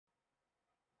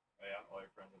all your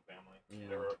friends and family. Yeah.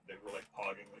 They were like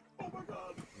hogging, like, oh my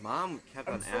god. Mom kept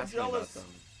I'm on so asking jealous. about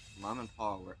them. Mom and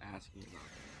Pa were asking about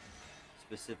them.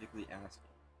 Specifically asking.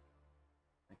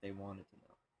 Like they wanted to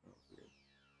know. That was weird.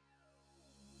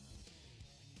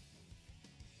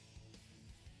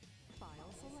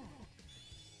 File select.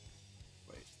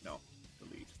 Wait, no.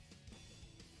 Delete.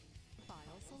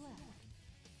 File select.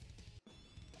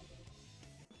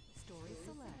 Story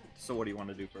select. So what do you want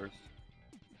to do first?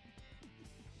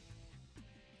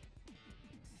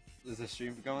 Is the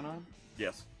stream going on?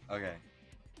 Yes. Okay.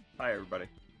 Hi, everybody.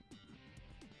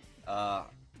 I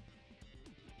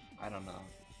don't know.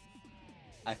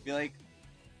 I feel like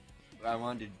I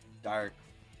wanted Dark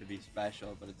to be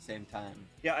special, but at the same time...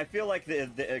 Yeah, I feel like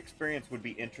the experience would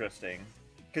be interesting.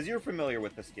 Because you're familiar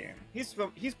with this game. He's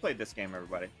played this game,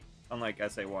 everybody. Unlike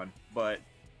SA1. But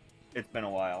it's been a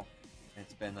while.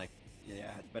 It's been like...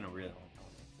 Yeah, it's been a real long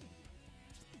time.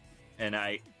 And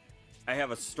I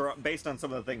have a strong... Based on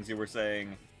some of the things you were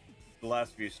saying the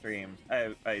last few streams,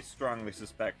 I strongly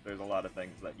suspect there's a lot of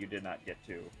things that you did not get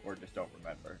to, or just don't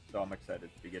remember. So I'm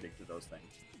excited to be getting to those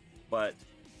things. But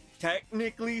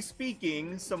technically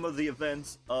speaking, some of the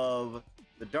events of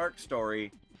the Dark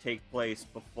story take place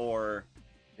before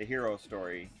the hero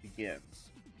story begins.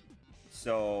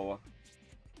 So...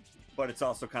 But it's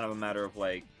also kind of a matter of,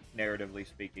 like, narratively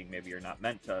speaking, maybe you're not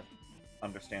meant to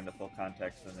understand the full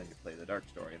context, and then you play the Dark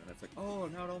story, and then it's like, oh,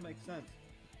 now it all makes sense.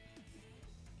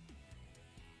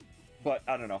 But,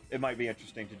 I don't know. It might be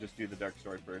interesting to just do the Dark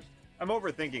story first. I'm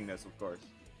overthinking this, of course.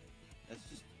 That's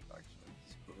just Dark story.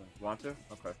 It's cooler. You want to?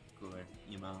 Okay. Cooler.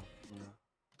 Emo. You know.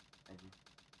 Edgy.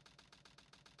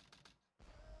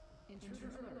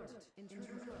 Intruder alert.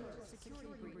 Intruder alert. Security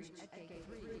breach at gate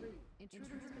 3.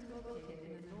 Intruder has been located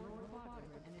in the north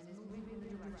quadrant and is moving in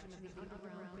the direction of the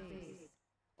underground base.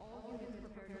 All units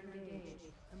prepare to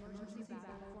engage. Emergency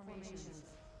battle formations.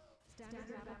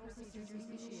 Standard battle procedures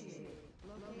initiated.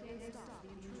 Locate and stop the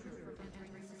intruder from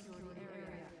entering the security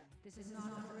area. This is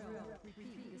not a drill.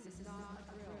 Repeat, this is not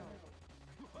a drill.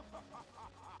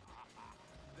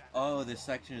 Oh, this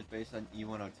section is based on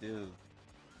E102.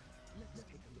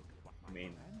 I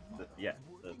mean, the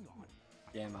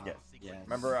Damn. yeah. Yes.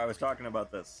 Remember I was talking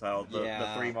about this, how the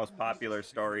Yeah. 3 most popular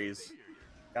stories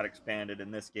got expanded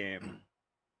in this game,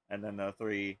 and then the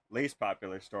 3 least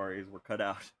popular stories were cut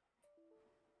out.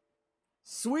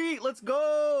 Sweet, let's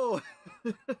go!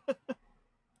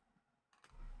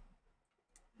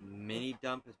 Mini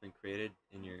dump has been created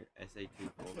in your SA2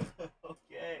 folder.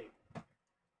 Okay.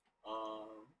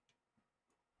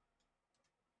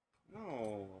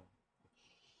 No.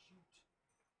 Shoot.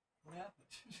 What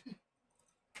happened?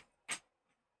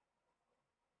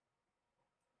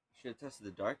 Should have tested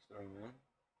the Dark story, man.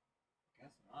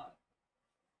 Guess not.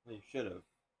 Well, you should have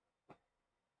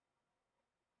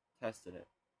tested it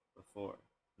before,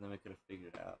 and then we could have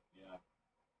figured it out. Yeah.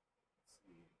 Let's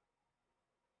see.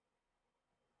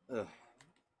 Ugh.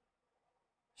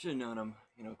 Should have known I'm,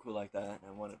 cool like that, and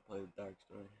I wanted to play the Dark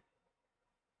story.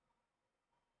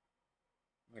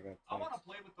 I want to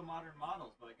play with the modern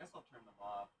models, but I guess I'll turn them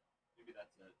off. Maybe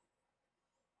that's it.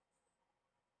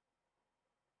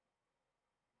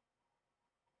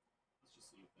 Let's just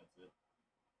see if that's it.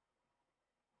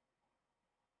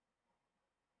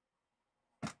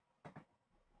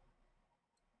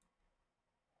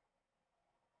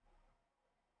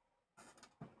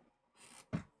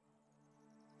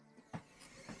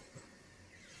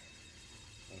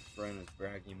 My friend is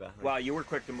bragging about how Wow, you were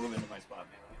quick to move into my spot,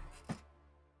 man.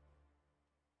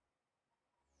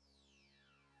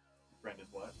 Friend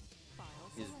is what?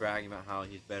 he's bragging about how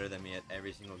he's better than me at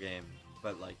every single game,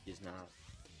 but like he's not.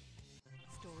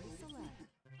 Story select.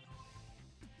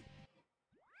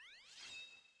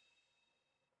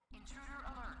 Intruder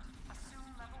alert.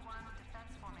 Assume level 1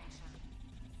 defense formation.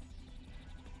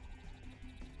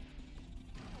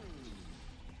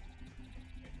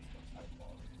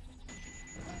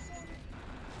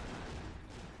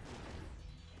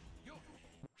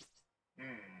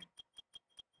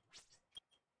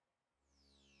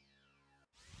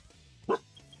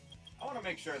 I want to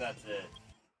make sure that's it.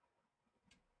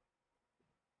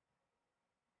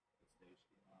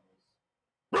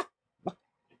 It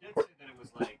did say that it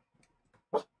was like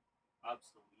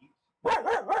obsolete, but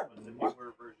the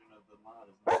newer version of the mod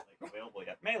is not like available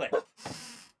yet. Melee.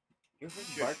 You're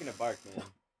just barking a bark, man.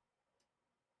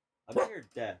 I bet you're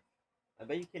deaf. I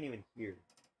bet you can't even hear.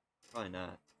 Probably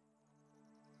not.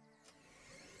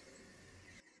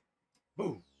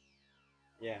 Boom.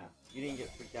 Yeah, you didn't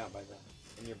get freaked out by that.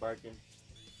 And you're barking?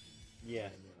 Yeah,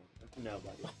 no. No,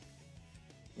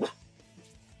 buddy.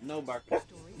 No barking.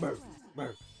 Story Burp, select.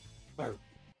 burp,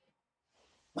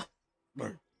 burp.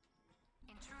 Intruder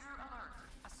alert.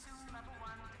 Assume level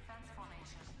 1 defense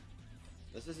formation.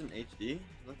 This isn't HD? It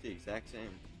looked the exact same.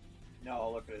 No,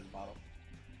 I'll look at his model.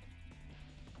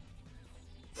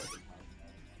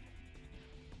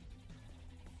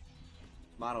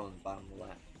 Model in the bottom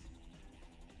left.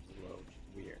 It's a little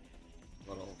weird.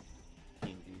 Little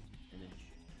teeny image.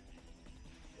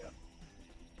 Yeah.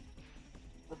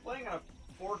 We're playing on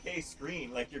a 4K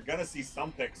screen. Like, you're gonna see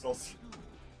some pixels.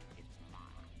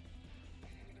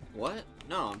 What?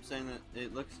 No, I'm saying that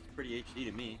it looks pretty HD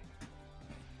to me.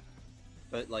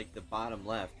 But like the bottom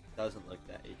left doesn't look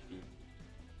that HD.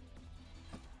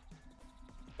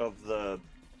 Of the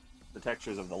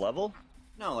textures of the level?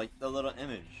 No, like the little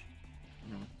image.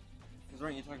 Mm-hmm. Because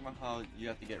weren't you talking about how you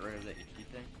have to get rid of the HD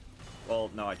thing? Well,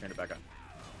 no, I turned it back on.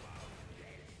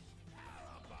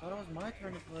 I thought it was my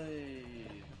turn to play.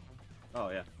 Oh,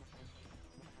 yeah.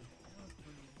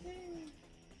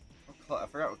 I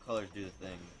forgot what colors do the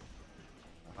thing.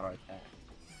 How do I attack?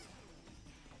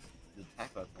 The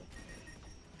attack button.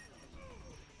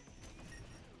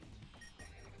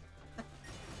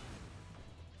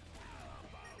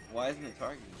 Why isn't it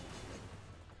targeting me?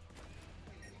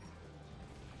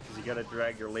 Because you gotta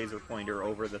drag your laser pointer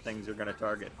over the things you're gonna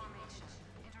target. Formation.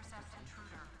 Intercept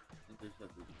intruder.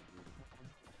 Intercepted.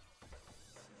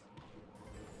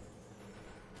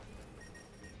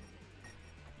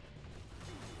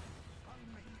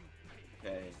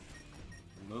 Okay.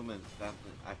 The movement's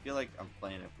definitely. I feel like I'm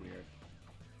playing it weird.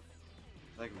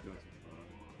 I feel like I'm doing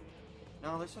something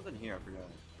wrong. No, there's something here. I forgot.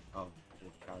 Oh,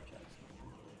 the cow chest.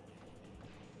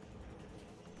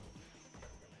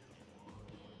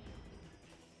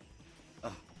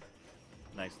 Ugh,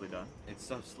 Nicely done. it's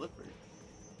so slippery.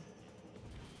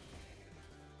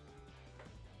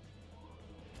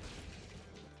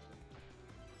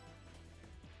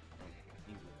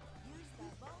 Use the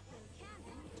Vulcan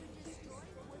cannon to destroy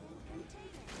wooden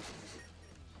containers.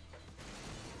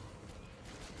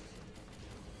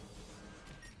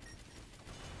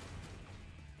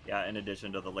 Yeah, in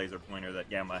addition to the laser pointer that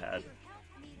Gamma had, Your health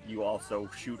meter you also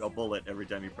shoot a bullet every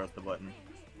time you press the button.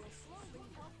 will slowly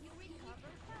help you recover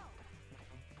health.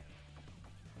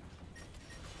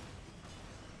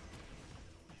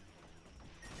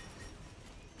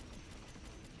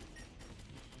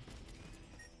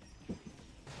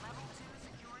 Level 2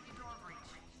 security door breach.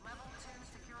 Level 2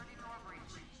 security door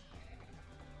breach.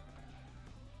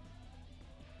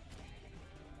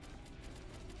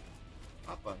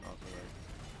 Hot button also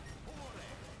works.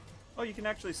 Oh, you can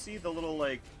actually see the little,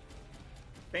 like,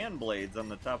 fan blades on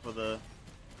the top of the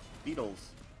beetles.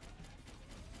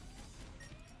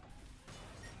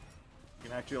 You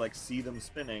can actually, like, see them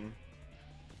spinning.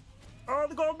 Oh,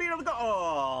 the gold beetle!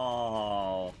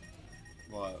 Oh!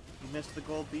 What? You missed the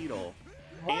gold beetle.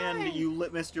 And you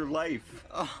missed your life.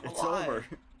 Oh, It's why? over.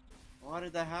 Why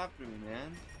did that happen to me,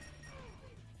 man?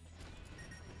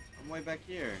 I'm way back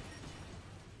here.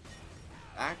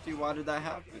 Actually, why did that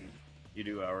happen? You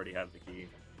do already have the key.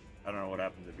 I don't know what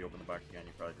happens if you open the box again.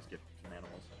 You probably just get some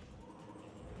animals.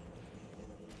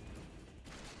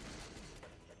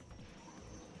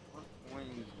 What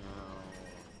coins now?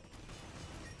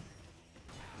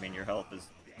 I mean, your health is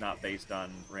not based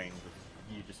on rings.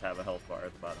 You just have a health bar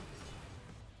at the bottom.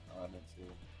 Oh, let's see.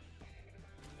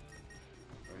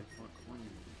 Where's more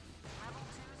coins? Level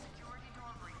 2 security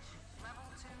door breach. Level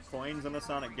 2 Coins in a security door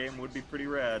Sonic breach. game would be pretty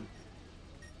rad.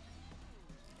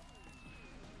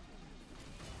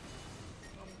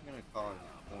 I'm gonna call it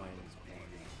coins,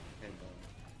 maybe. Okay,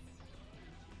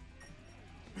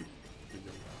 then.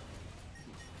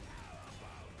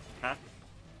 Huh?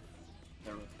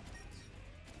 Never mind.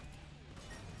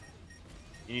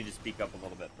 You need to speak up a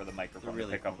little bit for the microphone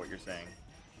Really to pick up cool. what you're saying.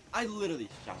 I literally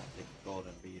shot the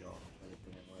golden beetle, but it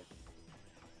didn't work.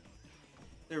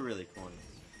 They're really coins.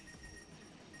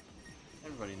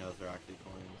 Everybody knows they're actually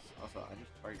coins. Also, I just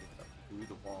targeted stuff through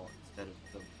the wall instead of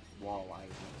the wall I was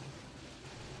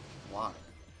in. Why?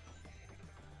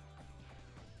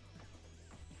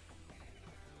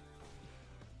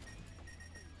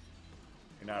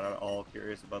 You're not at all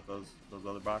curious about those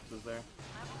other boxes there?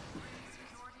 Level 3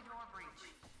 security door breach.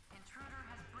 Intruder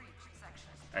has breached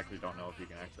sections. I actually don't know if you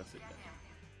can access it Get yet. him.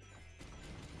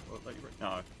 Oh, I thought you were...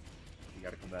 No, you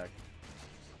gotta come back.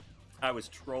 I was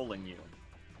trolling you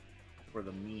for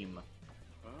the meme.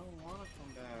 I don't wanna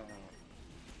come back.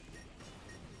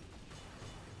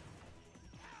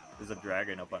 There's a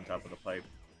dragon up on top of the pipe.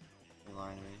 You're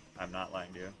lying to me. I'm not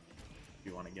lying to you. If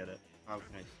you want to get it. How can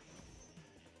I?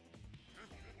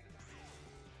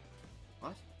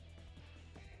 What?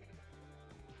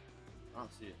 I don't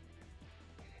see it.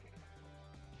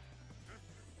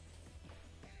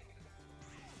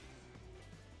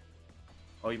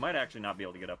 Oh, you might actually not be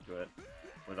able to get up to it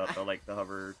without the like the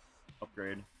hover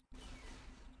upgrade.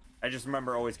 I just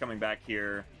remember always coming back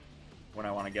here when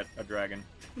I want to get a dragon.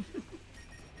 Level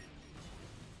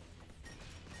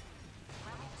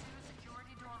 2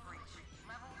 security door breach.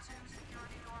 Level 2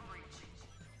 security door breach.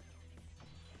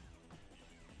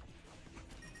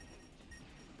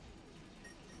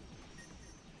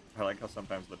 I like how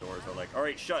sometimes the doors are like, all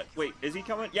right, shut. Wait, is he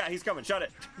coming? Yeah, he's coming. Shut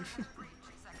it. Breach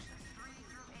sections 3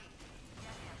 through 8.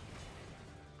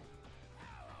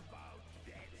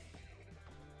 Get in.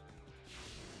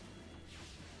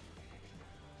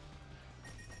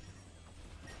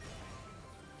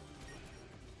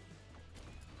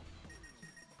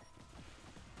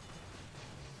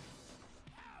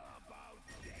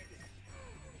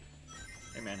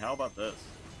 Hey man, how about this?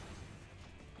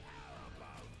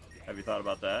 Have you thought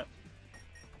about that?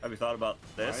 Have you thought about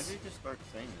Why this? did he just start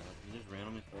saying that? He just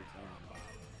randomly started saying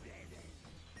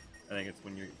that. I think it's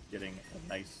when you're getting a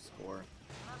nice score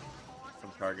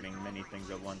from targeting many things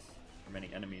at once, or many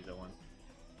enemies at once.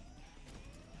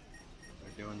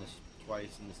 They're doing this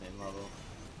twice in the same level.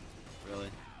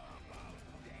 Really?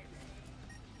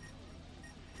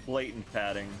 Blatant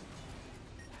padding.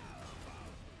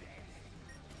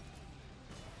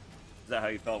 Is that how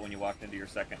you felt when you walked into your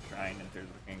second shrine in Tears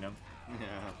of the Kingdom?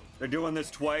 Yeah. They're doing this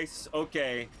twice?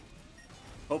 Okay.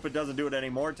 Hope it doesn't do it any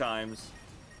more times.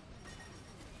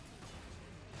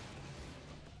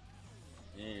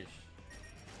 Yeesh.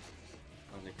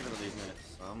 Oh, they could have released it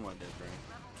somewhat different.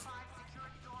 Level 5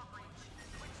 security door breach.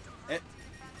 Switch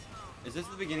to Is this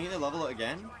the beginning of the level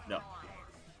again? No.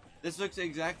 This looks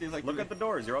exactly like Look at the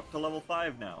doors. You're up to level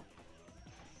 5 now.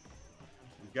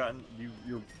 You've gotten...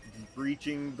 You're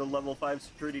breaching the level 5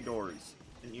 security doors.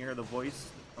 Didn't you hear the voice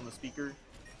on the speaker?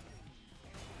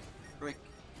 Frick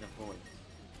the voice.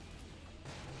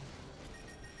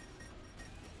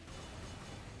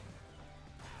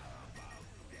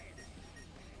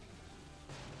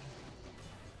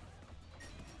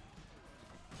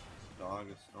 Dog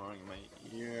is snoring in my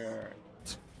ear.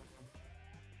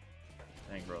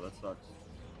 Dang, bro, that sucks.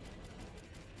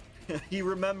 He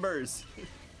remembers.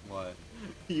 What?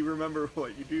 You remember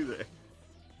what you do there.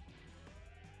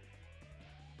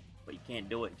 But you can't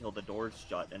do it until the door's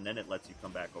shut, and then it lets you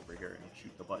come back over here and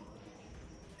shoot the button.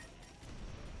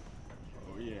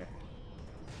 Oh yeah.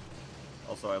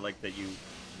 Also, I like that you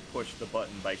push the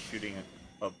button by shooting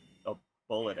a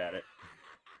bullet at it.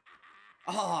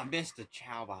 Oh, I missed the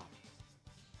chow box.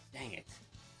 Dang it.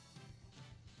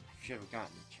 I should have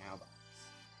gotten the chow box.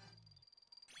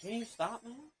 Can you stop,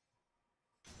 man?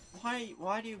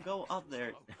 Why do you go up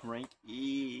there? Rank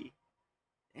E.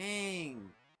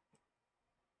 Dang.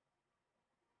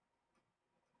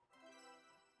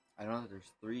 I know that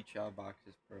there's 3 chow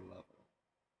boxes per level.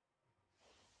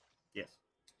 Yes.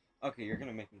 Okay, you're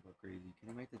gonna make me go crazy. Can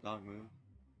you make the dog move?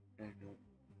 Can I do it?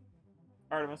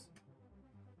 Artemis.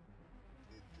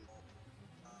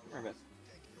 Artemis.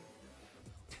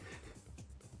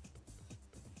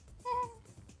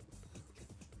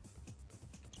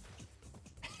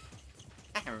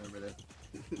 I remember this.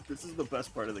 This is the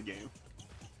best part of the game.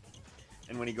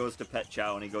 And when he goes to pet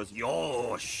Chow and he goes,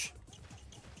 Yosh!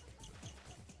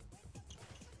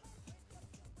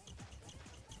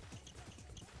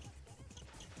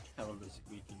 I love the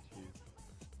squeaking too.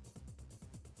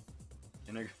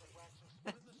 And I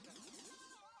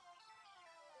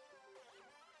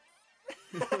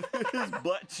His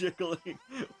butt jiggling.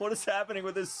 What is happening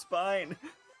with his spine?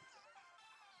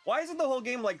 Why isn't the whole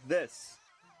game like this?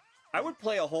 I would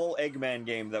play a whole Eggman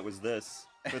game that was this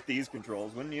with these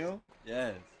controls, wouldn't you?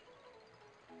 Yes.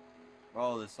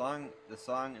 Oh, the song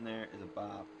in there is a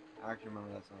bop. I actually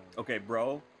remember that song. Okay,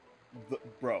 bro.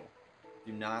 Bro.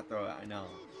 Do not throw it. I know.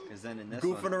 Because then in this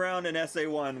Goofing one, around in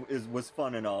SA1 was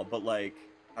fun and all, but like,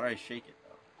 how do I shake it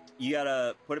though? you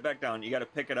gotta put it back down. You gotta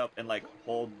pick it up and like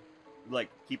hold, like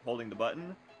keep holding the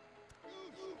button.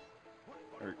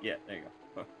 Or yeah, there you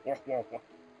go.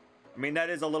 I mean, that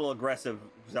is a little aggressive,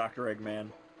 Dr. Eggman.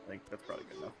 I think that's probably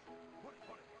good enough.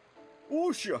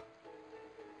 Oosha!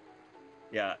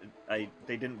 Yeah,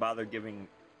 they didn't bother giving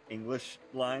English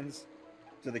lines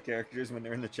to the characters when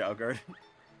they're in the Chow Garden.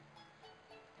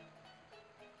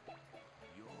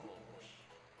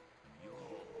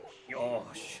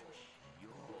 Yosh!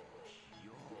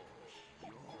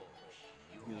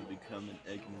 You're gonna become an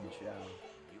Eggman Chow.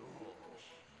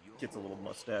 Gets a little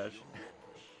mustache.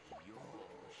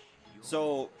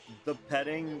 So, the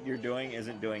petting you're doing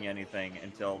isn't doing anything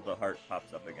until the heart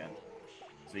pops up again.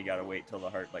 So you gotta wait till the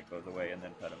heart like goes away and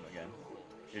then pet him again.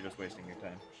 You're just wasting your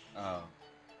time. Oh.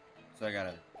 So I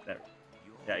gotta... There.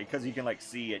 Yeah, because you can like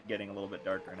see it getting a little bit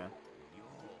darker now.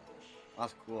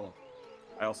 That's cool.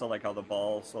 I also like how the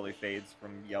ball slowly fades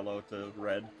from yellow to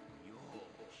red.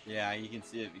 Yeah, you can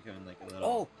see it becoming like a little.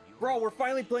 Oh, bro, we're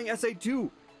finally playing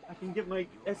SA2. I can get my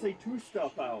SA2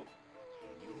 stuff out.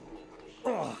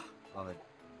 Oh, Oh, the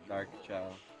dark chow.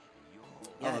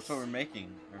 Yes. Oh, that's what we're making.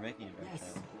 We're making a dark chow.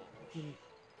 I can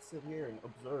sit here and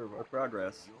observe our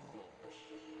progress.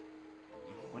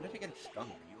 When did it get a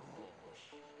skunk?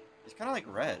 It's kind of like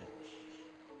red.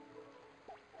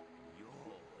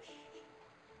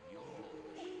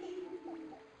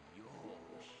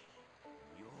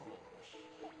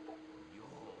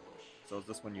 So is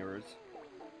this one yours?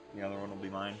 The other one will be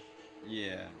mine?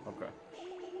 Yeah. Okay.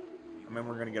 I mean,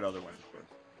 we're gonna get other ones, of course.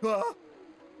 Ah!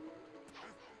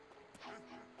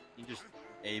 He just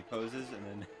A poses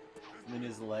and then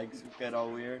his legs get all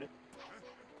weird.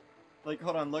 Like,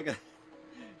 hold on, look at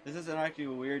this is actually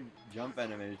a weird jump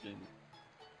animation.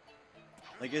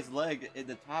 Like his leg,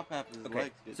 the top half of his Okay.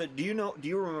 legs. Get... So do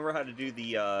you remember how to do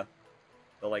the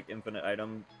like infinite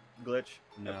item glitch?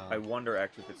 No. I wonder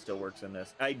actually if it still works in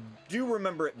this. I do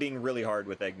remember it being really hard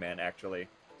with Eggman actually.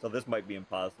 So this might be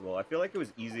impossible. I feel like it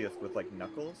was easiest with like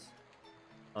Knuckles.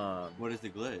 What is the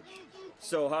glitch?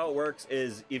 So how it works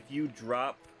is if you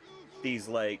drop these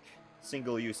like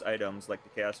single-use items like the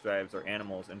chaos drives or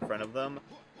animals in front of them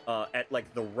at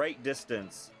like the right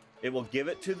distance, it will give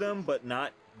it to them but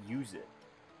not use it.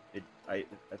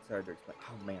 That's hard to explain.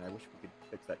 Oh man, I wish we could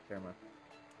fix that camera.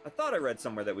 I thought I read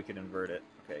somewhere that we could invert it.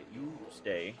 Okay, you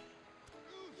stay.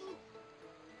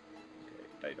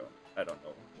 Okay, I don't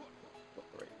know what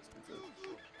the right distance is.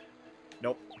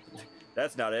 Nope,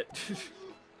 that's not it.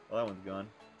 Well, that one's gone.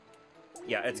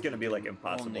 Yeah, it's gonna be like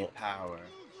impossible. Only power.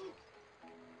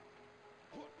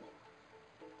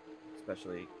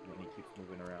 Especially when he keeps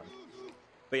moving around.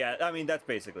 But yeah, I mean that's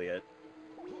basically it.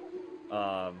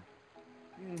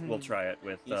 We'll try it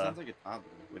with He sounds like a toddler.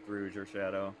 with Rouge or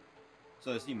Shadow.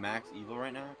 So is he max evil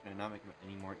right now? Can I not make him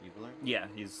any more eviler? Yeah,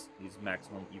 he's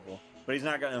maximum evil, but he's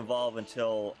not gonna evolve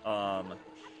until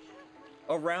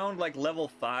around like level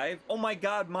 5. Oh my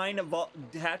God, mine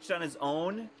hatched on his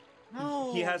own.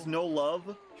 No. He has no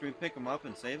love. Should we pick him up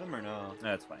and save him or no?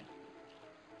 That's fine.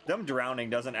 Them drowning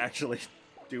doesn't actually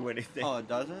do anything. Oh, it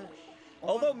doesn't?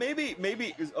 Although maybe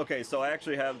okay, so I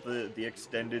actually have the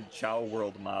extended Chow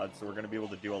World mod, so we're gonna be able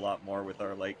to do a lot more with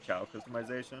our like Chow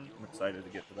customization. I'm excited to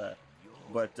get to that.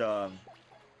 But I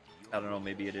don't know,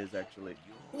 maybe it is actually.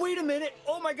 Wait a minute!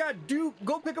 Oh my God, dude,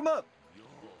 go pick him up!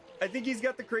 I think he's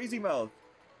got the crazy mouth.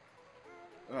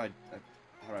 Oh, how do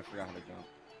I forgot how to jump?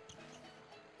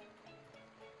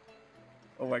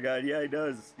 Oh my God, yeah, he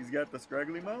does. He's got the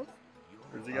scraggly mouth.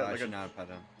 Or has he got I like should a? not have pet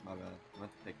him. My bad. I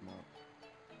meant to pick him up.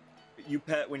 You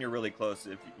pet when you're really close.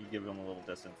 If you give him a little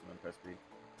distance and then press B.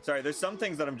 Sorry, there's some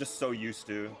things that I'm just so used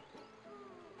to.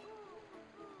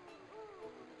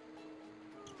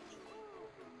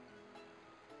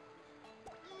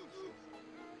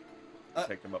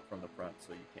 Picked him up from the front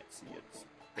so you can't see its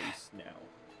face now.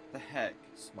 The heck?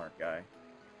 Smart guy.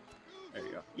 There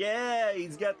you go. Yeah,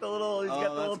 he's got the little. He's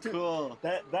got the little. That's cool.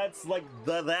 That's like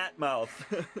that mouth.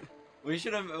 We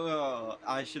should have. Oh,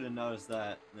 I should have noticed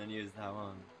that and then used that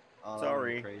one. Oh, that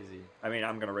Sorry. was crazy. I mean,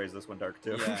 I'm gonna raise this one dark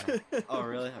too. Yeah. Oh,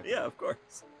 really? Okay. Yeah, of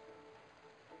course.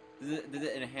 Did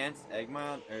the enhanced egg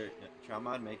mod or chow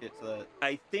mod make it so that?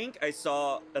 I think I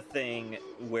saw a thing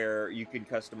where you can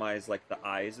customize like the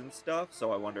eyes and stuff.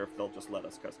 So I wonder if they'll just let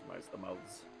us customize the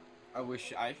mouths. I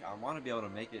wish I want to be able to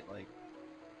make it like.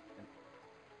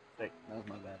 Hey. That was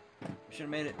my bad. We should have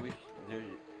made it.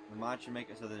 The mod should make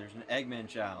it so that there's an Eggman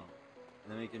chow,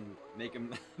 and then we can make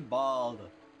him bald.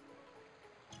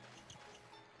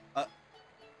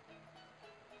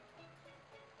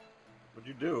 What'd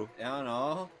you do? I don't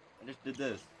know. I just did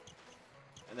this,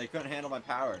 and they couldn't handle my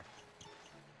power.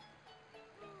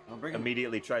 I'll bring him.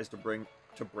 Immediately tries to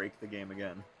break the game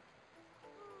again.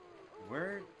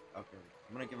 Where? Okay,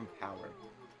 I'm gonna give him power.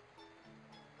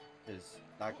 Because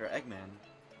Dr. Eggman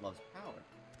loves power.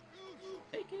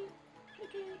 Take it.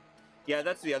 Take it. Yeah,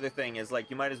 that's the other thing is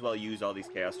like you might as well use all these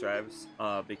chaos drives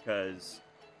because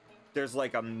there's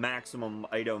like a maximum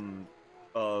item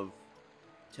of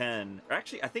 10. Or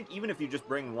actually, I think even if you just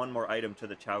bring one more item to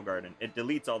the Chow Garden, it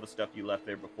deletes all the stuff you left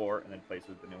there before and then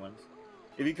places the new ones.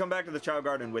 If you come back to the Chow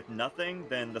Garden with nothing,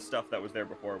 then the stuff that was there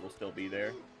before will still be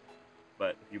there.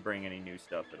 But if you bring any new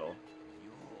stuff, it'll...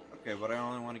 Okay, but I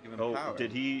only want to give him Oh, power.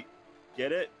 did he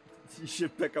get it? You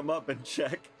should pick him up and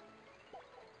check.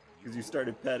 Because you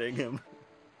started petting him.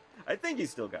 I think he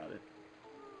still got it.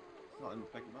 It's not letting me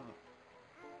pick him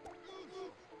up.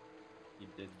 He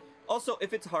did. Also,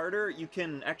 if it's harder, you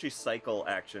can actually cycle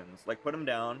actions. Like, put him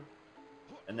down,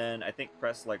 and then I think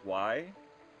press, like, Y.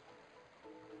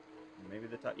 maybe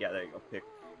the top. Yeah, there you go. Pick,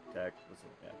 attack. Listen,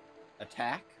 yeah.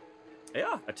 Attack?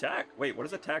 Yeah, attack. Wait, what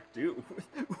does attack do?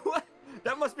 What?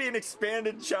 That must be an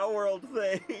expanded Chow World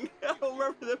thing. I don't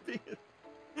remember that being.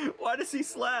 Why does he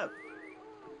slap?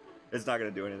 It's not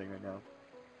gonna do anything right now.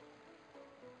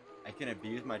 I can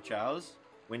abuse my chows?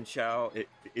 When Chow,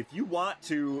 if you want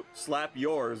to slap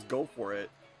yours, go for it.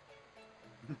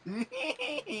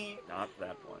 Not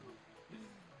that one.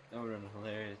 That would have been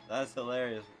hilarious. That's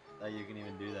hilarious that you can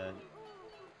even do that.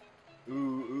 Ooh,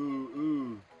 ooh,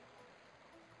 ooh.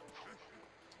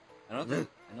 I know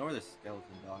where the skeleton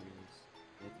dog is.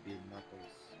 It has to be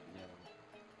Knuckles. Yeah.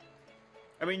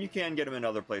 I mean, you can get them in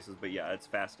other places, but yeah, it's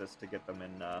fastest to get them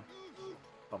in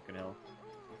Pumpkin Hill.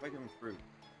 What if I give him fruit?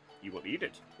 You will eat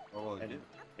it, What will he and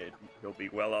do? he'll be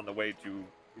well on the way to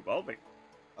evolving.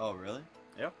 Oh, really?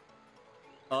 Yeah.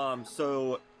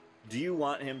 So, do you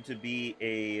want him to be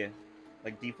a,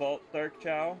 like, default Dark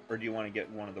Chow, or do you want to get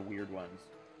one of the weird ones?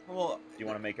 Well, Do you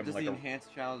want to make him does like the a...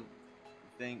 enhanced chow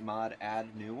thing mod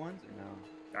add new ones or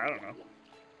no? I don't know.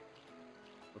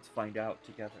 Let's find out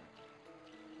together.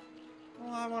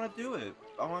 Well, I want to do it.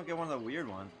 I want to get one of the weird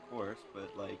ones, of course,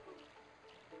 but like,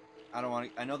 I don't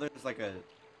want to. I know there's like a.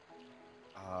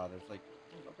 There's like.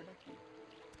 Oh, rubber ducky.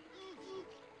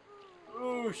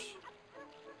 Oosh.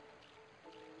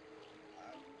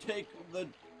 Take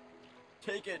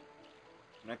it.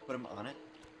 Can I put him on it?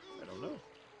 I don't know.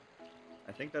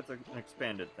 I think that's an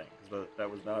expanded thing, because that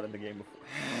was not in the game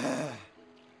before.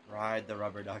 Ride the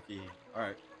rubber ducky.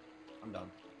 Alright. I'm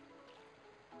done.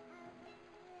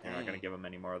 You're not going to give him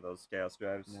any more of those Chaos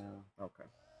Drives? No. Okay.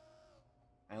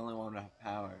 I only want him to have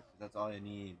power, because that's all he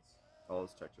needs. All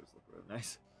his textures look really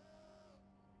nice.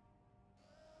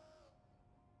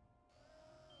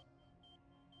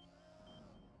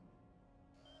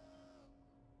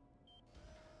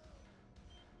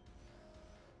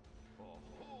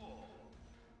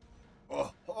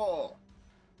 Oh, oh!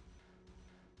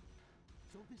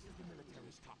 So this is the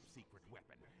military's top secret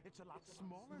weapon. It's a lot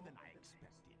smaller than I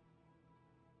expected.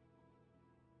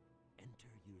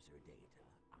 Enter user data.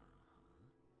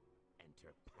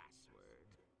 Enter password.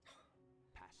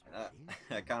 Password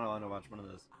is... I kind of want to watch one of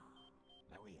those.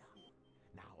 Maria.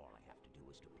 Now all I have to do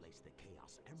is to place the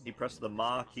Chaos Emerald. He pressed the in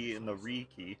Ma this key and the console. Re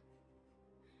key.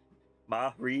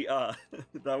 Ma, Re,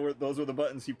 those were the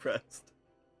buttons he pressed.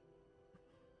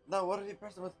 No, what if he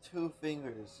pressed it with 2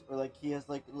 fingers? Or like he has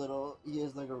like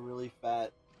a really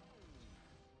fat...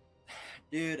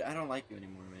 Dude, I don't like you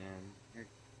anymore, man.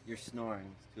 You're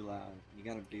snoring. It's too loud. You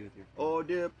gotta be with your friend. Oh,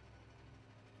 dip.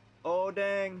 Oh,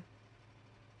 dang.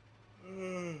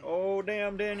 Oh,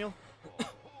 damn, Daniel.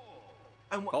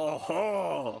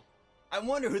 Oh, I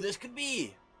wonder who this could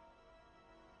be!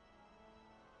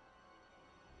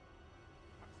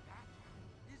 What's that?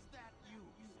 Is that you,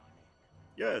 Sonic?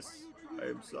 yes, Are you I trying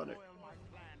am to Sonic. foil my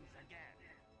plans again?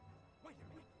 Wait a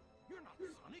minute. You're not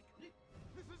Sonic.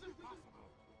 This is impossible.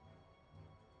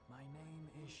 My name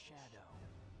is Shadow.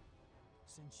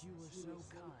 Since you were so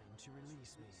kind to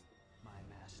release me, my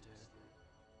master,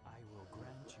 I will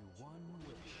grant you one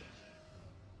wish.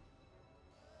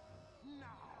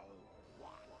 Now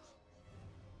what?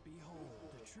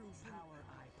 Behold the true power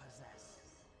I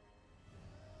possess.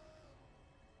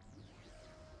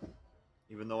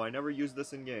 Even though I never used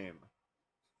this in game.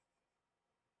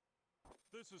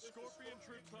 This is Scorpion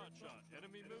Troops Hotshot.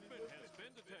 Enemy movement has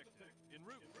been detected. En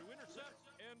route to intercept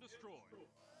and destroy.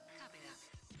 Copy that.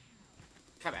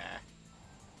 Come on.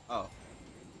 Oh.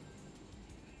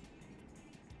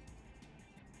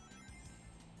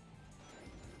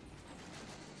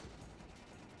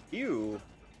 Ew.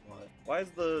 What? Why is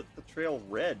the trail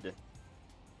red? It's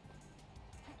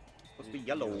supposed to be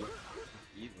yellow.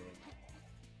 Evil.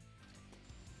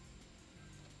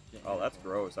 Oh, that's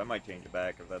gross. I might change it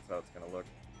back if that's how it's gonna look.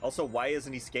 Also, why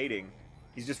isn't he skating?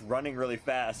 He's just running really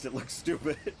fast. It looks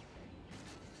stupid.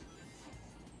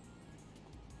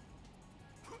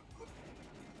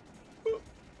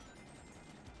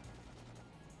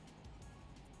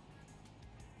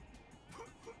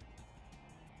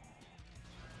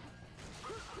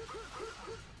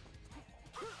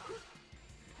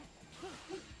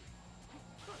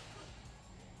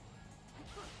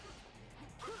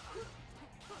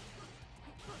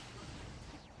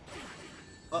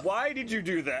 Why did you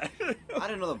do that? I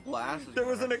didn't know the blast was There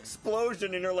was an gonna-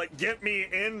 explosion and you're like, get me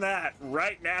in that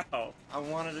right now. I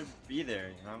wanted to be there,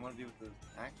 you know? I want to be with the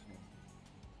action.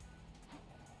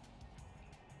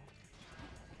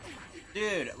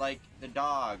 Dude, like, the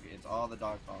dog. It's all the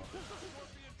dog fault.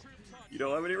 You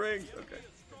don't have any rings? Okay.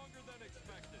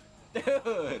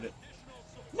 Dude!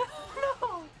 No,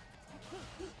 no!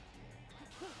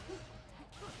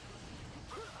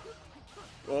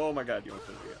 Oh my god, you almost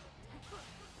did it again.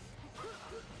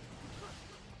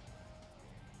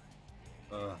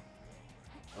 Ugh.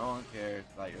 No one cares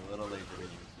about your little laser beam,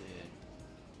 kid.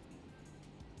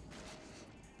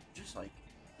 Just like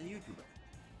the YouTuber.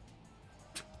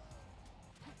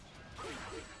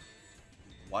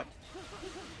 What?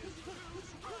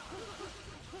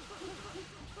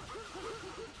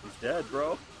 He's dead,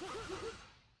 bro.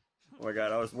 Oh my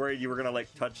god, I was worried you were gonna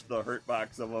like touch the hurt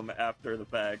box of him after the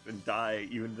fact and die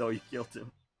even though you killed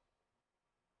him.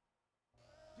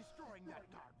 Destroying that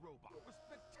guard robot was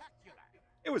spectacular.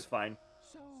 It was fine.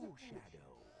 So,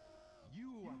 Shadow,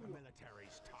 you are the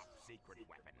military's top secret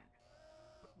weapon.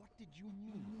 But what did you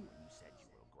mean when you said you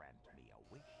will grant me a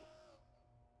wish?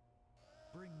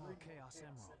 Bring more Chaos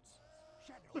Emeralds.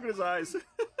 Shadow, Look at his eyes.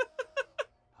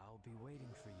 I'll be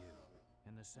waiting for you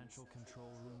in the central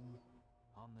control room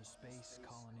on the Space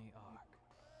Colony Ark.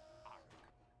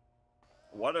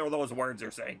 What are those words you're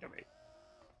saying to me?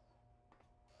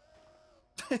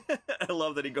 I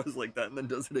love that he goes like that and then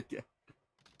does it again.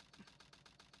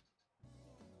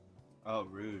 Oh,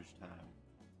 Rouge time.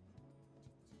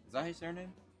 Is that his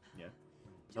surname? Yeah.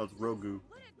 No, it's Rogu.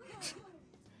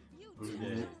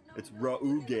 Rouge. It's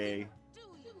Rauge.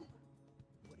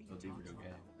 Oh, dude,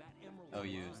 okay. Oh,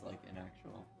 you is like an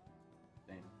actual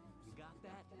thing. You got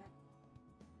that?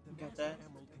 You got that?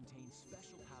 Emerald contains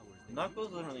special powers that Knuckles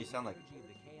doesn't really sound like energy of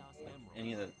the Chaos Emerald.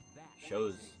 any of the That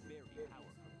shows. is very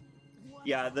powerful.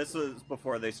 Yeah, this was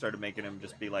before they started making him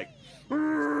just be like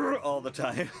all the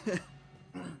time. I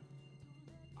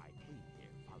came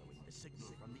here following the signal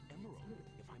from the Emerald.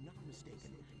 If I'm not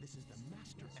mistaken, this is the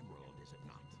Master Emerald, is it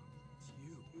not? It's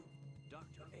you,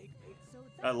 Dr. Eggman.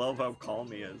 I love how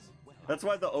calm he is. That's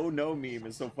why the oh no meme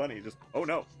is so funny. Just oh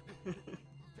no. Farewell,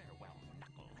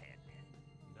 Knucklehead.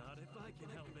 Not if I can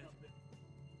help it.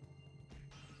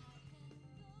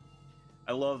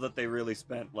 I love that they really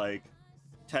spent like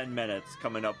 10 minutes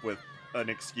coming up with an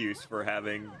excuse for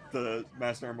having the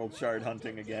Master Emerald Shard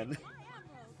hunting again.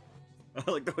 I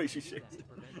like the way she shakes it.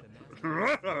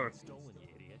 Prevent the Master Emerald from stolen, you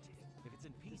idiot. If it's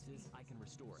in pieces, I can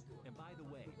restore it. And by the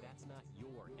way, that's not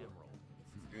your emerald.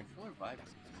 Your controller vibes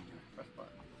when you press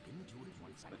button, Into it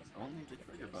once but it's only the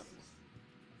trigger button.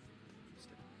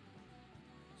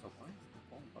 So why is the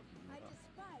home button I not up?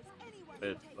 despise anyone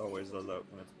It who takes always it. does that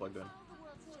when it's plugged in. All the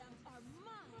world's gems are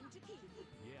mine to keep.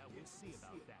 Yeah, we'll see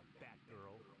about that,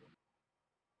 Batgirl.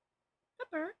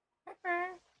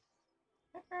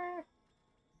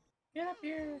 Get up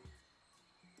here.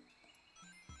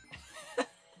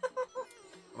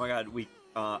 Oh my god,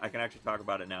 I can actually talk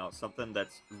about it now. Something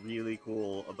that's really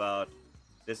cool about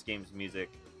this game's music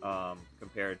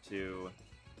compared to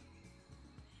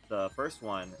the first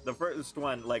one. The first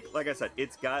one, like I said,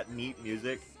 it's got neat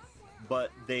music,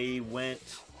 but they went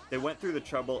through the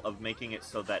trouble of making it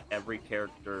so that every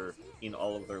character in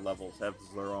all of their levels has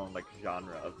their own like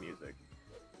genre of music.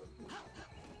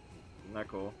 Isn't that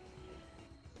cool?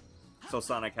 So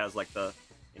Sonic has like the,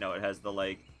 it has the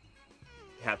like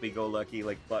happy-go-lucky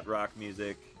like butt rock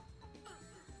music.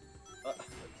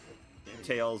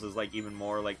 Tails is like even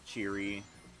more like cheery.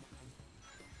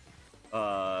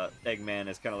 Eggman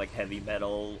is kind of like heavy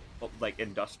metal, like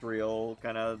industrial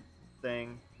kind of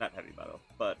thing. Not heavy metal,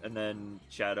 but and then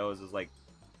Shadows is like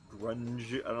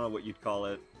grunge. I don't know what you'd call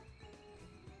it.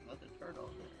 Not the turtle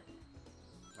there.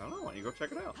 I don't know. Why don't you go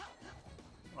check it out?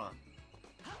 Come on.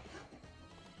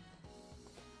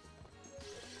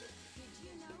 Did you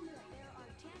know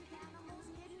that there are 10 animals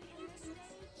hidden in this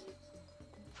stage?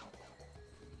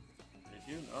 Did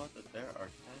you know that there are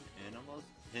 10 animals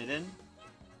hidden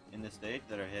in the stage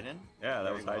that are hidden? Yeah, that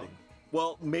Very was well. hiding.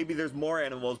 Well, maybe there's more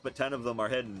animals, but 10 of them are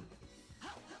hidden.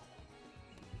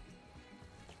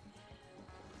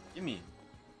 You mean?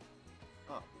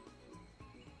 Oh.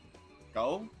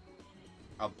 Go?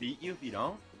 I'll beat you if you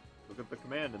don't? Look at the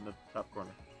command in the top corner.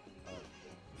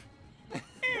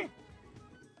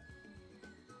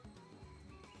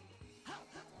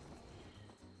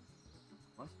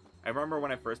 I remember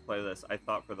when I first played this, I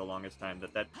thought for the longest time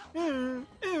that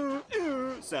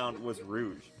sound was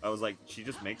Rouge. I was like, she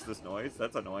just makes this noise?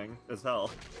 That's annoying as hell.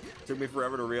 Took me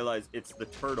forever to realize it's the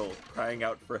turtle crying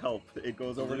out for help. It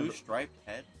goes over to Blue the... striped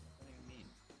head? What do you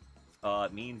mean?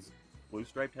 It means blue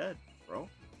striped head, bro.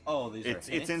 Oh, these are It's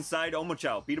hints? inside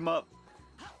Omochao. Beat him up.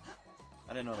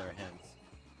 I didn't know there were hints.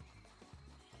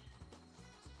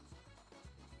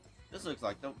 This looks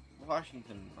like the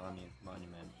Washington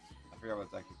Monument. I forgot what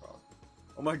it's actually called.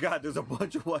 Oh my god, there's a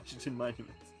bunch of Washington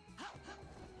monuments.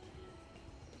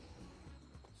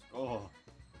 Oh.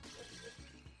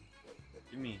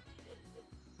 Give me.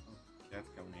 Oh, cat's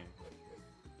coming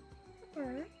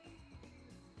in.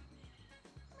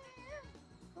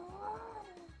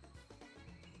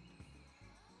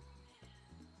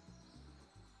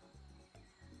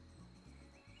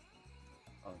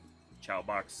 Chow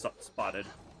box spotted.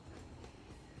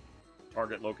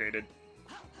 Target located.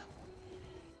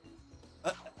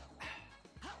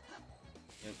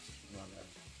 Oops, my bad.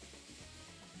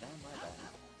 Damn, my bad.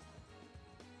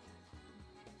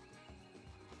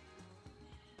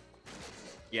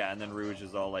 Yeah, and then Rouge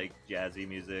is all like jazzy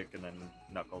music, and then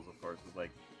Knuckles, of course, is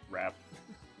like rap.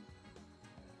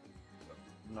 So,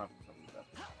 not something like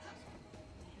that.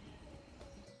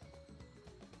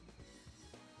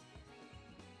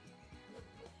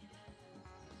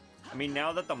 I mean,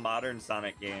 now that the modern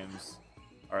Sonic games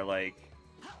are like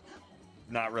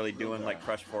not really doing like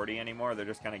Crush 40 anymore, they're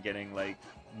just kind of getting like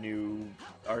new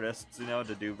artists, you know,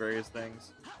 to do various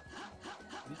things.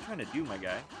 What are you trying to do, my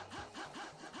guy?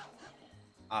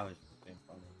 I was just being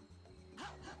funny.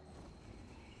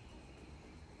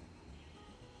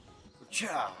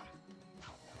 Cha!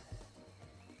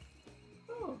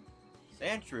 Oh,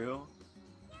 Sandshrew. Oh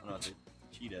no, it's a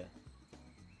cheetah.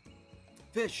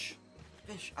 Fish!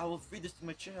 Fish! I will feed this to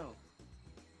my child.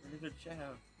 Where did it chow?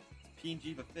 It's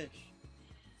PNG but fish.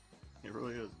 It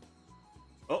really is.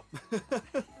 Oh!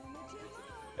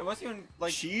 It wasn't even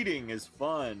like Cheating is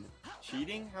fun.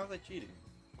 cheating? How's that cheating?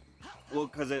 Well,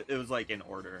 because it was like in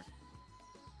order.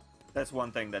 That's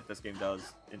one thing that this game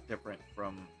does different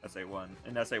from SA1.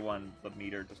 In SA1, the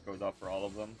meter just goes up for all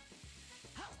of them.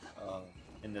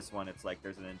 In this one, it's like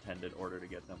there's an intended order to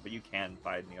get them, but you can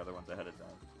find the other ones ahead of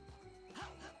time.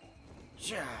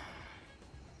 Cha!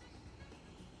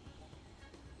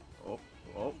 Oh,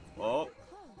 oh, oh.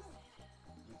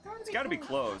 It's gotta be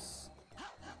close.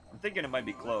 I'm thinking it might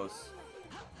be close.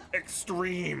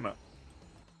 Extreme! I'd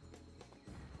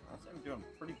say I'm doing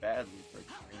pretty badly for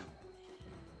extreme.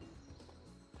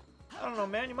 I don't know,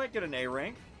 man. You might get an A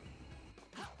rank.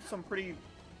 Some pretty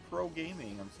pro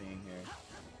gaming I'm seeing here.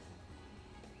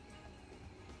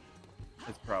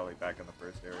 It's probably back in the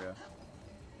first area.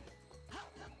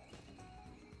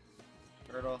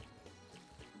 Turtle.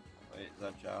 Wait, is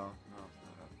that Chow? No, it's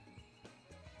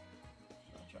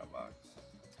not. Not Chow box.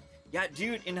 Yeah,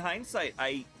 dude, in hindsight,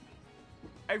 I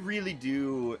really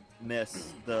do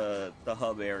miss the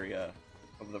hub area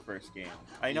of the first game.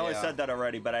 I know I Yeah. said that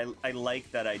already, but I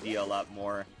like that idea a lot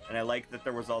more. And I like that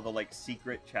there was all the like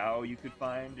secret Chow you could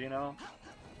find, you know?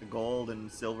 The gold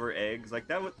and silver eggs. Like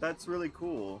that's really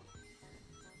cool.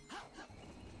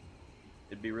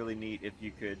 It'd be really neat if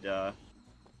you could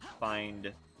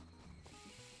find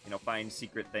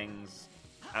secret things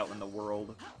out in the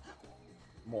world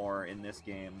more in this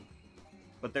game.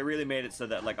 But they really made it so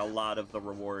that like a lot of the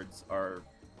rewards are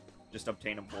just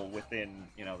obtainable within,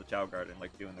 you know, the Chow Garden,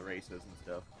 like doing the races and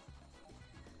stuff.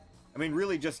 I mean,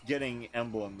 really just getting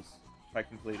emblems by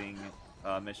completing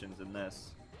missions in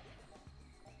this.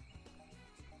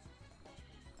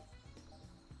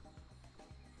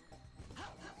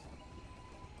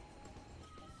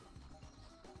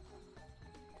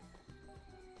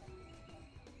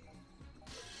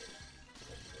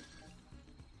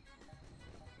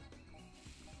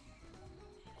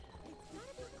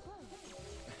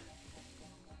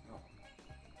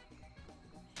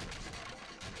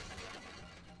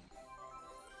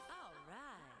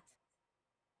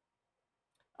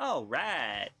 All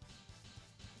right.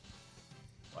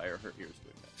 Why are her ears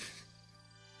doing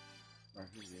that? Or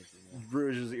who's the issue now?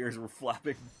 Rouge's ears were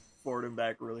flapping forward and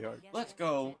back really hard. Let's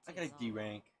go. I got a D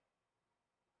rank.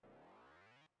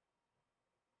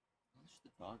 This is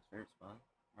the dog's favorite spot.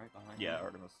 Right behind Yeah, me.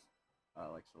 Artemis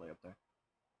likes to lay up there.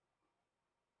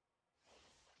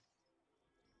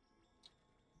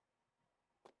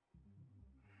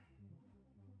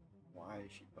 Why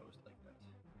is she posed like that?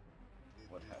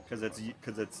 What happened?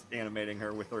 Because it's animating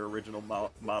her with her original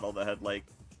model that had like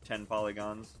 10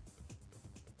 polygons.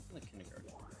 In the kindergarten.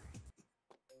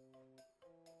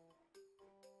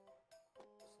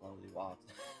 Slowly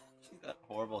walks. She's that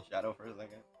horrible shadow for a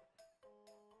second.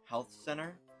 Health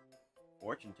center?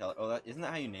 Fortune teller. Oh, isn't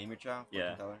that how you name your child? Fortune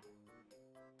Yeah. teller?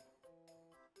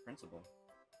 Principal.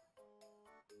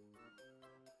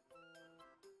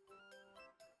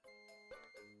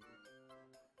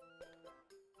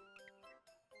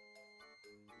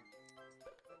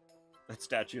 That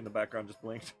statue in the background just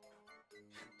blinked.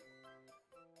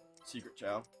 Secret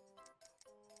child.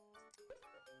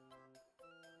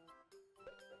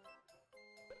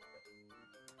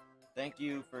 Thank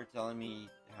you for telling me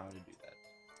how to do that.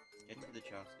 Get into the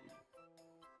child stage.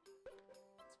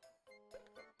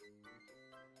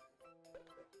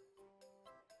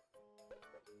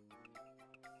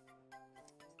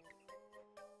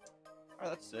 Alright,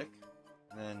 that's sick.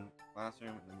 And then classroom,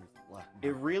 and then there's the black.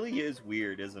 It really is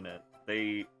weird, isn't it?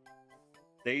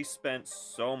 They spent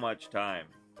so much time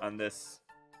on this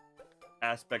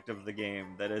aspect of the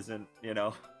game that isn't, you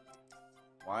know.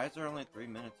 Why is there only 3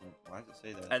 minutes and why does it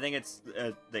say that? I think it's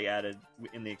they added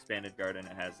in the expanded garden.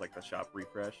 It has like the shop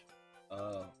refresh.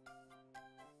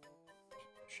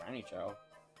 Shiny Chow.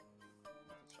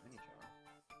 What's a Shiny Chow?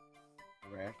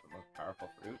 The rarest but most powerful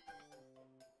fruit?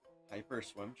 Hyper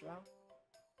Swim Chow?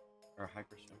 Or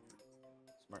Hyper Swim Fruit?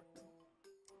 Smart Fruit.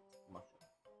 Mushroom.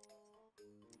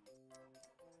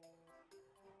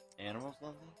 Animals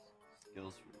love this?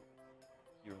 Skills Fruit.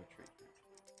 Hero Trait Fruit.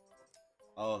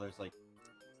 Oh, there's like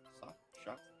soft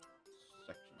shop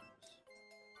sections.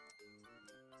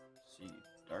 Seed.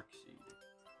 Dark Seed.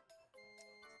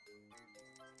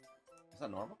 Is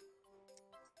that normal?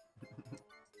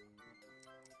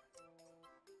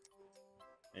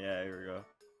 Yeah, here we go.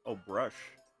 Oh, brush.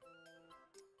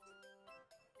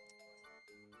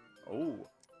 Oh.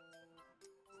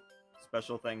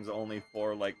 Special things only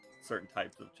for, like, certain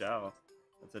types of chow.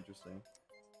 That's interesting.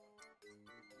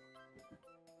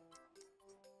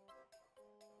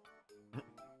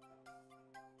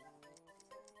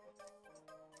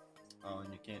 Oh,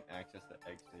 and you can't access the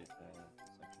egg state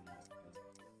section.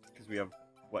 Because we have,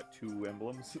 what, 2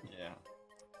 emblems? Yeah.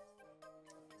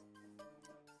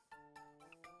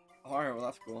 Alright, well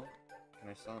that's cool. Can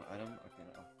I sell an item? Okay,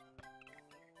 no.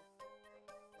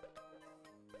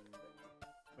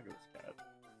 Look at this cat.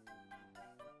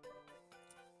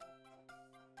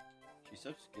 She's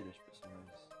so skittish, but so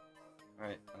nice.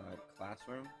 Alright,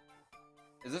 classroom.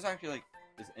 Is this actually like,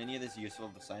 is any of this useful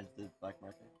besides the black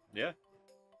marker? Yeah.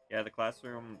 Yeah, the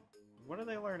classroom. What do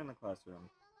they learn in the classroom?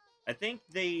 I think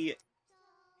they...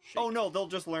 Shake. Oh no, they'll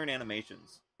just learn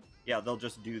animations. Yeah, they'll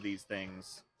just do these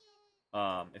things.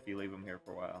 If you leave them here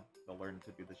for a while, they'll learn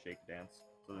to do the shake dance.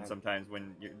 So then sometimes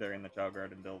when they're in the chow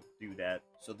garden, they'll do that.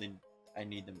 So then I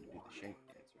need them to do the shake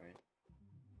dance, right?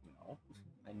 No.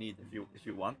 I need them. If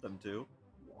you want them to.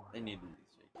 They need to do the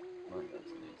shake. Well, that's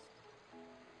nice.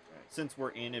 Right. Since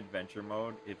we're in adventure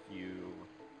mode, if you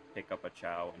pick up a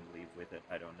chow and leave with it,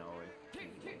 I don't know if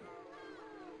you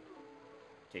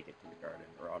take it to the garden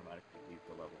or automatically leave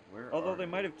the level. Although they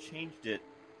might have changed it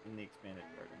in the expanded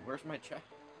garden. Where's my chow?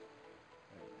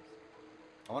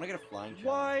 I want to get a flying chow.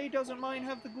 Why doesn't mine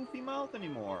have the goofy mouth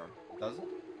anymore? Does it?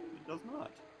 It does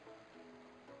not.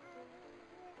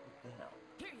 What the hell?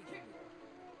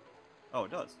 Oh,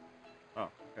 it does. Oh,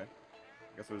 okay.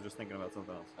 I guess I was just thinking about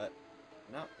something else.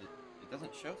 No, it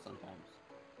doesn't show sometimes.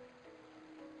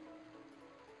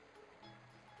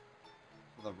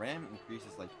 So the RAM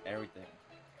increases like everything.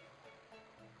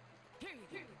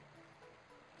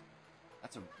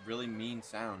 That's a really mean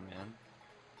sound, man.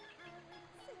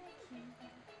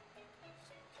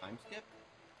 Time skip?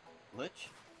 Glitch?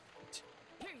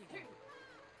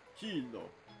 Kilo.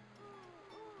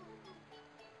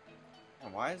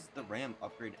 And why does the RAM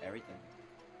upgrade everything?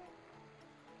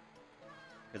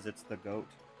 Because it's the goat.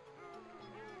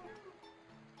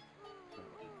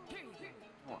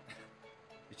 What?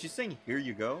 Is she saying "here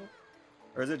you go"?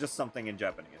 Or is it just something in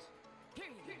Japanese?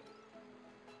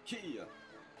 Kia.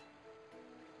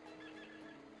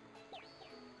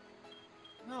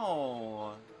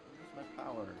 No! Where's my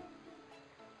power?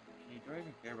 Do I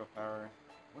even care about power?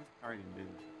 What does power even do?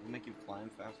 Does it make you climb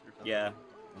faster or something? Yeah,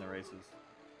 in the races.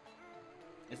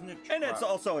 Isn't it And it's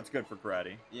good for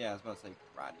karate. Yeah, I was about to say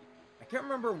karate. I can't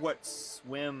remember what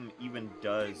swim even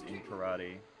does in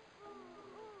karate.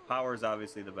 Power is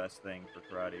obviously the best thing for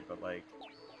karate, but like...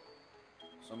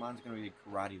 So mine's gonna be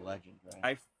karate legend, right?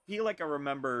 I feel like I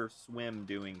remember swim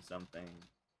doing something.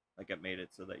 Like it made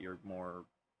it so that you're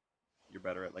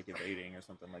better at like evading or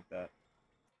something like that.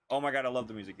 Oh my god, I love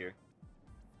the music here.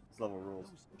 This level rules.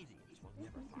 Those idiots will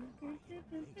never find my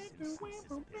hidden base in suspicious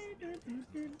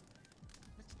business.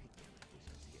 Let's take care of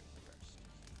business here first,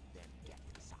 then get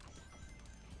inside.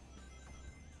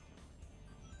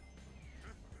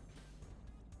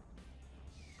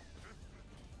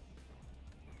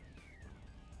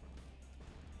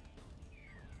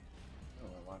 Oh,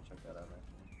 I want to check that out actually.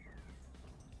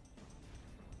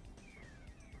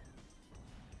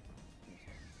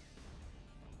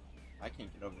 I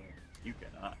can't get over there. You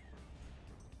cannot.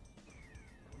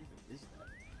 What even is that?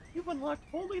 You've unlocked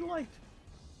Holy Light!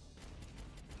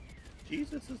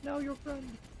 Jesus is now your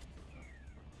friend.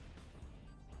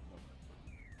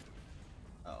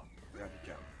 Oh, we have to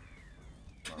jump.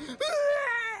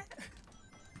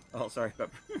 Oh, sorry,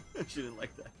 Pepper. She didn't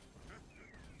like that.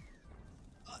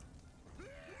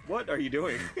 What are you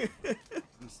doing? He's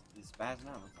spazzing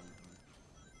out with something.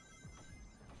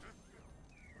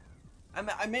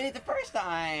 I made it the first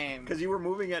time! Because you were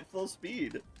moving at full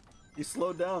speed. You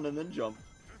slowed down and then jumped.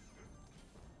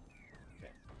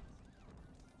 Okay.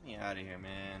 Get me out of here,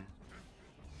 man.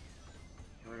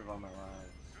 rid of all my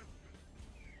lives.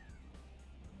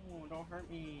 No, don't hurt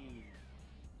me.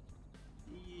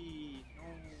 Eee, no.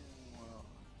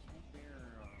 It's not fair.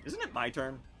 Isn't it my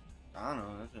turn? I don't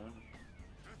know. That's it. I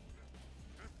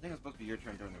think it's supposed to be your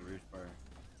turn during the roost part.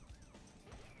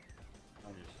 I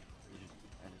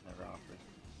just never offered.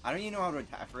 I don't even know how to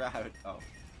attack. I forgot how to. Oh.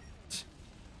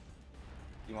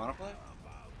 You want to play?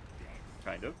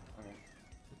 Kind of. Okay.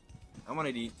 I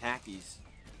wanted to eat tackies.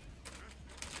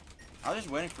 I was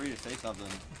just waiting for you to say something.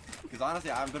 Because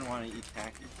honestly, I've been wanting to eat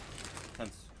tackies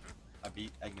since I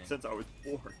beat Eggman. Since I was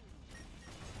 4.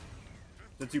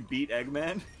 Since you beat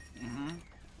Eggman? Mm-hmm.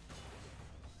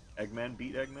 Eggman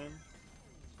beat Eggman?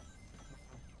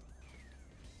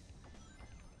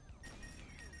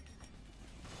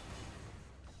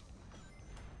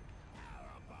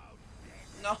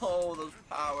 No, those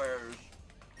powers.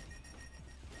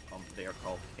 They are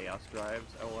called Chaos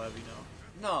Drives, I will have you know.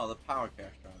 No, the power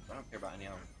cash drones. I don't care about any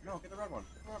of them. No, get the red one.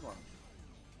 Get the red one.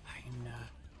 Fine.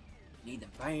 Need them.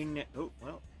 Fine. Oh,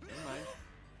 well, never mind.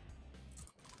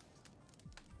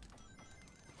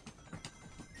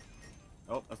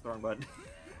 Oh, that's the wrong button.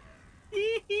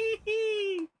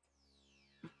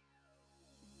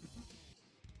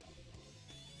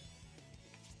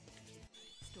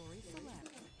 Story select.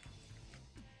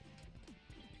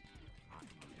 I'm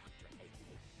Dr.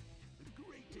 Eggman, the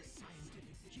greatest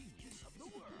scientific genius of the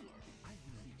world.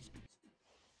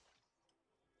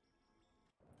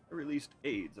 I released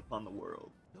AIDS upon the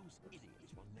world. Those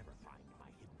idiots will never find my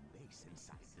hidden base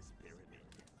inside this pyramid.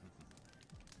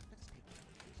 Let's take care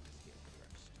of business here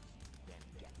first, then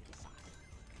get inside.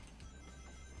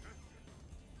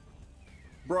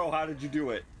 Bro, how did you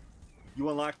do it? You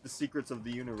unlocked the secrets of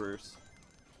the universe.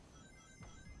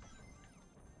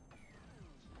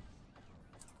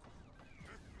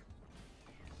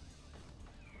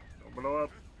 Don't blow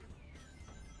up.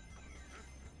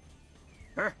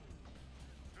 Huh?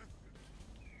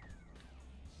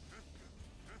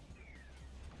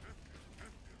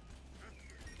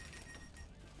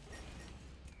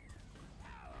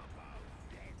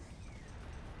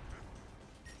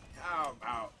 How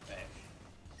about fish?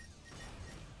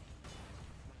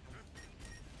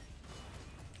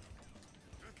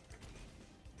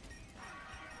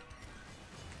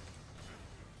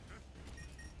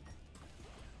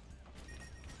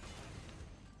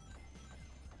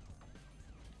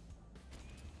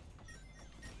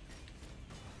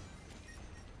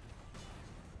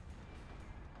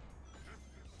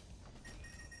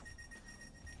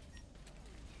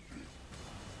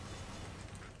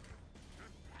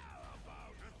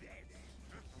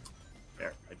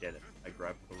 There, I did it. I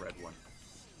grabbed the red one.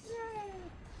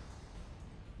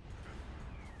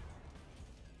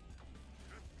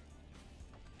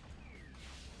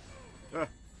 Ah,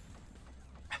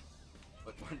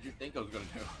 What did you think I was gonna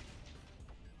do?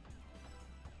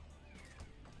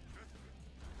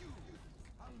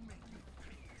 I'll make you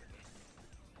pay for this.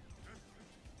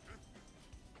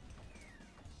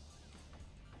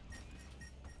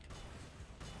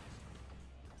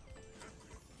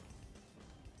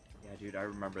 yeah, dude, I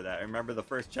remember that. I remember the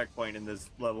first checkpoint in this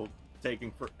level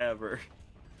taking forever.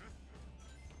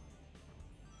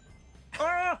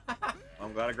 Ah!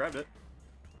 I'm glad I grabbed it.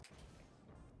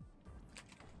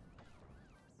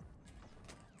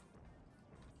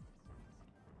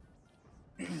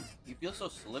 You feel so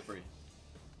slippery.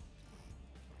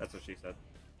 That's what she said.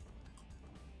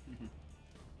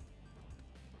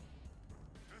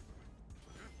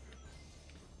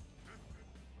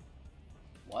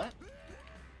 What?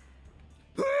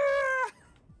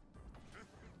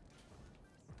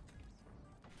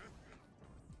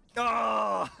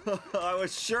 Oh, I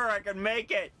was sure I could make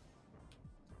it.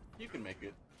 You can make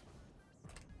it.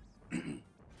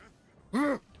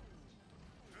 Oh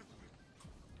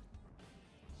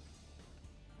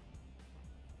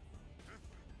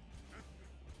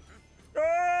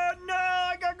no,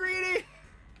 I got greedy.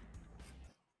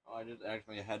 Oh, I just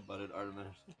actually headbutted Artemis.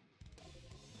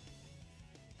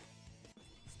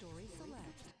 Story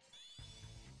select.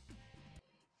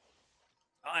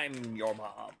 I'm your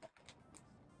mom.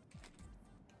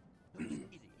 Those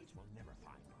idiots will never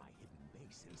find my hidden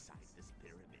base inside this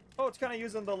pyramid. Oh, it's kind of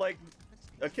using the like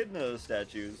echidna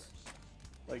statues,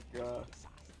 like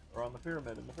around the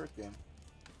pyramid in the first game.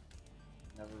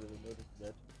 Never really noticed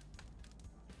that.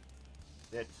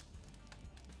 Bitch.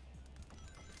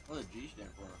 What does G stand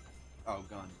for? Oh,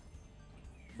 gun.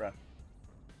 Bruh.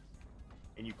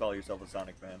 And you call yourself a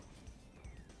Sonic fan.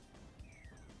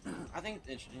 I think it's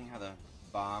interesting how the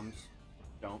bombs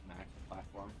don't match the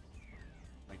platform.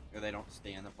 Like, or they don't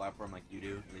stay on the platform like you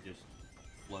do. They just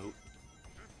float.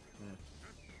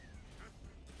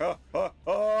 Oh, oh,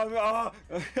 oh! Oh,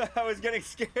 I was getting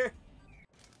scared.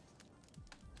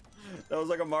 That was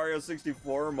like a Mario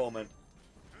 64 moment.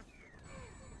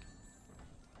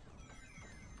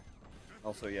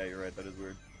 Also, yeah, you're right. That is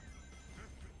weird.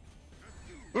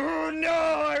 Oh no!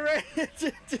 I ran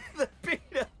into the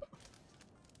beetle.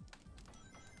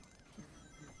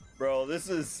 Bro, this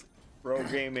is pro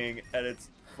gaming at its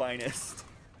finest.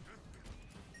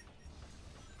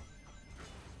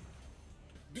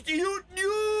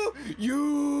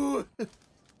 You.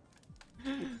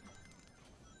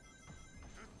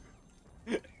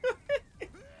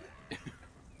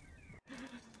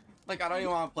 Like, I don't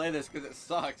even want to play this because it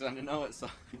sucks. I know it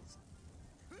sucks.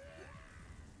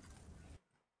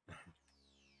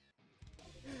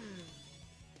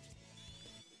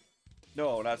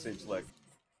 No, not Sage Select.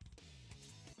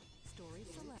 Story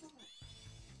select.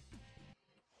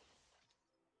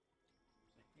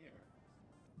 Here.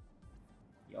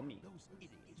 Yummy. Those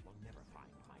idiots will never find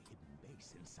my hidden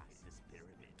base inside this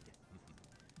pyramid.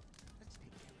 Let's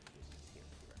take care of business here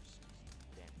first,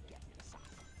 then get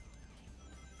inside.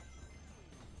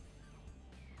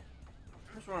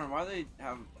 I'm just wondering why they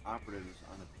have operatives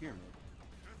on a pyramid.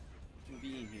 What can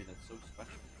be in here that's so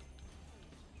special?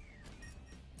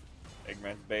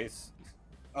 Eggman's base.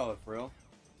 Oh, for real?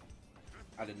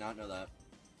 I did not know that.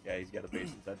 Yeah, he's got a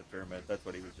base inside the pyramid. That's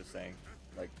what he was just saying,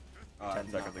 like 10 I'm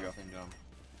seconds not ago. listening to him.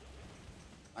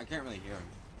 I can't really hear him.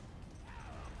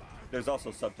 There's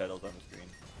also subtitles on the screen,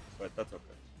 but that's okay.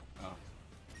 Oh.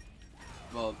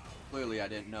 Well, clearly I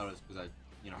didn't notice because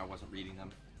I wasn't reading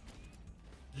them.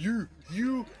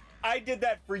 I did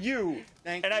that for you,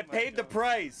 Thank and you, I paid the Marshall.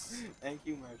 price. Thank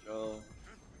you, Marshall.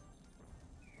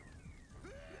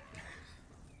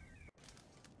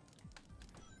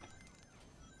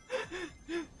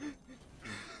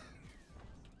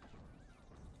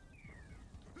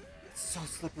 It's so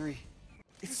slippery.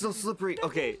 It's so slippery.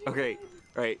 Okay, okay.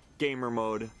 All right, gamer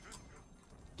mode.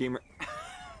 Gamer.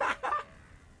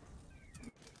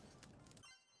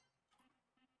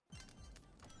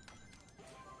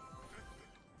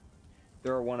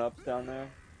 There are 1-ups down there.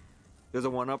 There's a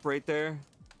 1-up right there.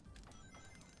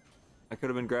 I could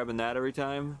have been grabbing that every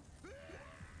time.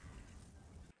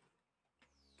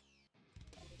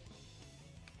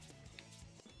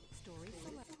 Story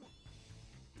select.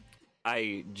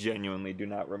 I genuinely do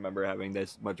not remember having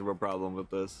this much of a problem with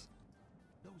this.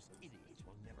 Those idiots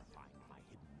will never find my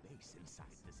hidden base inside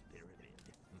this pyramid.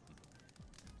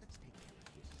 Let's take care of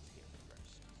business here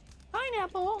first.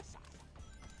 Pineapple.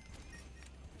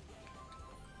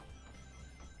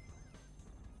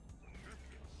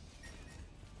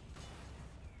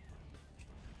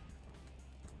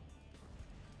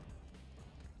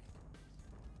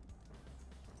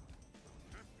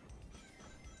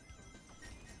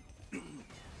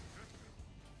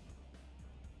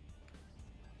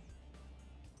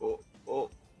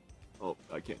 Oh,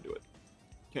 I can't do it.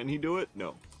 Can he do it?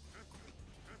 No.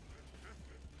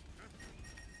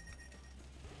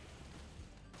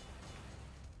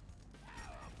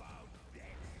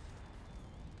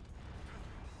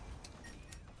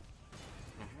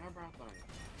 How about that?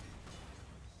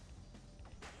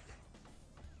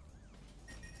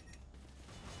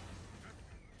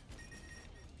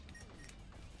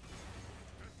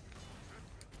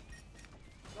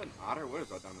 Is that an otter? What is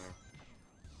that down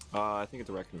there? I think it's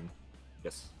a raccoon.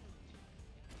 Yes.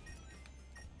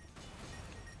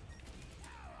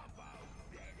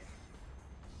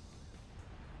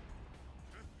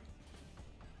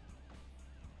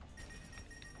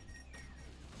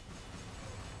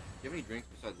 Do you have any drinks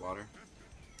besides water?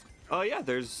 Oh yeah,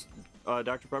 there's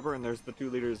Dr. Pepper and there's the 2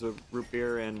 liters of root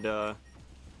beer and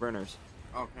Verner's.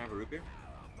 Oh, can I have a root beer?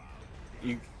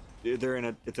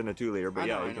 It's in a 2 liter, but I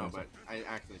yeah. know, you I know, can but I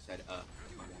actually said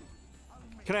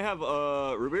Can I have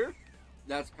root beer?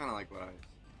 That's kind of like what I.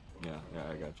 Yeah,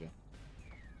 I got you.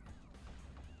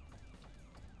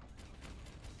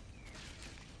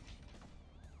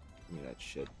 Give me that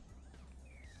shit.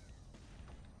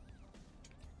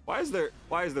 Why is there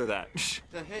that?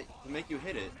 To make you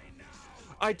hit it.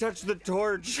 I touched the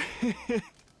torch.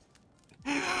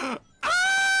 Ah!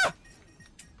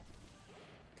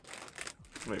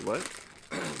 Wait, what?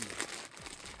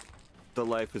 The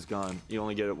life is gone. You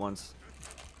only get it once.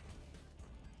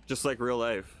 Just like real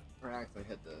life. Or actually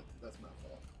hit the. That's my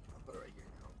fault. I'll put it right here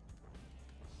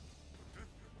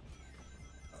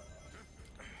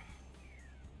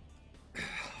now.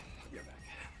 I'll be right back.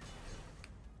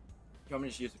 Do you want me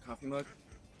to just use the coffee mug?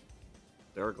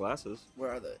 There are glasses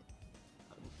Where are they?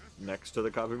 next to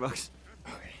the coffee mugs.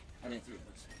 Okay. I didn't see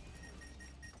those.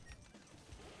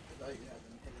 I thought you had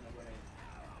them hidden away.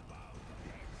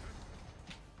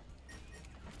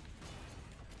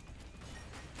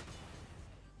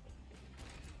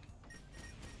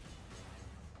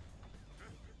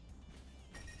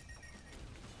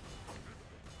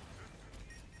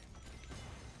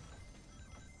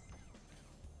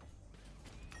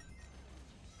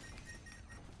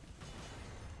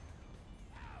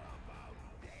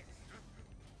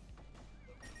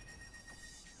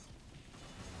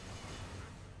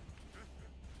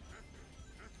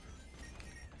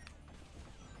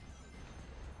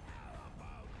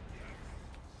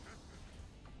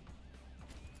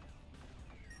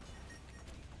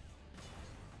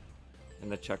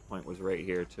 And the checkpoint was right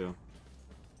here, too.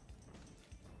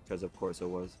 Because of course it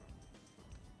was.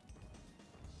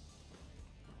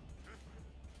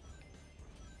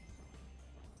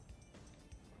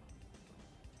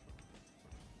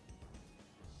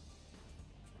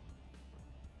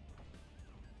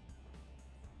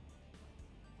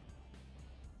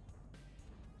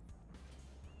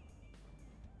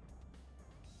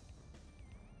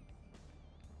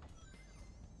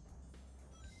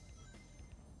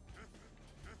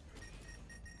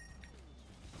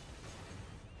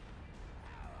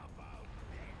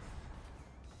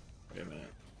 Wait a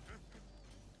minute.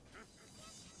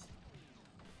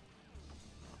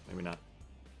 Maybe not.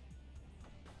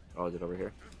 Oh, is it over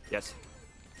here? Yes.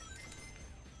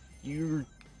 You're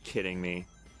kidding me.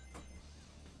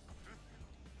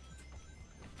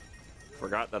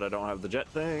 Forgot that I don't have the jet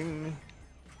thing.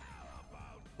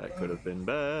 That could have been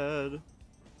bad.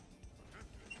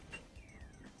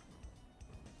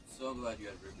 So glad you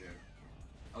had root beer.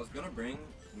 I was gonna bring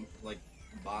like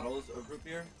bottles of root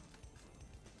beer.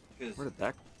 Where did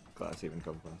that glass even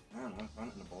come from? I don't know. I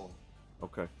found it in a bowl.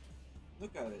 Okay.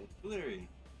 Look at it. It's glittery.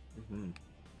 Mm-hmm.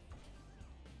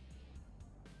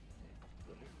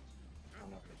 Glitter? Oh,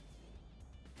 nothing.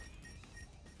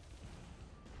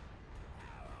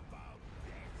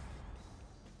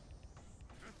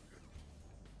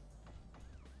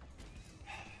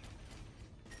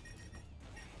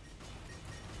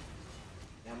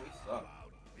 Damn, we suck.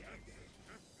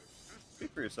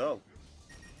 Speak for yourself.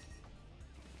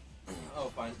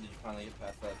 Oh, fine. Did you finally get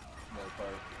past that part?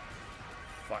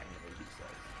 Finally, he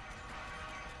says.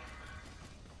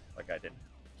 Like I didn't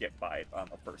get by it on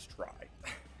the first try.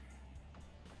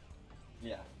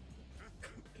 Yeah.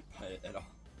 By it at all.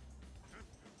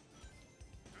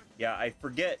 Yeah, I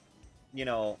forget, you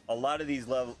know, a lot of these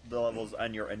the levels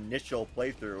on your initial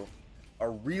playthrough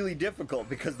are really difficult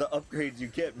because the upgrades you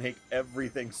get make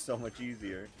everything so much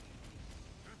easier.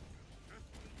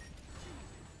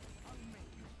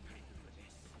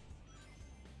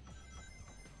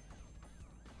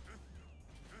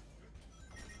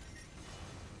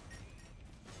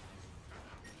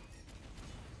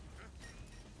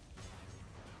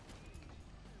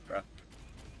 Bruh.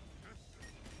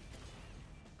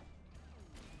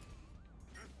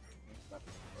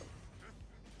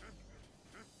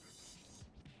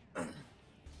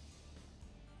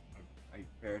 Are you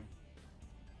prepared?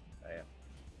 I am.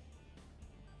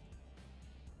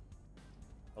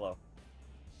 Hello.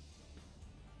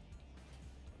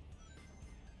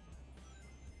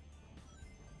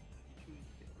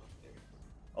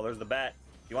 Oh, there's the bat.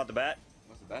 You want the bat?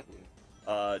 What's the bat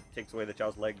do? Takes away the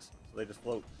chow's legs, so they just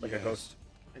float like a Yes. ghost.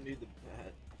 I need the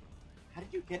bat. How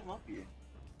did you get him up here?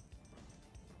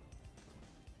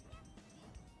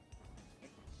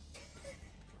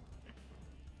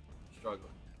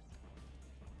 Struggling.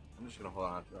 I'm just gonna hold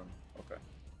on to him. Okay.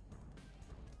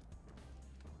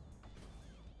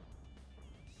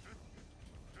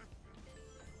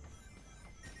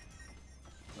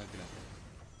 Looking at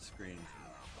the screen.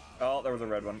 Oh, there was a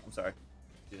red one. I'm sorry.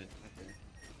 Good. Okay.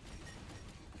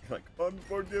 You're like,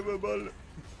 unforgivable.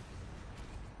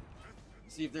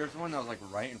 See, if there's one that was like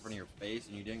right in front of your face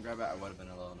and you didn't grab it, I would have been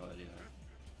a little annoyed either.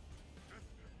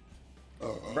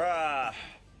 Bruh.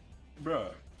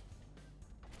 Bruh.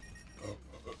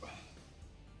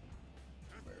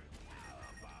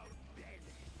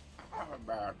 How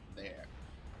about there?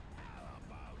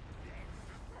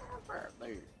 How about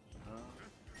there?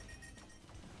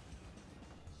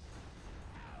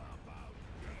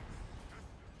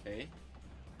 Okay.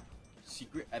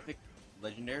 Secret, epic,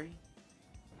 legendary.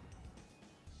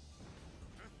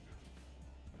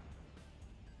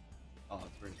 Oh,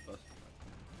 it's where it's supposed to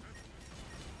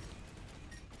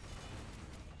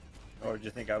go. Or did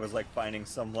you think I was like finding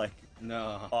some like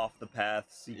No. off the path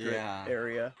secret Yeah.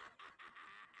 area?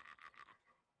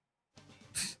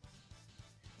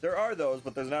 There are those,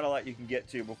 but there's not a lot you can get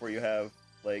to before you have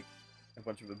like a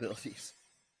bunch of abilities.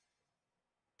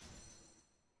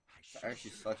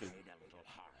 Actually, such a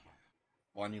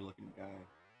funny looking guy.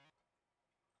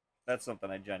 That's something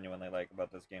I genuinely like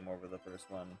about this game over the first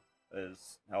one,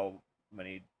 is how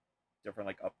many different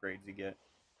like upgrades you get.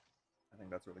 I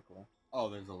think that's really cool. Oh,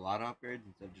 there's a lot of upgrades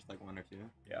instead of just like one or two?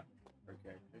 Yeah. Per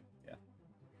character? Yeah.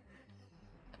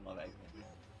 I love Eggman.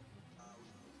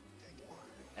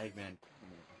 Eggman.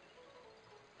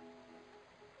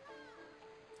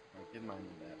 Alright, give mine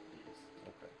that, please.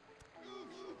 Okay.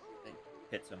 Thank you.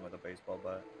 Hits him with a baseball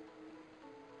bat.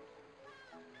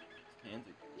 His hands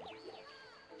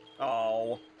are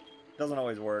Oh, doesn't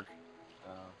always work.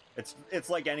 good. It's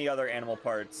like any other animal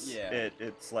parts. Yeah.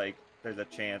 It's like there's a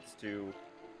chance to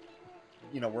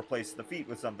you know, replace the feet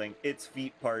with something, its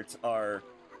feet parts are,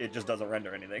 it just doesn't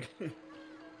render anything.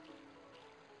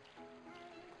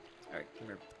 Alright, come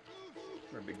here.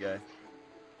 Come here, big guy. I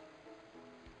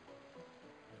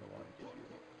don't want to give you.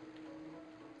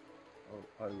 Oh,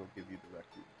 I will give you the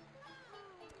raccoon.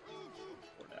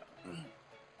 For now.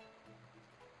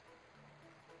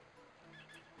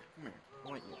 Come here. I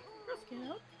want you.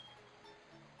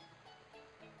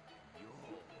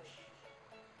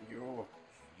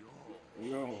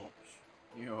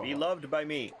 Yo. Be loved by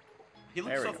me. He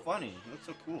looks There we so go. funny. He looks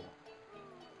so cool.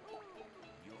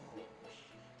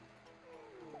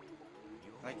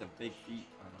 I like the big feet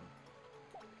on him.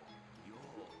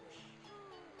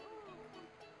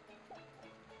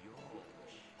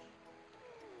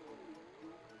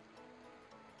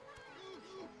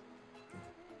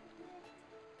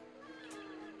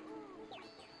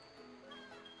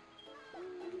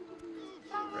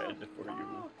 Red for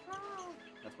you.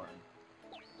 That's fine.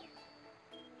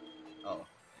 Oh.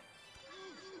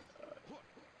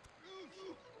 Green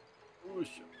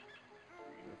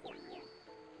for you.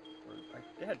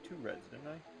 I had 2 reds, didn't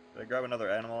I? Did I grab another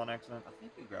animal on accident? I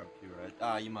think you grabbed 2 red.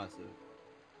 Ah, you must have.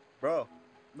 Bro,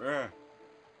 Bruh.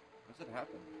 What's that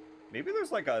happen? maybe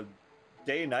there's like a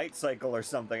day-night cycle or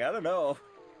something. I don't know.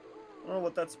 I don't know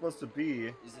what that's supposed to be.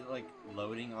 Is it like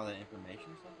loading all that information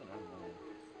or something? I don't know.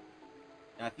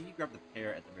 And I think you grabbed the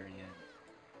pear at the very end.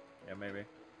 Yeah, maybe.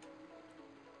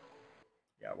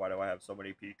 Yeah, why do I have so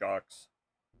many peacocks?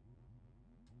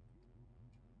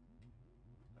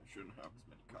 I shouldn't have as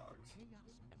many cogs. Chaos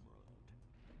Emerald.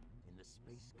 In the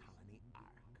Space Colony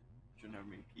Ark. Shouldn't have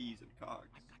many peas and cogs.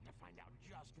 I've got to find out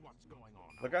just what's going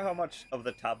on. Look at how much of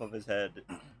the top of his head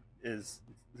is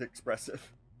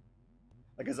expressive.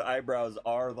 Like his eyebrows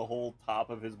are the whole top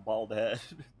of his bald head.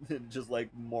 It just like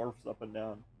morphs up and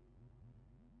down.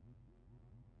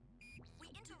 We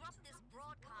interrupt this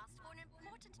broadcast for an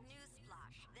important news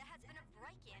flash. There has been a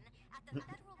break-in at the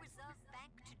Federal Reserve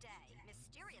Bank today.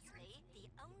 Mysteriously, the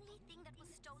only thing that was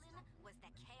stolen was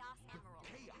the Chaos Emerald.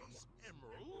 Chaos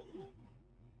Emerald?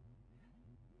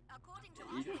 According to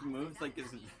He just moves like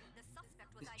his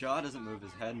his jaw doesn't move,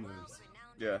 his head moves.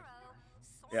 Yeah.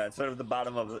 Yeah, instead of the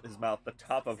bottom of his mouth, the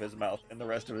top of his mouth, and the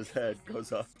rest of his head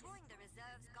goes up.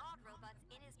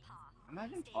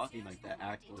 Imagine talking like that,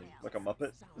 actually. Like a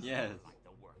Muppet? Yes. Like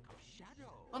the work of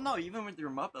Shadow. Well, no, even with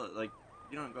your Muppet, like,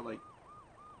 you don't go like...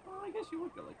 Well, I guess you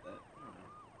would go like that. I don't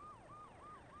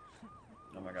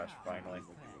know. Oh my gosh, finally.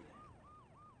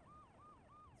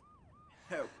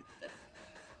 Help.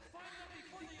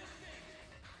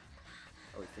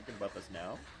 Are we thinking about this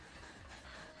now?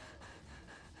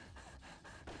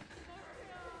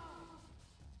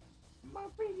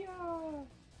 Maria!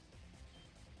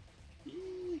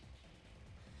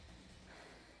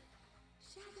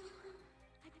 Shadow,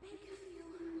 I beg of you,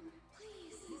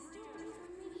 please do it for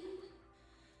me.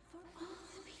 For all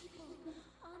the people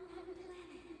on that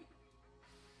planet.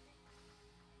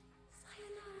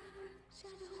 Sayonara,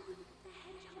 Shadow the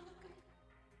Hedgehog.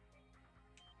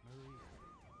 Maria,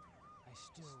 I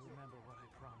still remember what I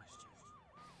promised you.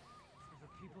 For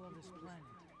the people of this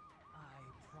planet, I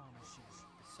promise you.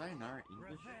 Is Sayonara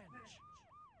English? Revenge!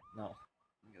 No.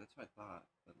 Yeah, that's what I thought,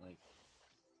 but like...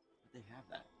 Did they have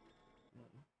that?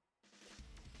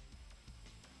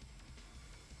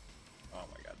 Oh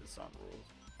my god, this song rules.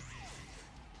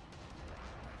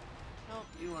 Nope,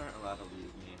 you aren't allowed to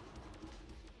leave me.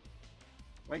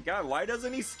 My god, why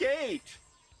doesn't he skate?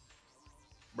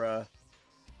 Bruh.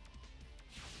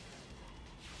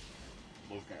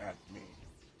 Look at me.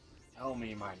 Tell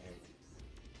me my name.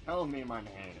 Tell me my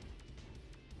name.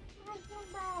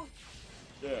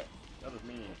 Yeah, that was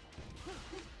me.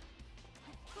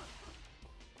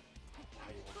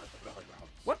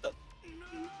 What the?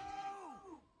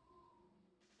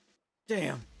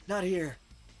 Damn, not here.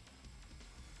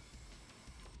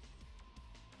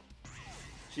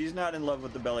 She's not in love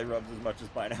with the belly rubs as much as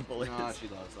Pineapple is. No, she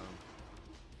loves them.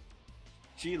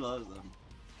 She loves them.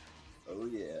 Oh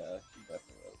yeah, she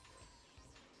definitely loves them.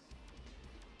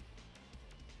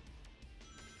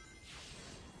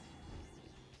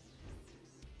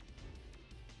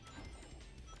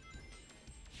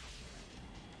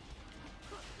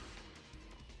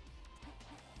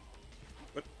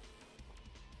 What?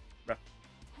 Bruh.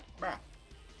 Bruh.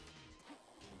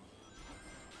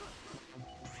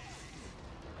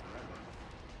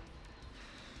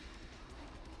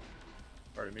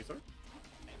 Pardon me, sir?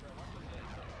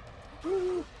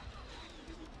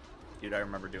 Dude, I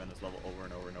remember doing this level over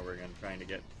and over and over again, trying to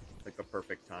get like the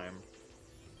perfect time.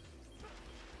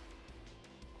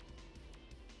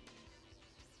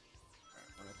 Alright,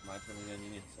 when it's my turn again,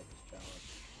 you need to set this challenge.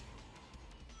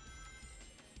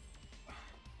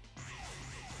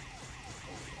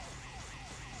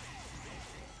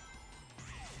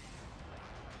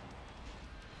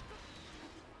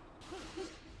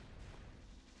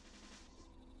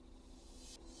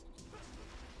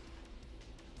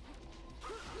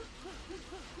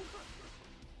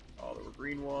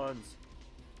 green ones.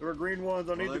 There are green ones.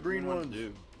 I need the green ones.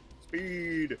 Do?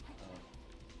 Speed.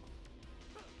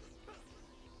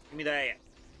 Give me that. Did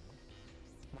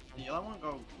the yellow one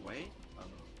go away?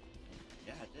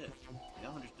 Yeah, it did. The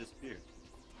yellow one just disappeared.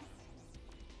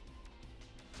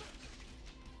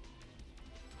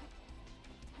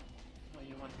 Oh,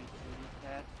 you want to be a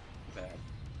cat? Too bad.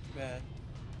 Too bad.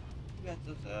 Too bad,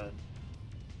 so sad.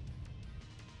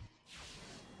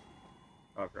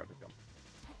 Oh, crap, it's gone.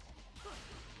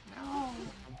 No.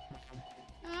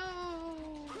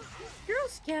 Girl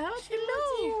Scout,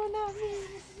 hello!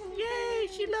 Yay,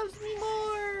 she loves me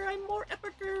more! I'm more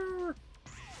epicer!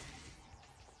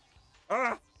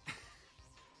 Ah!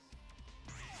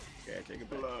 Okay, I take it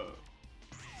back.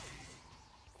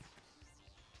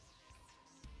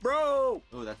 Bro!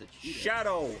 Oh, that's a cheetah.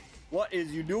 Shadow! What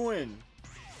is you doing?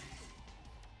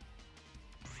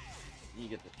 You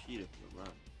get the cheetah for the run.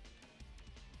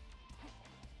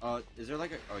 Is there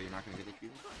like a... Oh, you're not gonna get the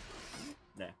cheetah?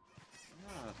 Nah.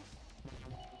 Ah.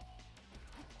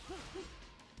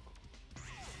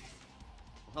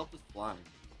 What help is flying?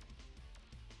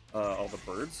 All the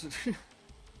birds?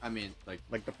 I mean, like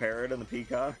Like the parrot and the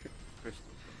peacock? crystals.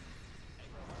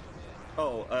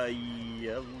 Oh,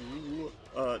 yellow...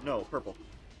 no, purple.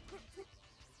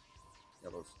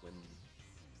 Yellow swim.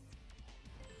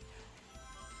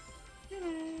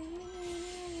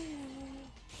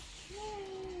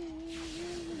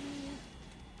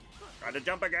 Try to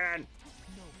jump again!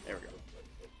 There we go.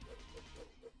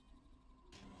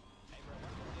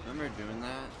 Remember doing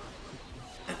that?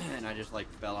 And I just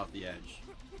like fell off the edge.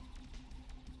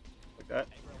 Like that?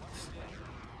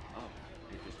 Oh,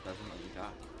 it just doesn't let you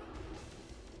die.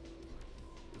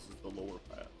 This is the lower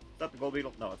path. Is that the gold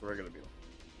beetle? No, it's a regular beetle.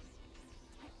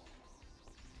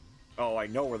 Oh, I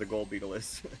know where the gold beetle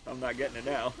is. I'm not getting it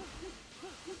now.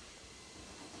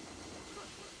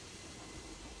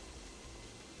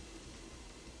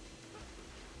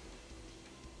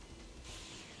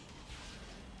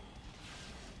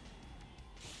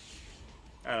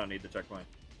 I don't need the checkpoint.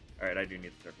 Alright, I do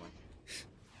need the checkpoint.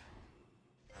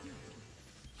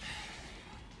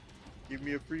 Give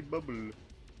me a free bubble.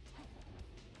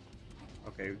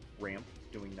 Okay, ramp,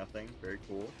 doing nothing. Very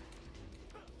cool.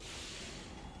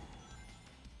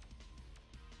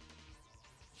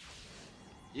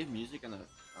 Do you have music on the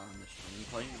stream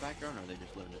playing in the background, or they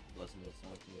just listen to the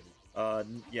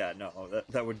songs? Yeah, no,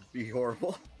 that would be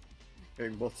horrible.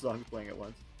 Hearing both songs playing at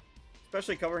once.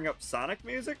 Especially covering up Sonic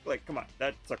music? Like, come on,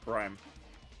 that's a crime.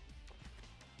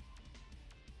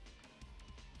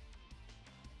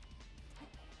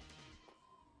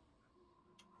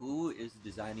 Who is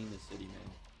designing the city, man?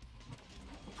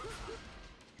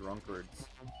 Drunkards.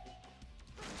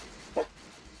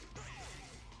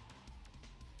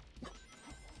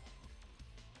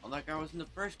 Oh, that guy was in the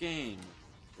first game.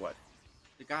 What?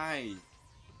 The guy in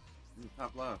the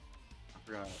top left. I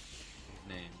forgot his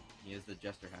name. He has the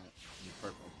jester hat in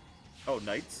purple. Oh,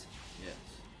 Knights? Yes.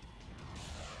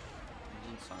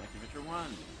 He's in Sonic Adventure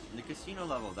 1. In the casino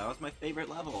level. That was my favorite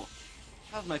level.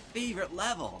 That was my favorite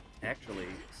level. Actually,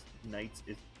 Knights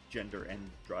is gender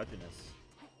androgynous.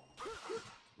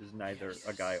 Is neither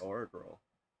a guy or a girl.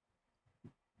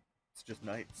 It's just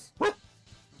Knights. I don't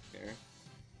care.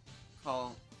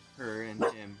 Call her and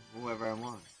him whoever I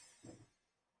want.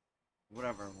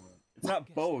 Whatever I want. It's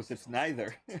not both, it's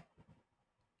neither.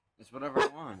 It's whatever I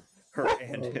want. Her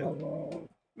and him.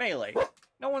 Melee.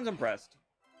 No one's impressed.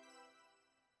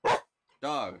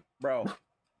 Dog. Bro.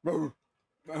 That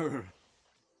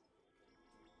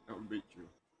would beat you.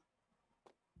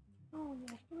 Oh,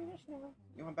 yes, give me this now.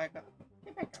 You want back up?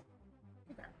 Get back up.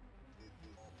 Get back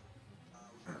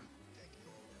up.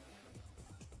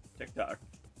 TikTok.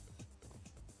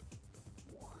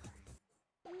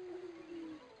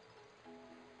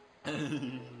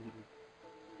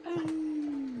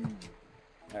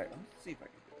 Alright, let's see if I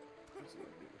can do it. Let's see what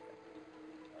I can do with that.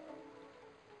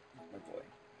 My boy.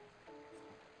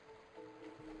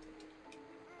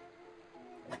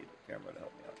 I need the camera to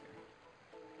help me out here.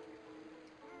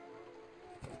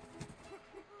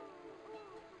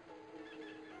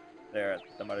 There,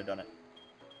 that might have done it.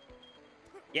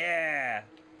 Yeah!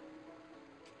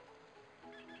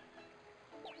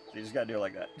 So you just gotta do it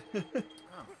like that. Oh.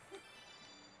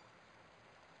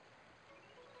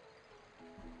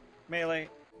 Melee.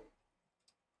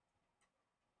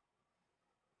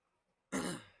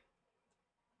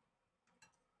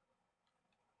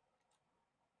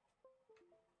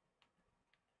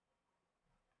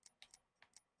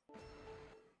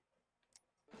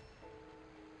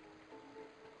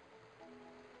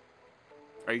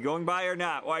 Are you going by or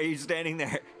not? Why are you standing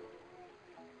there?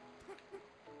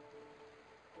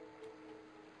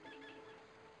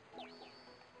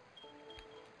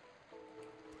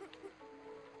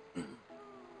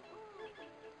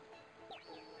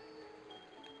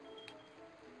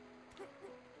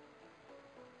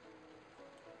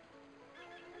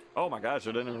 Oh my gosh,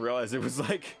 I didn't even realize it was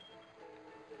like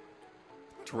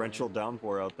torrential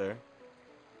downpour out there.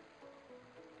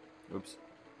 Oops.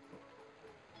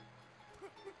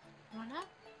 Why not?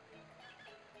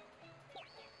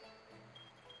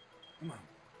 Come on.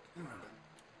 Come on.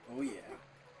 Oh, yeah.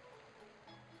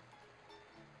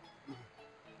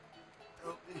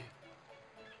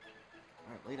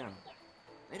 Alright, lay down.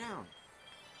 Lay down.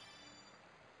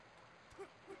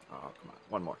 Oh, come on.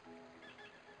 One more.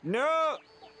 No!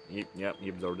 Yep, he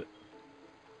absorbed it.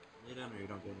 Lay down or you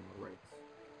don't get any more rates.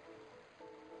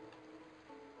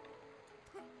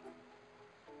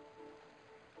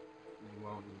 You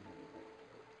won't even.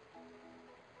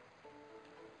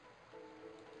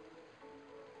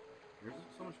 Yours is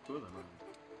so much cooler than mine.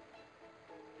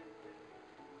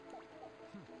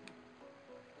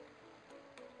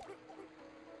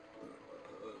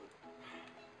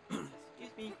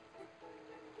 Excuse me.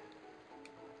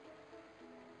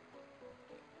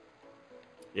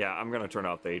 Yeah, I'm gonna turn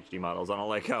off the HD models. I don't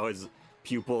like how his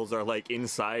pupils are like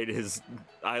inside his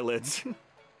eyelids.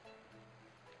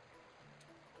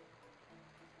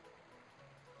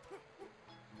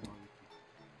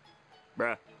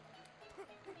 Bruh.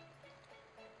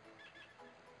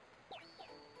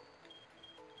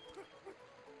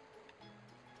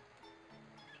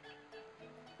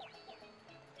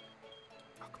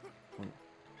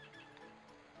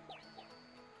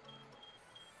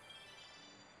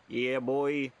 Yeah,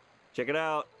 boy. Check it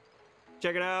out.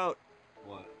 Check it out.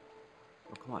 What?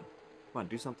 Oh, come on. Come on,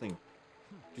 do something.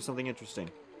 Do something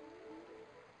interesting.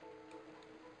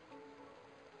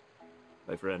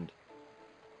 My friend.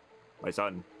 My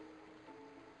son.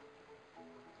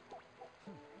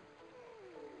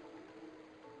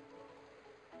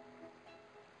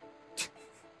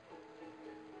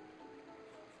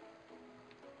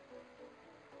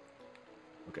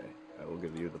 Okay, I will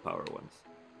give you the power ones.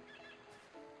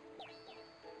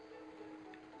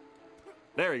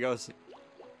 There he goes.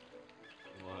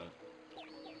 What?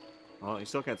 Well, you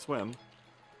still can't swim.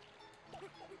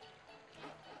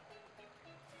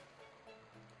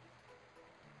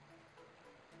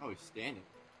 Oh, he's standing.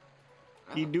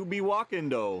 He do be walking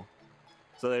though.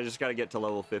 So they just gotta get to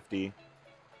level 50.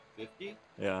 50?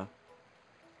 Yeah.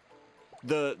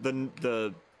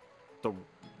 The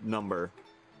number.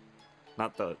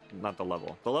 Not the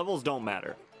level. The levels don't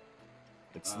matter.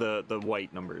 It's the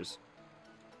white numbers.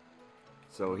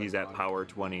 So he's at power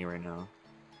 20 right now.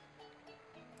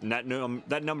 And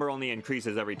that number only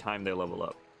increases every time they level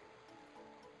up.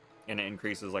 And it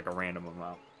increases like a random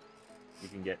amount. You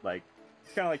can get like,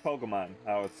 it's kind of like Pokemon,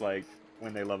 how it's like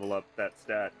when they level up, that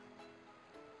stat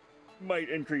might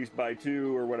increase by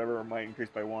 2 or whatever, or might increase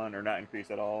by 1 or not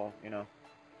increase at all, you know?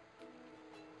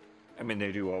 I mean,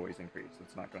 they do always increase.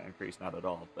 It's not going to increase not at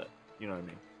all, but you know what I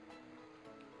mean.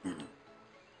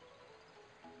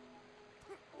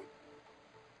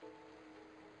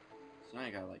 So now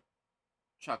you gotta like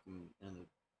chuck him in the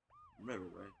river,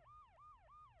 right?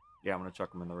 Yeah, I'm going to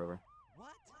chuck him in the river.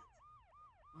 What? What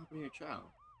happened to your child?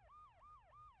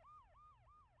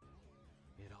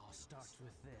 It all starts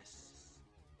with this.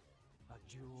 A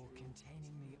jewel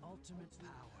containing the ultimate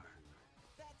power.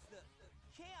 That's the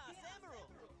Chaos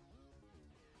Emerald!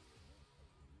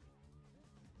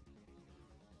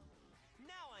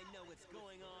 Now I know what's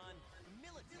going on. The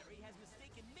military has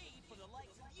mistaken me for the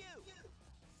likes of you.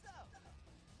 So,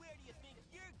 where do you think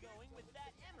you're going with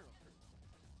that emerald?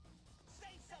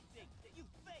 Say something, you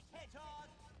fake hedgehog!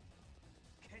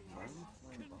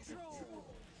 Control!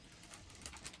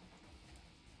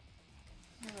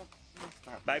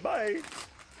 Bye-bye!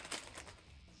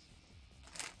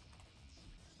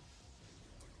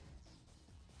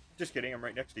 Just kidding, I'm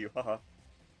right next to you, haha.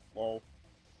 Lol.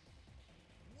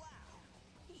 Wow,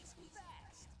 he's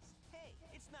fast. Hey,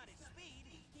 it's not his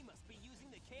speed. He must be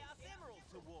using the Chaos Emerald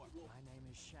to warp. My name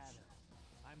is Shadow.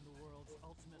 I'm the world's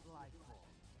ultimate life form.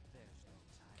 There's no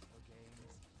time for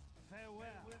games.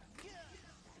 Farewell.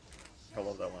 I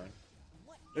love that line.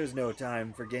 There's no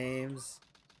time for games.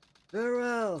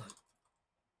 Farewell!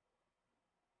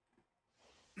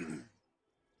 This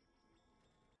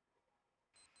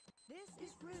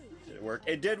is rude. Did it work?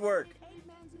 It did work!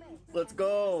 Let's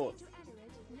go!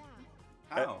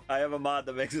 How? I have a mod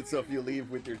that makes it so if you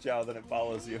leave with your child, then it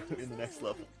follows you in the next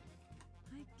level.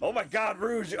 Oh my god,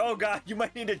 Rouge! Oh god, you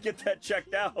might need to get that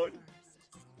checked out!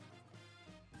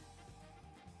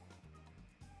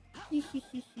 I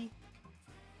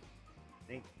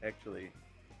think, actually...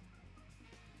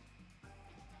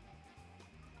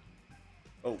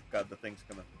 Oh god, the thing's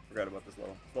coming. Forgot about this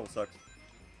level. This level sucks.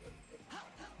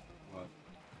 What?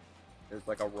 There's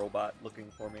like a robot looking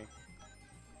for me.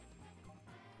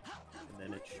 And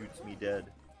then it shoots me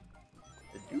dead.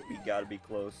 The doobie gotta be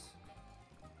close.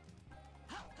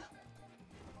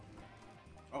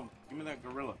 Oh, give me that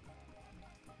gorilla.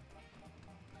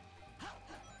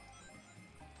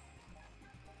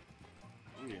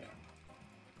 Oh yeah.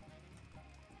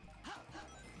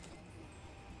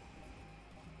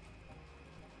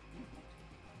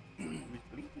 He's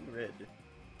blinking red.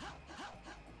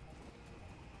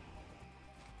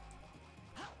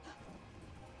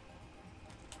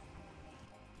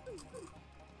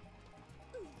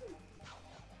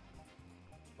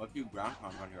 What do ground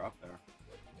pound when you're up there?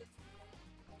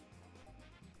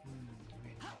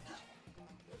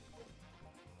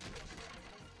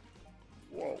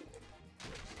 Whoa.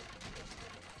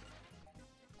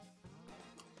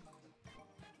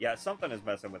 Yeah, something is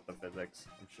messing with the physics.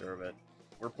 I'm sure of it.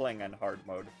 We're playing on hard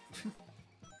mode.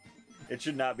 It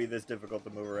should not be this difficult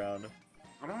to move around.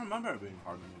 I don't remember it being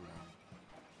hard to move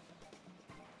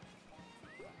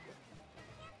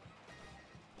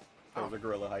around. There's a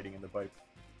gorilla hiding in the pipe.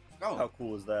 Oh, How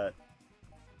cool is that?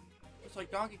 it's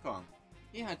like Donkey Kong.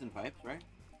 He hides in pipes, right?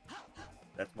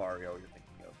 That's Mario you're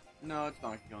thinking of. No, it's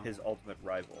Donkey Kong. His ultimate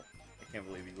rival. I can't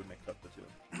believe he would mix up the two.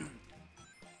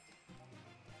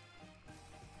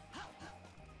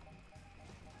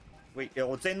 Wait,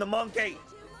 it's in the monkey!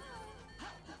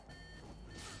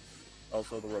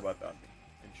 Also, the robot found me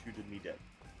and shooted me dead.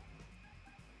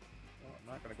 Well, I'm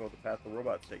not gonna go the path the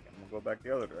robot's taking. I'm gonna go back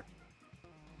the other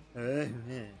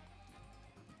direction.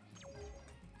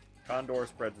 Condor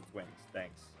spreads its wings.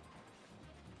 Thanks.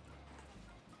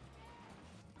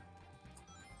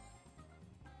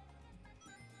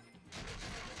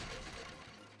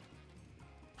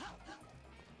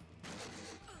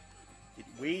 Get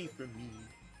away from me.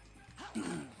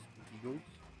 Spooky ghost.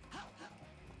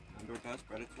 Condor does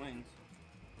spread its wings.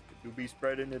 It do be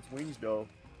spreading its wings, though.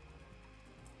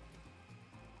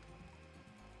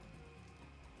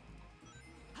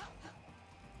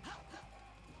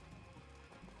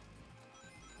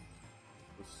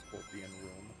 The scorpion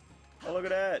room. Oh, look at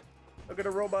that! Look at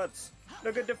the robots!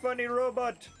 Look at the funny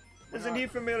robot! Isn't he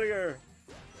familiar?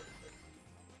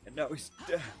 And now he's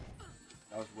dead.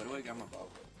 That was Widwig, I'm about.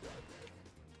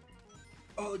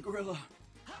 Oh, the gorilla!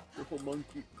 Triple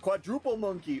monkey. Quadruple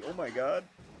monkey! Oh my god.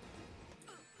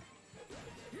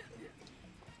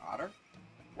 Otter?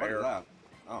 What Bear. is that?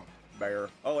 Oh. Bear.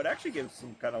 Oh, it actually gives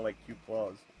some kind of like cute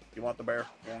claws. You want the bear?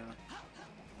 Yeah.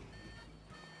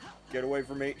 Get away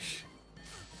from me.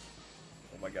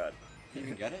 Oh my god. Can you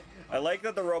even get it? I like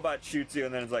that the robot shoots you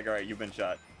and then it's like, alright, you've been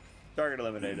shot. Target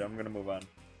eliminated. I'm gonna move on.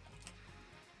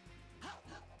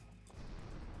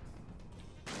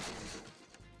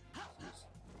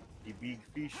 The big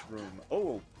fish room.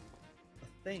 Oh! A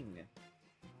thing.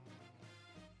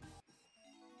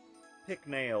 Pick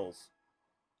nails.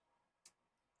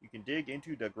 You can dig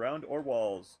into the ground or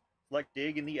walls. Select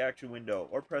dig in the action window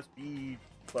or press B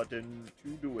button to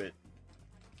do it.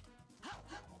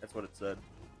 That's what it said.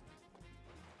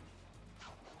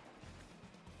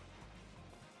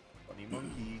 Funny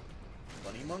monkey.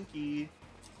 Funny monkey.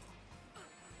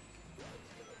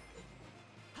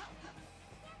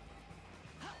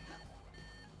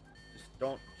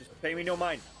 Just pay me no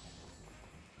mind.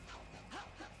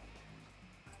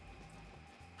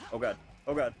 Oh god.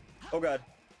 Oh god. Oh god.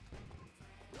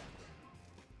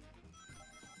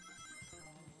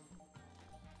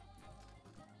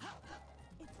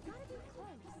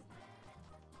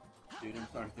 Dude, I'm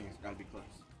starting to think it's gotta be close.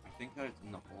 I think that it's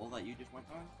in the hole that you just went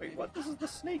on. Wait, maybe? what? This is the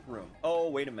snake room. Oh,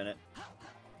 wait a minute.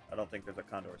 I don't think there's a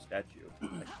condor statue.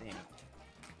 I think.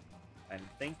 I'm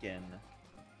thinking.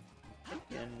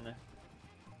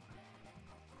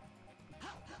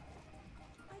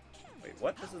 Wait,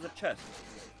 what? This is a chest.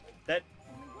 That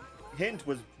hint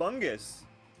was bungus.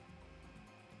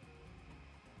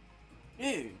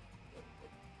 Dude!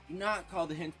 Do not call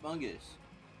the hint bungus.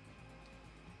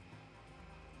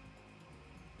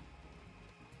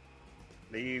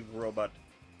 Leave, robot.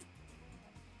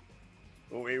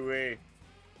 Go away.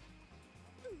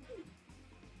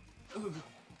 Ooh.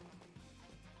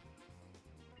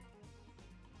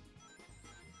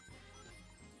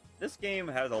 This game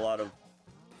has a lot of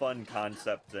fun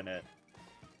concepts in it,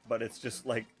 but it's just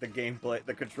like the gameplay,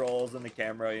 the controls and the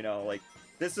camera, you know, like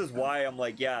this is why I'm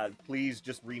like, yeah, please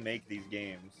just remake these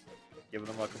games. Give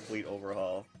them a complete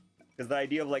overhaul. Because the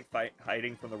idea of like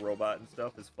hiding from the robot and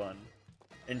stuff is fun.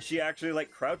 And she actually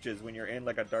like crouches when you're in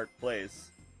like a dark place.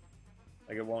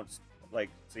 Like it won't, like,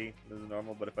 see, this is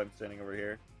normal, but if I'm standing over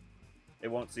here, it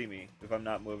won't see me if I'm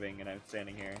not moving and I'm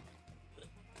standing here.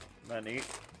 Isn't that neat?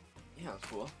 Yeah, that's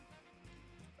cool.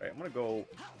 Alright, I'm gonna go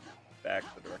back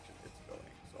the direction it's going,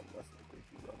 so I'm less likely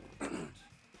to run into it.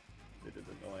 It is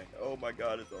annoying. Oh my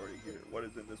god, it's already here. What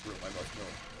is in this room? I must know.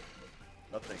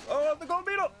 Nothing. Oh, the gold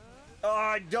beetle! Oh,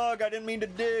 I dug. I didn't mean to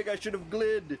dig. I should have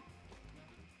glid.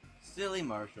 Silly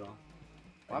Marshall.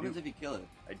 What happens if you kill it?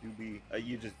 I do be.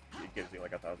 You just. It gives you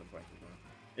like 1,000 points or something.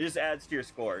 It just adds to your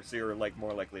score, so you're like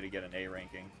more likely to get an A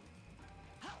ranking.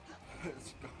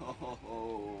 Let's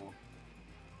go.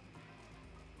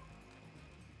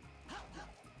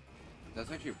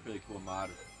 That's actually a pretty cool mod.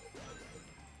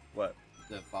 What?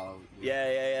 To follow.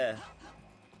 Yeah.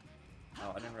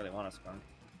 Oh, I didn't really want a skunk.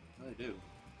 No, they do.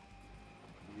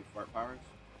 Give you fart powers?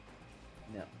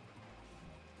 No.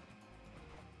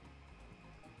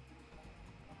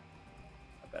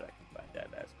 I bet I can find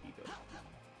that last key though.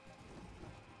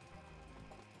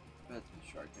 That's a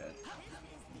shark head.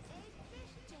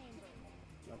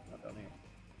 No, not down here.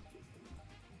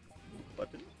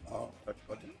 Button? Oh, touch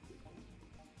button.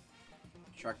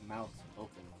 Shark mouth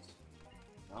opens.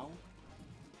 No?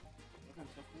 Look, I'm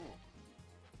so cool.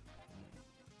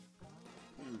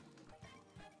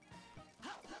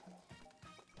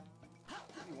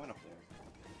 You went up there.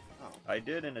 Oh. I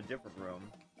did in a different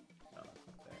room. No, it's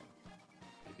not there.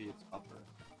 Maybe it's upper.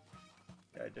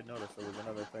 Yeah, I did notice there was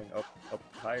another thing up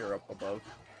higher up above.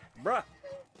 Bruh!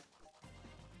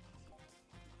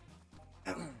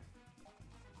 I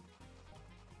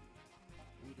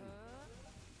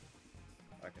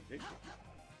can take it.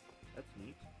 That's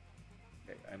neat.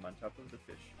 Okay, I'm on top of the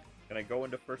fish. Can I go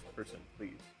into first person,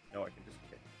 please? No, I can just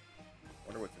kick.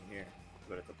 Wonder what's in here.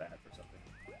 But it's a bat or something.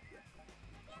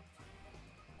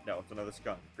 No, it's another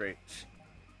skunk. Great.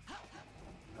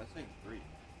 That's like 3.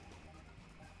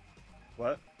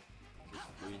 What? Just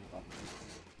 3 buttons.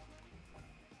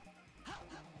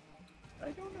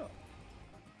 I don't know.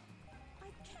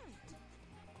 I can't.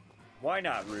 Why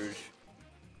not, Rouge?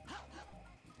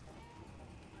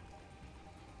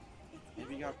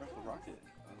 Maybe you gotta press the rocket.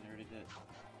 Oh, they already did.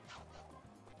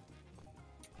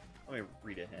 Let me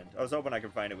read a hint. I was hoping I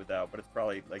could find it without, but it's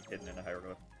probably like hidden in a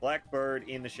hieroglyph. Blackbird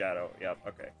in the shadow. Yep,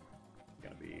 okay. It's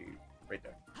gonna be right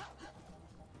there.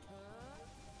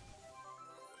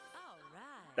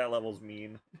 Alright. That level's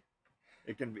mean.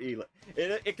 It can be like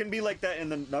it can be like that in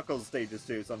the Knuckles stages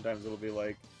too. Sometimes it'll be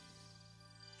like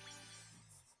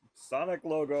Sonic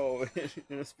logo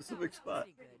in a specific spot.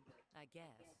 Pretty good, I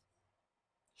guess.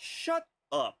 Shut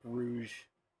up, Rouge.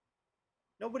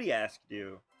 Nobody asked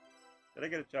you. Did I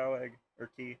get a Chow egg or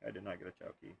key? I did not get a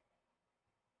Chow key.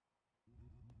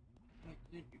 I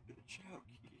think you get a chow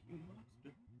key, you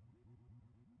monster.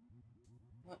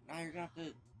 What? Now you're gonna have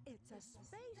to. It's a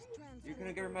space transport. You're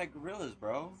gonna give her my gorillas,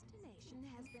 bro. Destination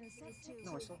has been set to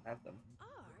No, I still have them.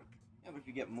 Ark. Yeah, but if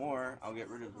you get more, I'll get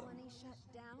rid of them. Colony shut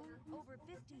down over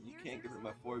 50 You years can't give her ago?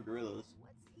 my 4 gorillas.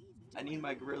 What's he I need doing my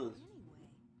here gorillas. Anyway,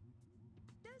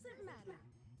 doesn't matter.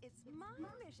 It's my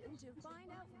mission to find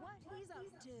out what he's up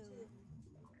to.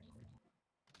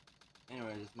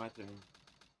 Anyways, it's my turn.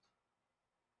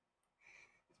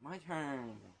 It's my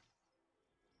turn.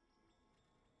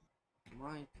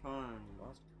 My turn.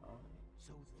 Lost colony.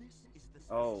 So this is the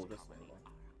Oh, space this colony level.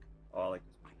 Ark. Oh, I like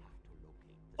this. I have to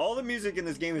locate All the music in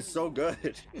this game is so good.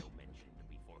 Shadow mentioned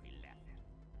before he left.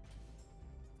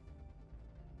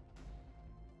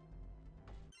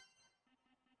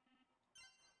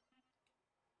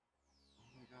 Oh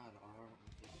my god, R. I'm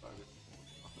so sorry.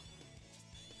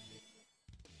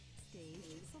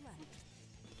 Stage select.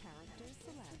 Character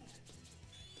select.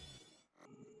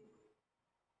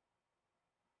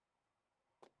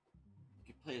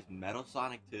 You can play as Metal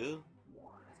Sonic too?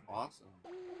 That's awesome.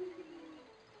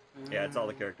 Yeah, it's all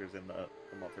the characters in the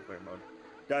multiplayer mode.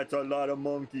 That's a lot of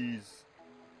monkeys.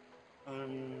 Hey,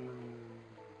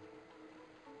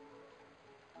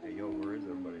 yo, where is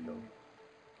everybody though?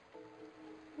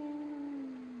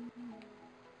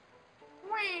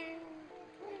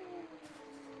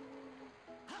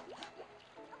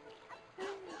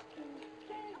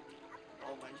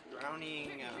 Oh, mine's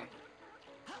drowning.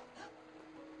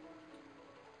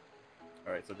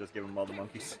 Alright, so just give him all the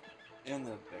monkeys. And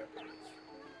the bear.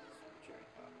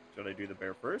 Should I do the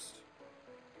bear first?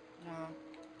 No.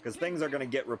 Because things are gonna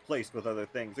get replaced with other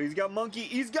things. So he's got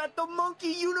the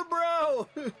monkey unibrow!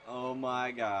 Oh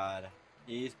my god.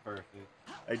 He's perfect.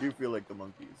 I do feel like the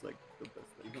monkey is like the best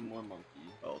thing. Even more monkey.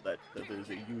 Oh, that there's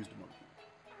a used monkey.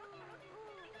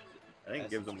 I think it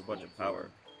gives him a bunch of That's power.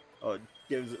 Oh, it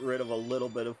gives rid of a little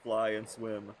bit of fly and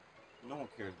swim. No one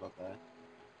cares about that.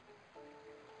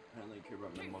 I only care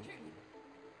about my monkey.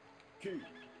 Key. There's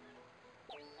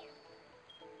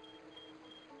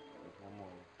one more.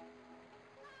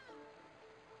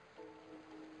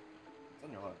 It's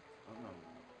on your left. Oh no.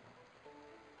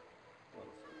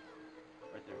 Close.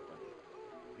 Right there. What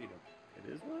are you doing? It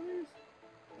is one of these?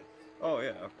 Oh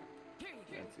yeah. Okay.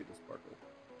 Can't see the sparkle.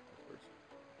 Of course.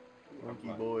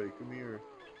 Monkey boy, come here.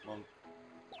 Monk.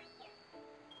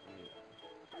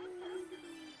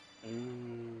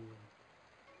 And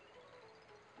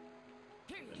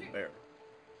bear.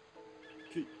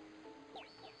 He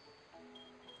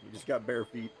just got bare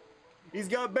feet. He's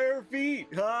got bare feet!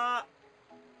 Ha!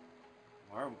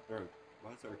 Why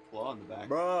is there a claw in the back?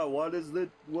 Bruh, what is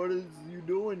you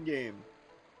doing, game?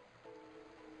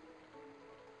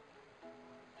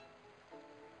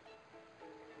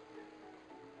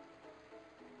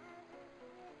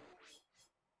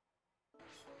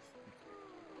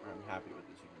 I'm happy with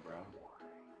this unibrow.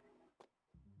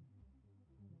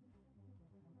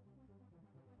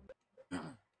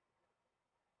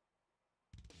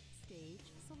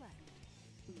 Stage select.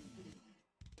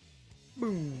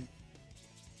 Boom.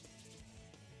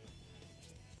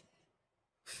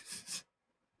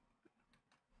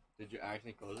 Did you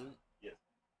actually close it? Yes.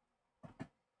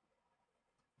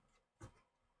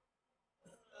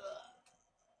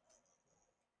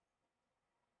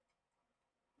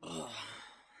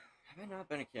 Have I not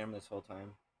been a camera this whole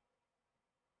time?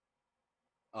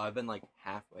 Oh, I've been like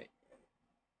halfway.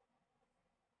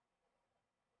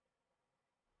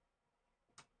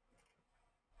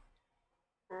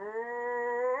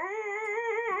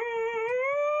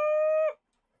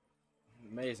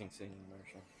 Amazing singing,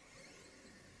 Marshall.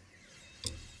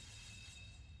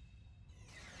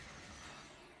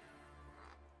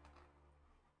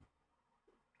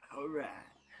 All right.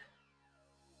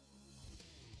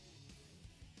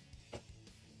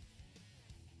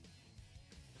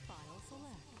 File select.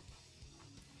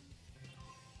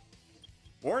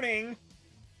 Warning!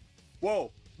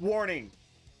 Whoa! Warning!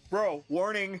 Bro,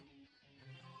 warning!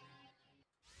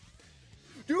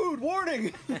 Dude,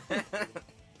 warning! Story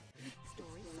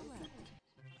select.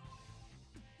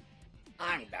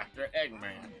 I'm Dr.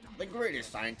 Eggman, the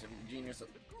greatest scientific genius of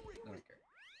the... I don't care.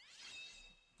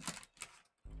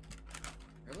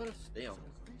 Or let us stay on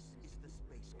this. This is the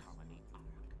space colony Ark.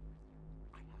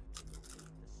 I have to locate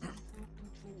the central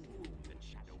control room that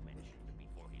Shadow mentioned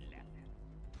before he left.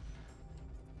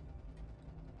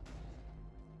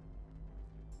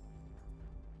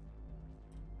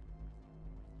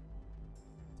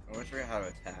 I always forget how to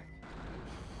attack.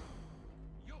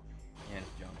 And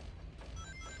jump.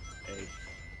 Hey.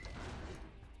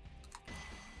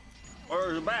 Oh,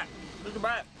 there's a bat! There's a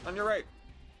bat! On your right!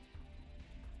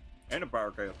 And a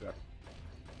power chaos guy.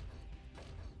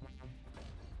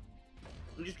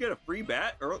 You just get a free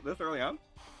bat this early on?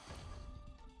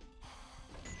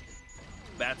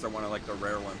 Bats are one of like the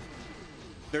rare ones.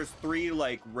 There's 3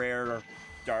 like rare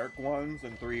dark ones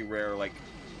and 3 rare like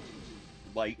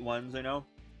light ones, you know?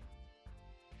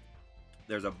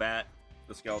 There's a bat,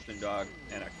 the skeleton dog,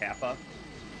 and a kappa.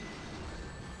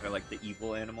 They're like the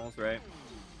evil animals, right?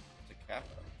 It's a kappa.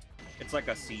 It's like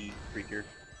a sea creature.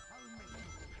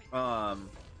 And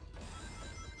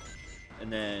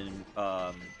then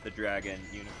the dragon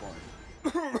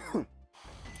unicorn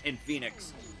and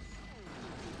phoenix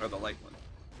are the light ones.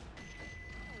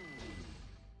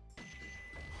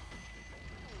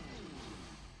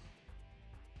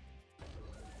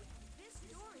 This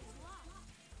door is locked.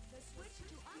 The switch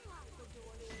to unlock the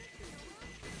door should be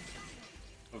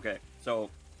around. Okay, so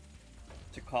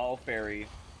to call Fairy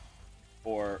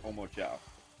or Omochao,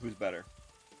 who's better?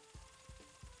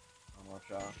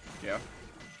 Omochao. Yeah.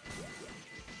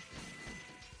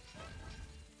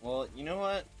 Well, you know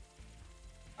what?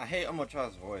 I hate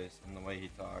Omochao's voice and the way he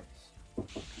talks.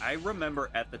 I remember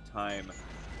at the time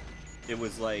it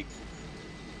was like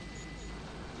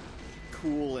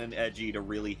cool and edgy to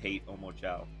really hate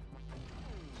Omochao.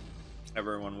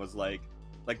 Everyone was like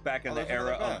back in the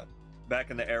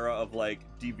era of like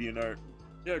DeviantArt.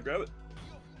 Yeah, grab it.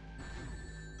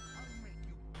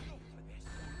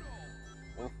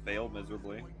 Or fail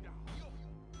miserably.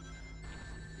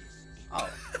 Oh.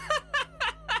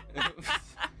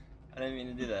 I didn't mean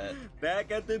to do that.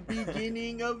 Back at the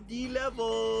beginning of the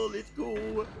level. Let's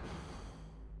go.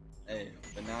 Hey,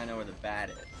 but now I know where the bat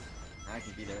is. Now I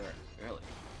can be there early.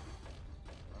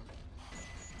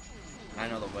 I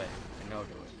know the way. I know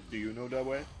the way. Do you know that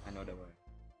way? I know the way.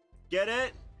 Get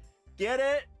it? Get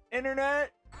it?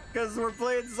 Internet? Because we're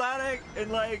playing Sonic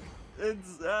and like,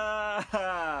 it's,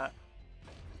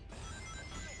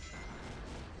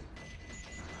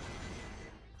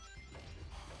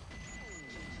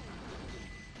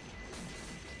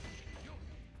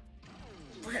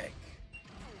 Frick!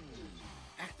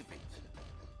 Activate.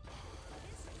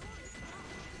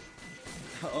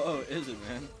 Oh, is it,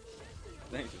 man?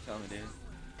 Thanks for telling me, dude.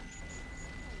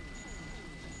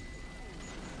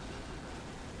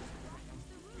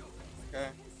 Okay.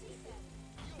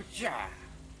 Yeah.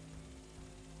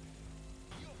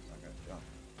 I got jump.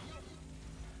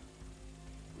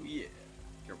 Oh yeah.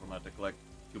 Careful not to collect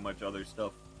too much other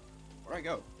stuff. Where'd I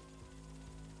go?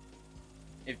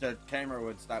 If the camera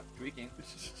would stop tweaking.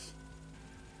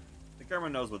 The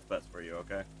camera knows what's best for you,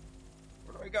 okay?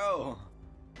 Where do I go?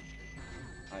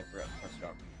 I forgot to press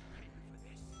jump.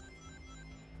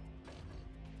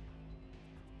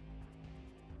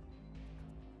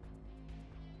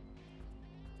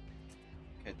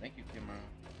 Okay, thank you, camera.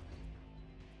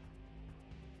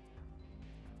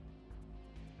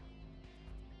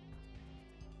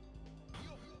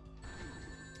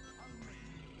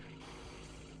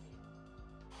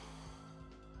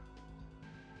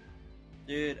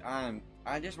 Dude,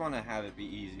 I just want to have it be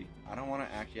easy. I don't want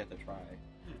to actually have to try.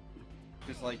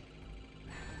 Just like,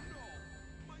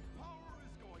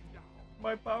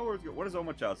 My power is good. What does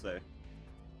Omochao say?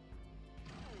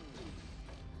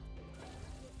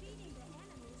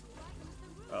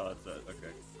 Oh, that's it.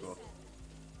 Okay, cool.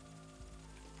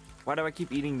 Why do I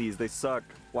keep eating these? They suck.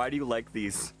 Why do you like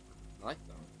these? I like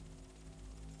them.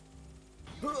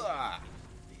 Hooah!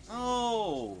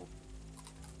 Oh!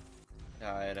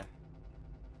 Died. I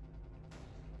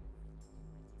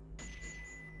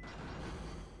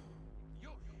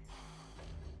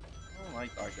don't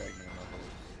like Dark Dragon levels.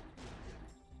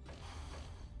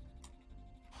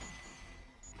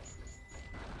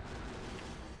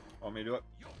 Want me to do it?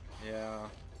 Yeah.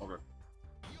 Over.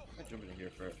 I jump in here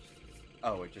first.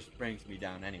 Oh, it just brings me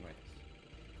down anyways.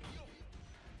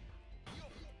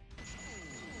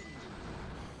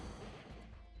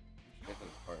 Get to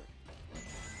this part.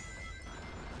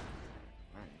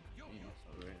 Alright, yeah,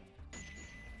 so right.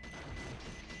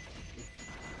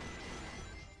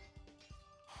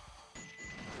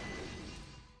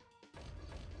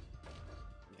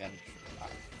 Again,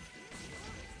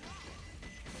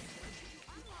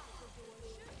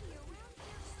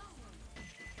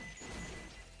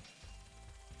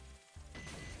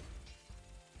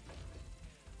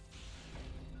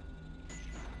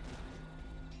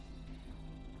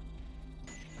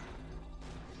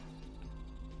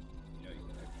 Yeah, you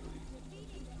can actually.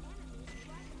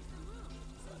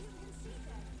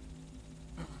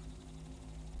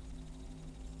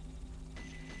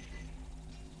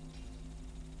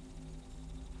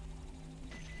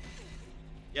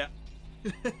 Yeah.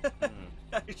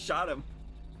 I shot him.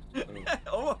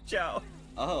 Omochao.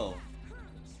 oh.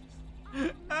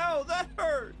 Ow, that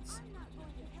hurts.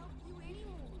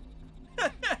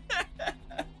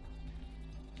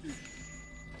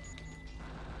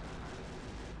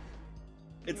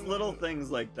 It's little things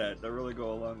like that that really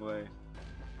go a long way.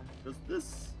 Does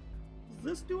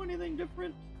this do anything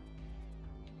different?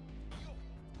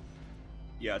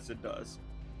 Yes, it does.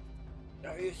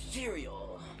 Are you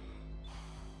cereal?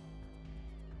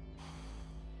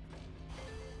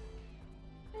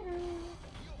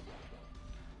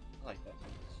 I like that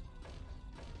noise.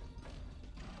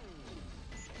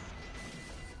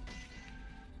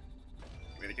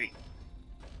 Give me the key.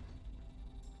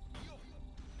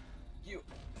 You.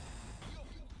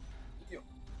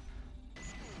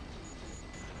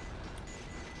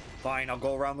 Fine, I'll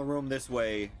go around the room this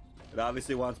way. It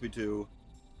obviously wants me to.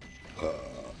 You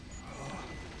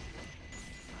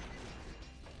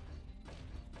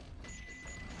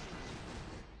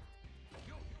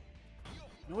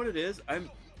know what it is?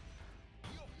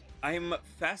 I'm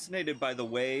fascinated by the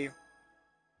way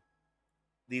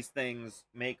these things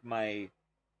make my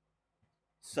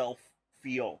self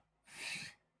feel.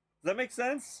 Does that make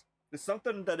sense? There's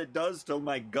something that it does to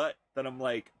my gut that I'm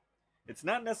like, it's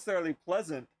not necessarily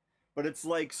pleasant, but it's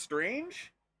like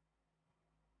strange.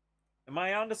 Am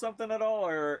I onto something at all,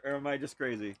 or am I just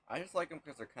crazy? I just like them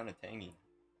because they're kind of tangy.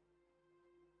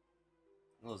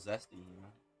 A little zesty, you know?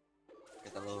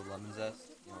 Get that little lemon zest,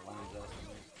 you know, lime zest in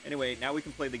there. Anyway, now we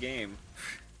can play the game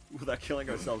without killing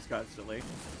ourselves constantly.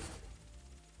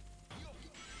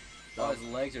 Oh, his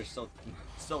legs are so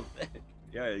thick.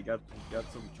 Yeah, you got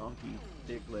some chunky,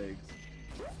 thick legs.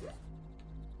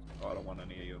 Oh, I don't want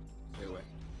any of you. Stay away.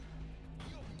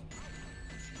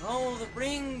 No, the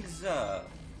rings! I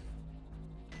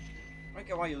don't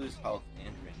get why you lose health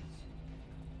and rings.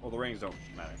 Well, the rings don't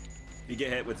matter. If you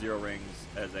get hit with 0 rings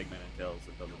as Eggman and Tails,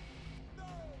 it doesn't.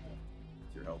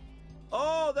 It's your health.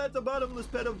 Oh, that's a bottomless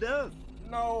pit of death!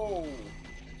 No!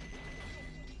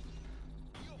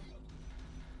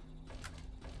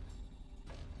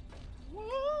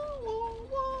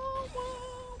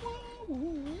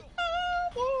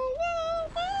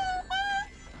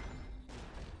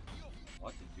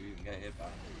 What did you even get hit by?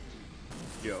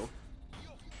 Yo.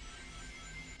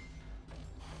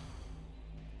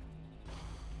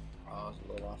 Oh, I was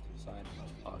a little off to the side when I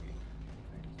was talking.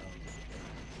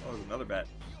 another bat.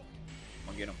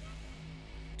 I'll get him.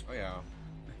 Oh yeah.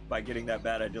 By getting that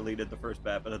bat, I deleted the first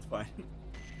bat, but that's fine.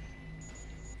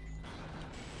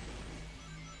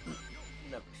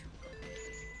 Never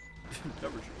shoot.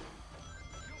 Never sure.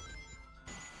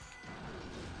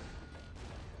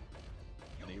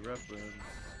 Any reference?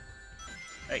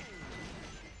 Hey.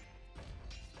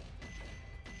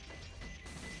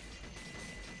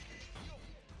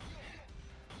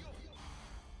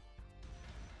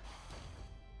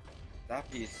 That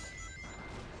piece,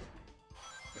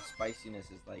 the spiciness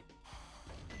is like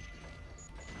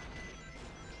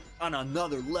On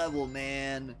another level,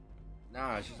 man.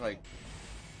 nah. It's just like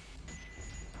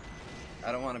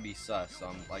I don't want to be sus, so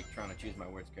I'm like trying to choose my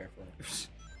words carefully.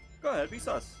 Go ahead, be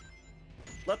sus.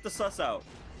 Let the sus out.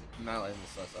 I'm not letting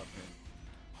the sus up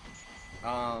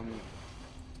here.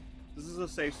 This is a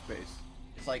safe space.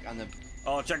 It's like on the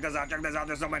Oh, check this out,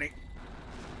 there's so many.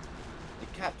 the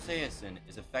capsaicin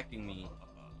is affecting me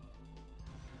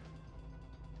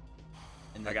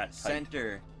in I the got tight.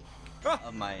 center Ah!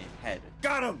 of my head.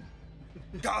 Got him!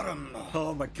 Got him!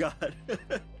 Oh my god.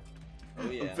 Oh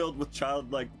yeah. I'm filled with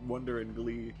childlike wonder and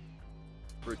glee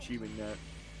for achieving that.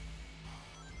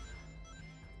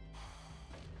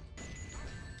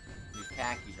 These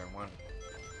khakis are one.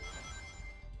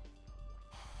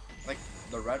 Like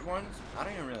the red ones, I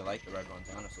don't even really like the red ones,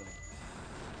 honestly. Is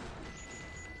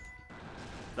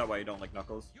that why you don't like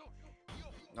Knuckles?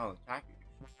 No, the khakis.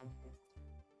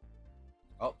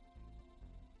 Oh.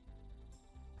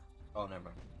 Oh, never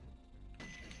mind.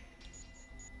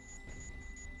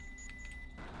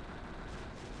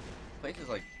 Place is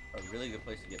like a really good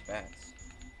place to get bats.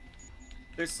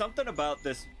 There's something about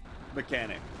this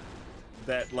mechanic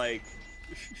that, like,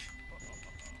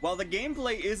 while the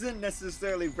gameplay isn't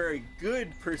necessarily very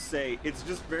good per se, it's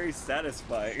just very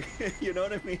satisfying. You know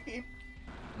what I mean?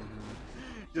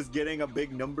 Just getting a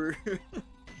big number.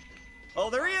 Oh,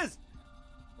 there he is!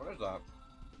 What is that?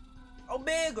 Oh,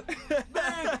 big!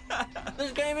 Big!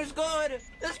 This game is good!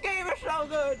 This game is so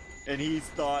good! And he's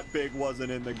thought Big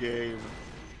wasn't in the game.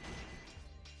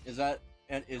 Is that,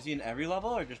 and is he in every level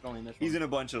or just only in this one? He's in a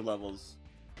bunch of levels.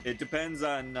 It depends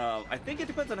on, I think it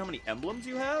depends on how many emblems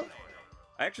you have.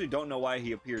 I actually don't know why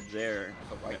he appeared there.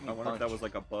 I wonder if that was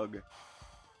like a bug.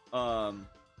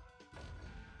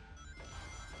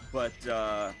 But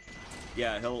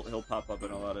yeah, he'll pop up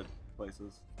in a lot of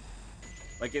places.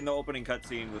 Like in the opening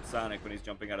cutscene with Sonic when he's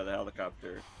jumping out of the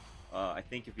helicopter. I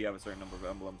think if you have a certain number of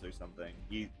emblems or something,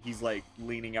 he's like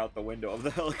leaning out the window of the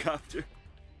helicopter.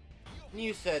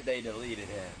 You said they deleted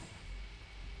him.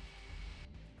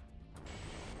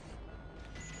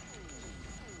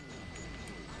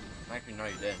 Actually, no,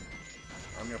 you didn't.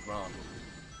 I'm just wrong.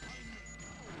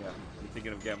 Yeah, I'm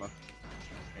thinking of Gamma.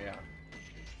 Yeah.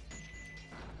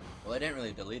 Well, they didn't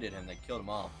really delete him. They killed him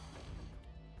off.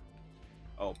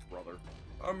 Oh, brother.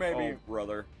 Or maybe Oh,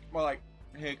 brother. more like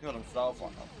he killed himself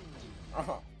off.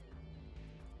 Uh-huh.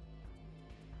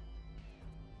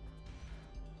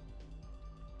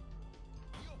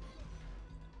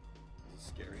 This is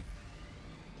scary.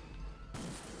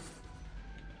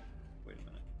 Wait a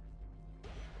minute.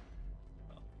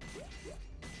 Oh.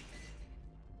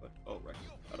 What? Oh, right.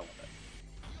 I don't want that.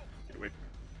 Get away from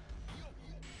me.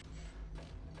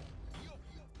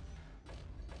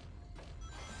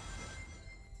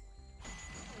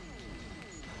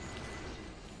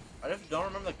 I just don't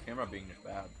remember the camera being this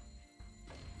bad.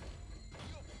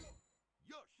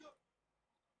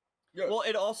 Well,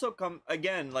 it also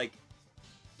again, like,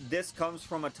 this comes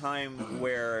from a time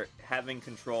where having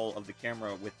control of the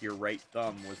camera with your right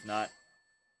thumb was not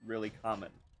really common.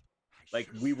 Like,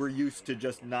 we were used to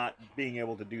just not being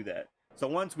able to do that. So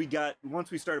once we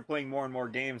started playing more and more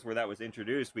games where that was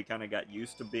introduced, we kind of got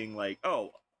used to being like,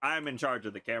 oh, I'm in charge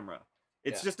of the camera.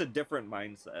 It's just a different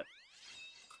mindset.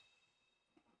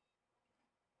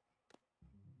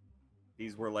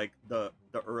 These were like the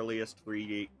earliest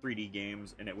 3D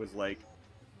games, and it was like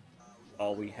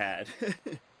all we had.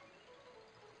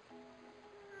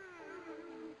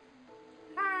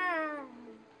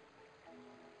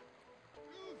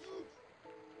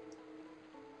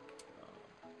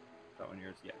 That one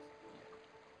yours, yes.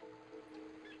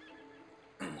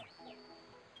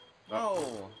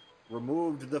 Oh,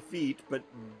 Removed the feet, but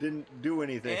didn't do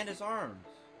anything. and his arms.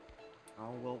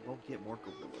 Oh, we'll get more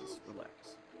gorillas. Relax.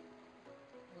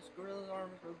 Those gorilla's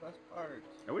arms are the best part.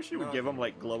 I wish you would No. give him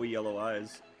like glowy yellow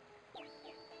eyes.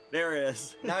 There it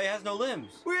is. Now he has no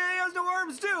limbs. He has no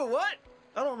arms too. What?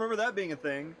 I don't remember that being a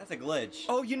thing. That's a glitch.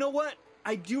 Oh, you know what?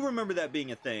 I do remember that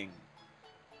being a thing.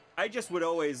 I just would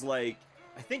always like.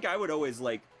 I think I would always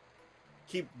like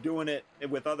keep doing it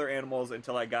with other animals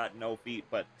until I got no feet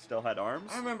but still had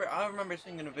arms. I remember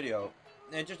seeing in a video,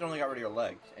 it just only got rid of your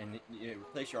legs, and you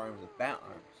replace your arms with bat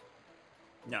arms.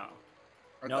 No.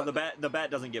 I No, thought the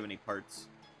bat doesn't give any parts.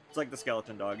 It's like the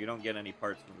skeleton dog. You don't get any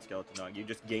parts from the skeleton dog. You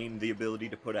just gain the ability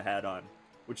to put a hat on,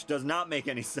 which does not make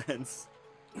any sense.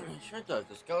 Sure it does.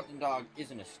 The skeleton dog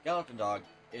isn't a skeleton dog.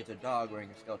 It's a dog wearing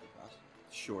a skeleton costume.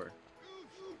 Sure.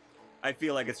 I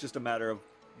feel like it's just a matter of,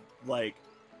 like,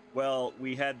 well,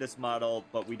 we had this model,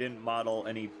 but we didn't model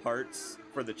any parts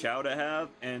for the Chow to have,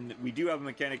 and we do have a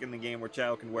mechanic in the game where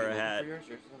Chow can wear a hat.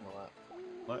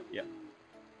 What? Yeah.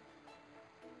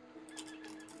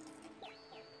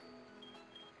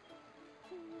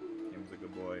 Kim's a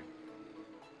good boy.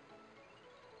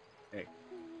 Hey.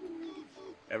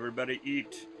 Everybody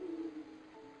eat.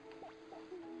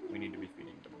 We need to be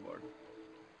feeding them more.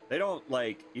 They don't,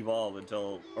 like, evolve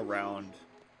until around...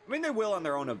 I mean, they will on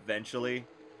their own eventually,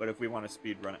 but if we want to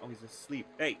speed run it... Oh, he's asleep.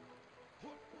 Hey!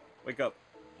 Wake up.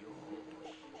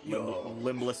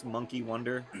 Limbless monkey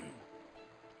wonder.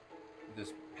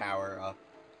 This power up.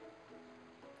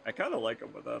 I kind of like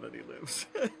him without any limbs.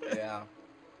 Yeah.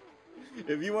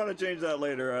 If you want to change that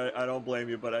later, I don't blame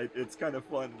you, but it's kind of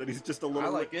fun that he's just a little...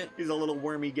 I like it. He's a little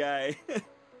wormy guy. Did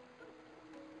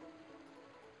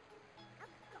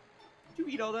you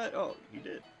eat all that? Oh, you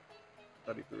did.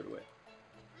 Thought he threw it away.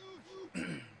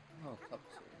 Oh, cups.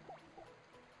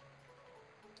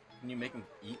 Can you make him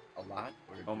eat a lot?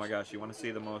 Or Oh my gosh, you want to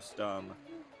see the most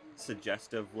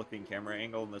suggestive looking camera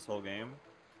angle in this whole game?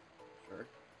 Sure.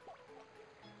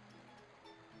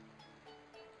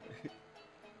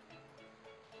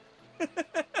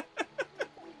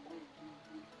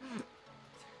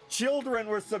 Children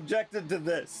were subjected to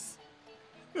this.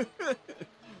 What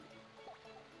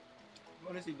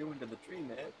is he doing to the tree,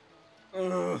 man?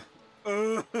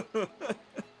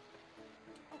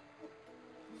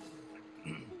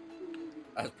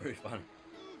 That's pretty funny.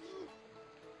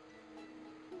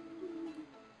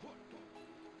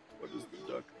 What does the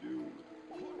duck do?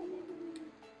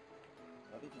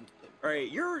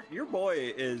 Alright, your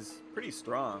boy is pretty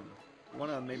strong. You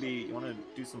wanna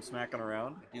do some smacking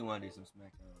around? I do want to do some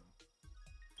smacking around.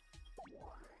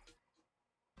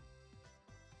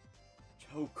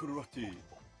 Chokurati.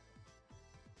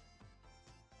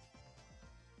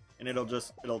 And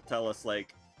it'll tell us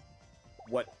like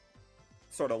what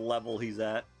sort of level he's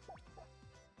at.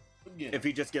 Yeah. If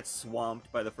he just gets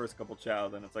swamped by the first couple Chow,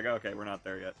 then it's like, okay, we're not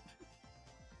there yet.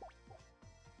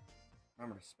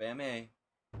 Remember to spam A.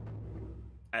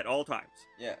 At all times.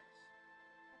 Yes.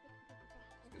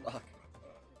 Good luck.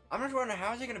 I'm just wondering,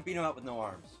 how is he gonna beat him up with no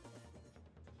arms?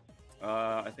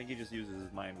 I think he just uses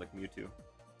his mind like Mewtwo.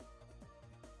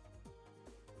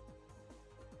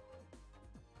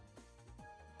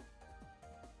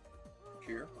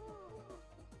 Cheer.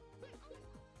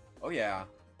 Oh yeah.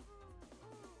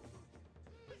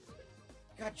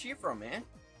 You got cheer from, man.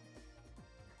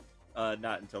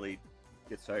 Not until he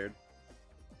gets tired.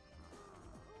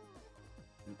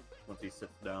 Once he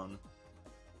sits down.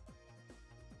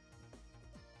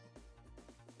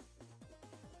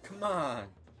 Come on.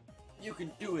 You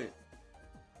can do it.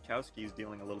 Chowski's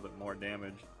dealing a little bit more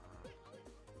damage.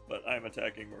 But I'm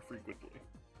attacking more frequently.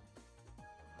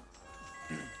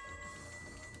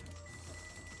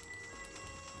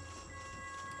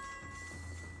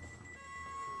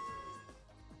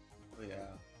 Oh yeah.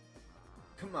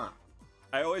 Come on.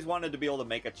 I always wanted to be able to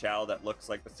make a Chow that looks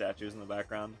like the statues in the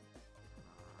background.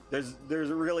 There's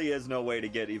really is no way to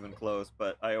get even close,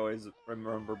 but I always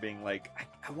remember being like,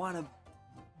 I want to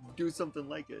do something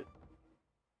like it.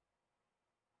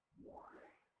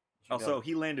 Also,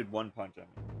 he landed one punch on me.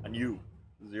 On you.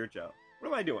 This is your Chow. What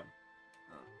am I doing?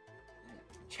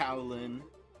 Chowlin.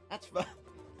 That's fun.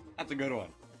 That's a good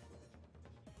one.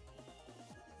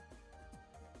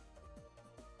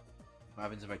 What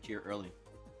happens if I cheer early?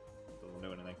 Doesn't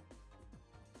do anything.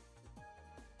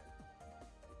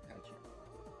 Gotcha.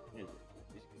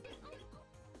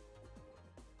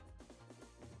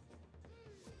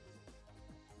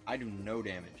 I do no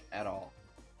damage at all.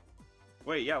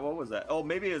 Wait, yeah, what was that? Oh,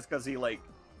 maybe it's because he, like,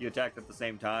 you attacked at the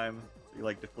same time, so you,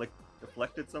 like,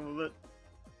 deflected some of it?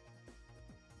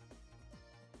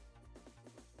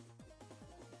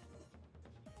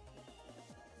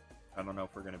 I don't know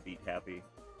if we're gonna beat Happy.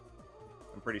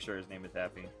 I'm pretty sure his name is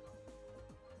Happy.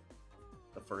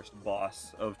 The first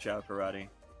boss of Chow Karate.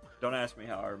 Don't ask me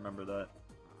how I remember that.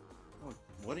 Oh,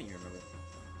 wouldn't you remember?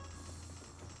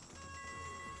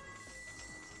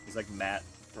 He's like Matt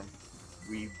from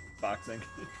Wii Boxing.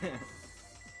 I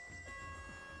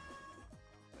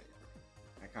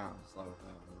can't slow it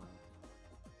down.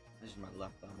 This is my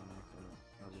left thumb on accident.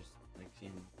 I was just like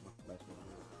seeing what the best one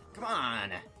was. Come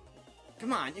on!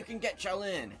 Come on, you can get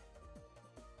Shaolin!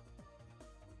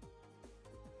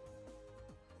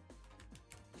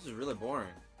 This is really boring.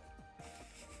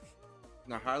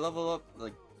 Now, high level up,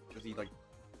 like, does he like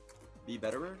be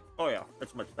betterer? Oh yeah,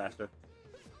 it's much faster.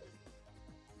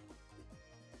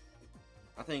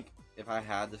 I think if I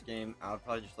had this game, I would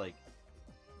probably just like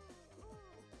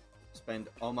spend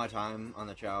all my time on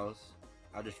the chows.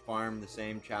 I'd just farm the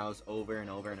same chows over and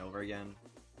over and over again.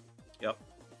 Yep.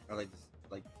 Or like, just,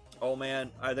 like, Oh man,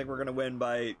 I think we're gonna win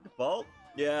by default.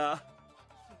 Yeah,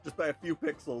 just by a few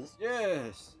pixels.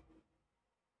 yes.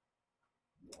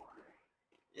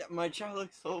 Yeah, my chow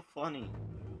looks so funny.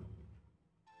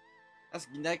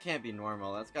 That can't be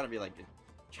normal. That's gotta be like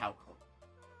a chow code.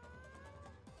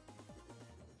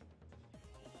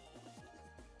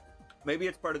 Maybe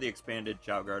it's part of the expanded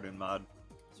Chow Garden mod.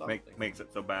 So Makes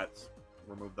it so bats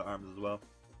remove the arms as well.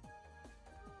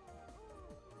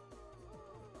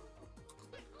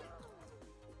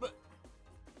 But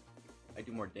I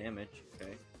do more damage.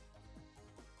 Okay.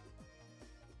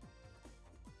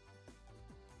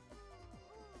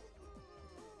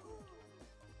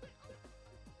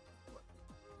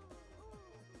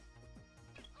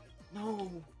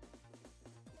 No.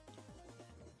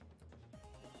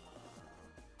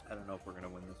 I don't know if we're gonna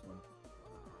win this one.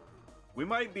 We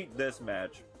might beat this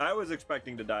match. I was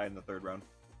expecting to die in the third round.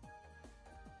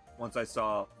 Once I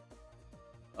saw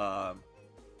our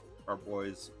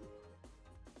boys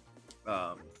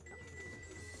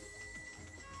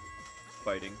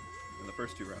fighting in the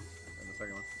first two rounds and the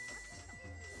second one.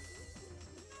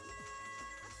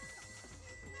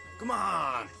 Come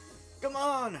on! Come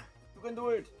on! You can do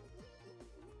it!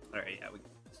 Alright, yeah, we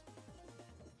got this.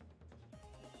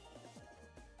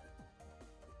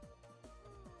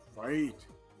 Fight!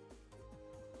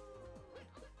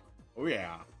 Oh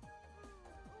yeah.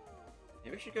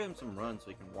 Maybe we should give him some runs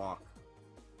so he can walk.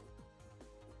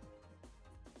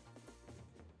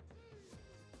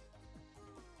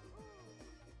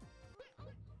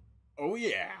 Oh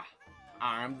yeah!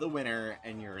 I'm the winner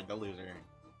and you're the loser.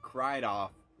 Cried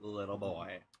off, little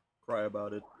boy. Cry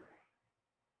about it.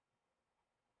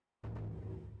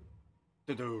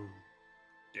 Do-do.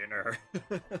 Dinner.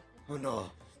 Oh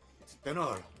no, it's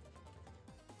dinner.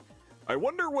 I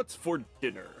wonder what's for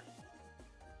dinner.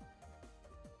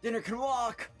 Dinner can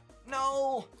walk!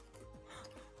 No!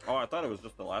 Oh, I thought it was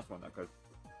just the last one that could.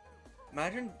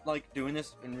 Imagine, like, doing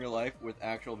this in real life with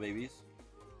actual babies.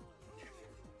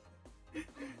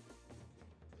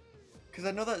 Because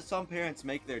I know that some parents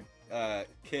make their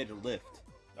kid lift.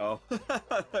 Oh,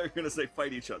 they're gonna say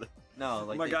fight each other. No,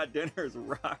 like oh my god, dinner's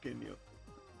rocking you.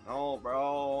 No,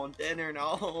 bro. Dinner,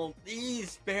 no.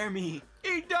 Please spare me.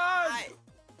 He does!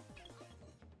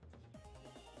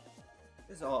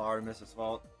 This is all Artemis's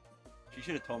fault. She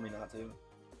should have told me not to.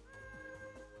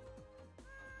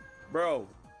 Bro.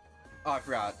 Oh, I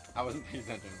forgot. I wasn't paying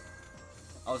attention.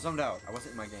 I was zoomed out. I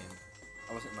wasn't in my game.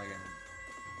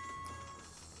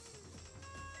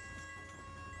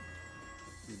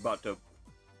 He's about to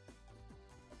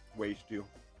waste you.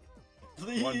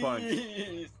 Please. One punch.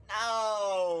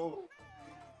 No.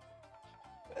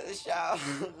 Shout.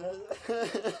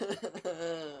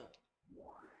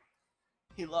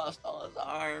 He lost all his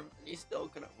arms. He still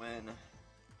couldn't win.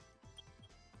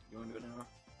 You want to do it now?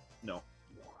 No.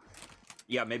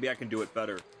 Yeah, maybe I can do it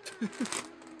better. I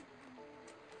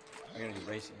gotta do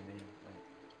racing, man.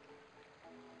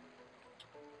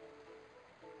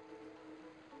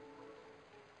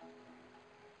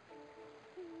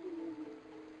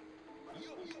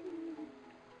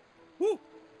 Woo!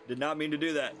 Did not mean to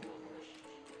do that.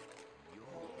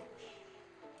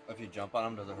 If you jump on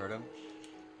him, does it hurt him?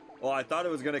 Well, I thought it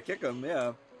was gonna kick him,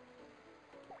 yeah.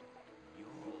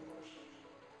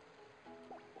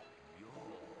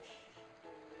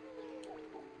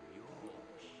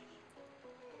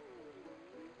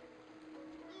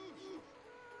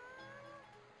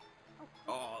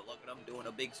 Oh, look at him doing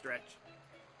a big stretch.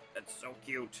 That's so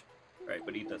cute. Alright,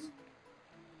 but eat this.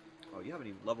 Oh, you haven't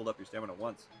even leveled up your stamina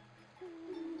once.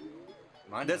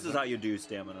 This is how you do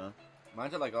stamina.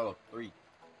 Mine's at like level 3.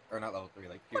 Or not level 3,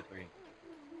 like tier 3.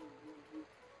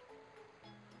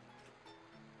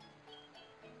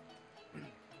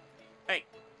 Hey!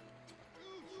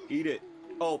 Eat it.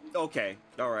 Oh, okay.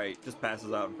 Alright. Just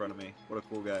passes out in front of me. What a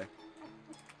cool guy.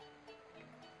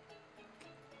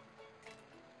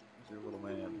 Here's your little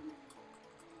man.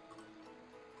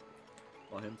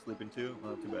 While him sleeping too?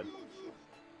 Oh, too bad.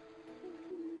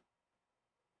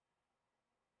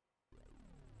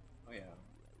 Oh yeah.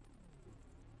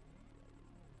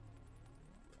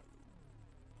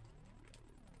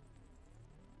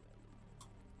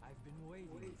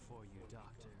 waiting for you,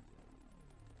 Doctor.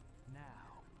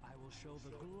 Now, I will show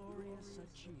the glorious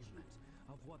achievement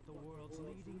of what the world's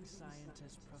leading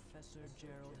scientist, Professor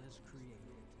Gerald, has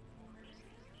created.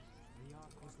 The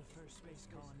Ark was the first space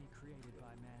colony created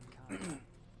by mankind.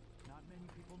 Not many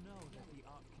people know that the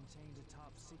Ark contained a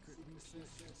top-secret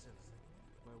research facility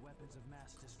where weapons of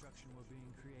mass destruction were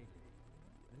being created.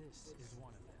 This is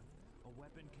one of them, a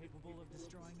weapon capable of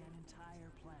destroying an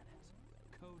entire planet,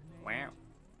 codenamed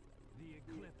the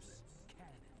Eclipse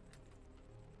Cannon.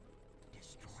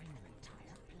 Destroying an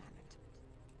entire planet.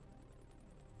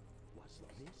 Was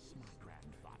this my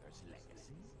grandfather's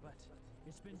legacy? But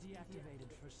it's been deactivated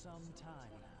for some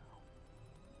time now.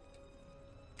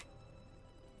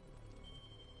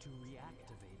 To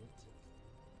reactivate it,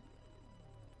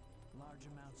 large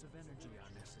amounts of energy are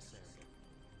necessary.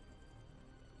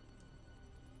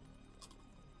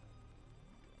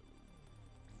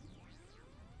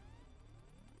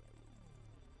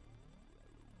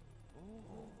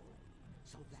 Oh,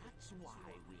 so that's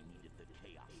why we needed the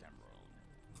Chaos Emerald.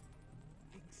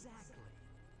 Exactly.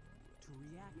 To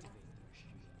reactivate the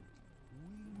machine, we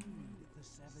need the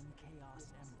 7 Chaos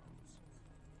Emeralds.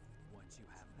 Once you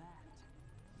have that,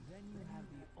 then you have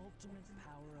the ultimate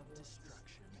power of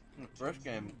destruction. In the first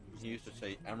game, he used to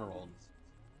say Emerald.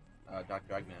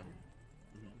 Dr. Eggman.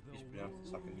 He used to pronounce the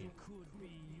second E. Could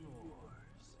be yours.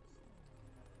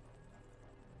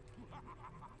 I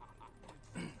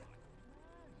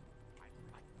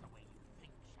like the way you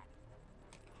think, Shadow.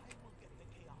 I will get the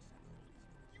Chaos Emeralds,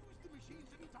 use the machine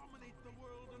to dominate the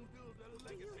world and build a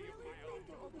legacy of my own.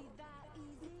 It will be that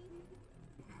easy?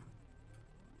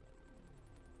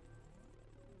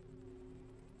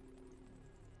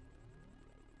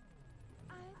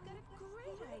 I've got a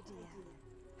great idea.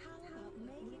 How about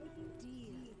making a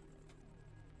deal?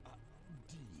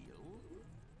 Deal?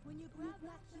 When you grab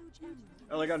that huge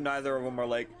emerald, I like how neither of them are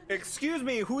like, excuse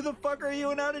me, who the fuck are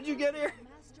you and how did you get here?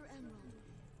 Master Emerald.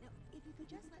 Now, if you could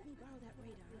just let me borrow that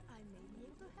radar, I may be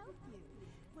able to help you.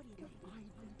 What do you think? I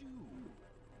will do.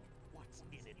 What's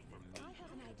in it for me? I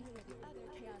have an idea of the other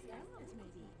Chaos Emeralds,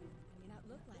 maybe. It may not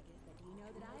look like it, but do you know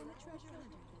that I am a treasure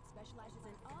hunter that specializes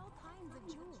in all kinds of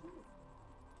jewels?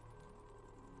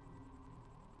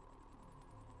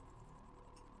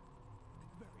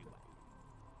 Very well.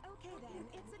 Okay then,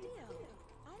 it's a deal.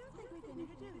 I don't think we've been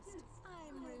introduced.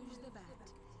 I'm Rouge the Bat,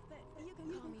 but you can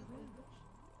call me Rouge.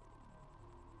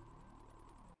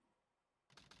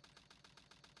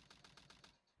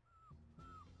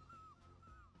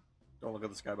 Don't look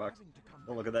at the skybox.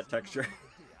 Don't look at that texture.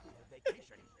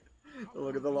 Don't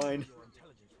look at the line. Your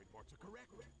intelligence reports are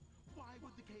correct. Why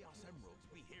would the Chaos Emeralds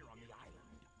be here on the island?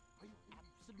 Are you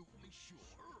absolutely sure?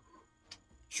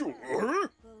 Sure.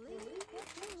 Believe what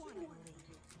you want to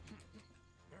believe.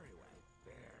 Very well.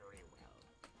 Very well.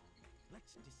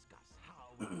 Let's discuss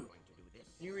how we're going to do this.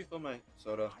 Can you refill my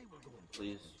soda, I will go and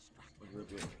please? distract With the your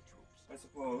review. military troops. I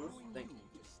suppose. Thank you.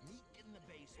 To sneak in the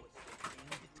base without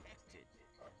being detected.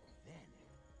 Then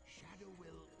Shadow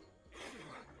will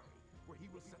where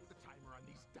he will set the timer on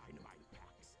these dynamite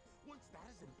packs. Once that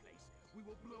is in place, we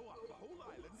will blow up the whole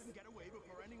island and get away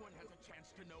before anyone has a chance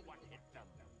to know what hit them.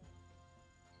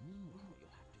 Meanwhile,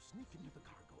 you'll have to sneak into the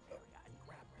cargo area and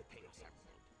grab the Chaos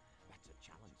Emerald. That's a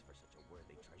challenge for such a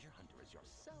worthy treasure hunter as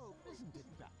yourself, isn't it,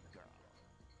 Batgirl?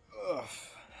 Ugh.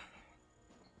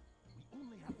 We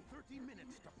only have 30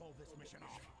 minutes to pull this mission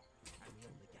off, and we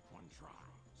only get one try,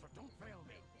 so don't fail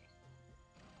me.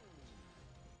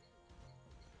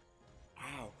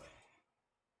 Ow.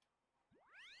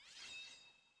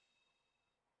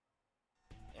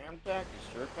 Damn tech,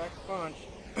 sure pack a punch.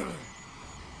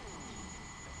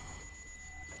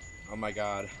 Oh my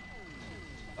god.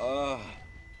 Hold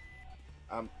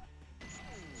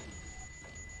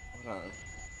on.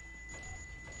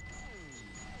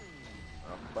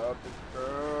 I'm about to go.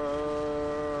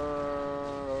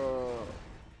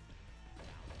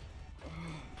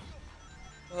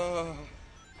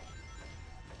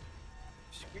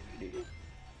 Sweetie.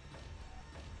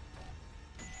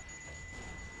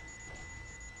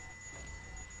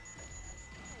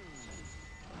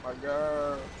 Oh my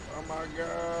god. Oh my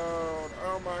god.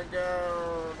 Oh my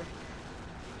god.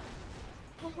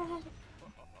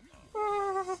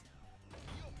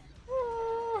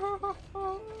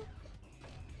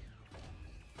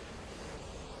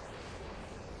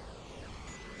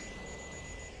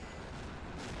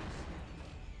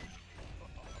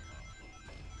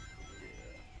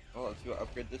 Oh, let's see what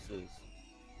upgrade this is.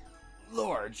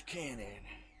 Large cannon.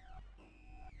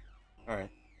 Alright.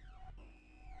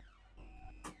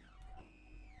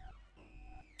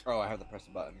 Oh, I have to press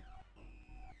the button.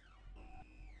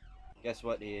 Guess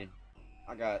what, dude?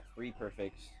 I got 3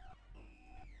 perfects.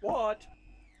 What?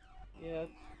 Yeah,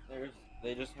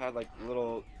 they just had like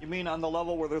little. You mean on the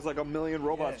level where there's like a million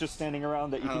robots Yes. just standing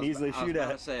around that you can easily shoot I at?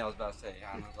 was about to say,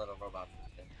 yeah, those little robots just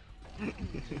standing.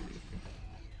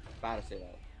 About to say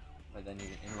that, but then you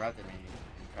interrupted me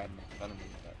and tried to make fun of me.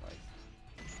 But like,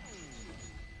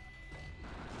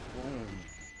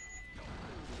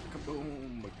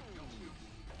 boom, kaboom,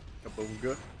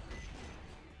 Kaboonga.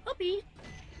 puppy.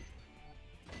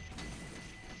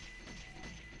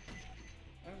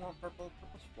 I want purple.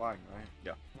 Purple's flying, right?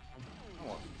 Yeah. I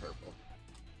want some purple.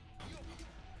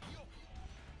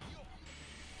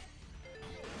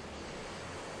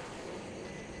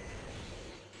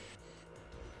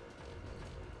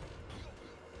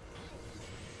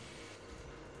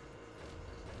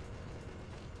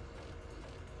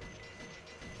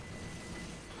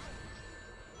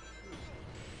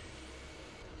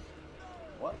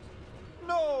 What?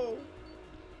 No!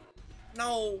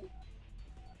 No!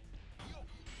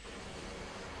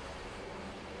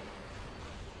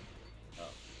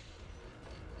 Oh.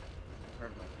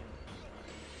 Heard my camera.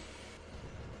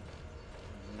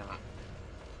 Not.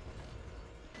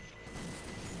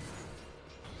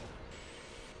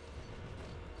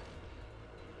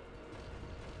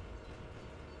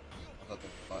 I thought there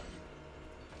was a button.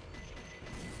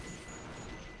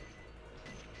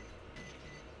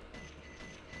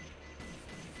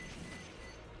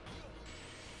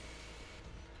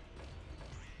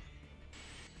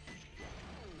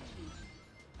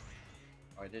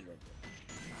 Oh, I did right there.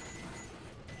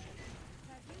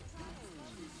 Have you tried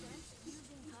slow descent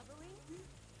using hovering?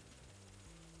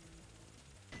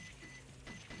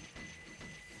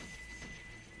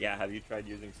 Yeah, have you tried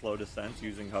using slow descents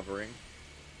using hovering?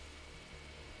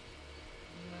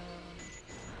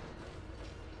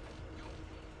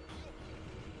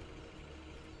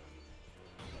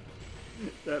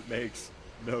 That makes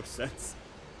no sense.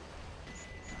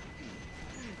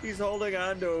 He's holding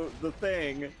on to the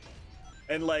thing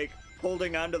and like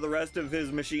holding on to the rest of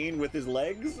his machine with his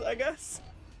legs, I guess?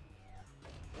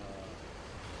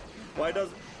 Why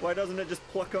doesn't it just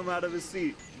pluck him out of his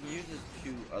seat? He uses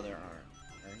 2 other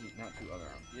arms. Or he's not 2 other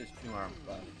arms. He has 2 arms,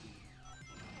 but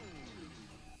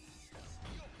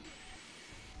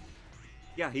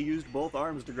Yeah, he used both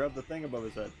arms to grab the thing above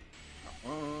his head.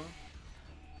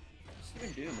 what's he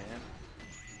gonna do, man?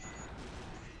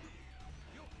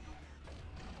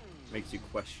 Makes you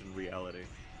question reality.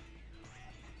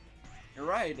 You're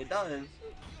right, it does.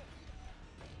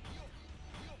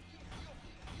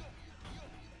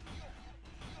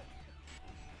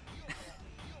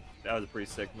 That was a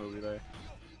pretty sick movie there.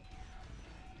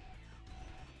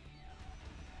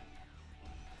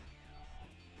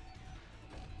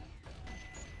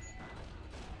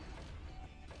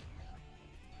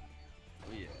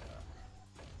 Oh yeah.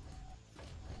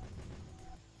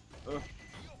 Ugh.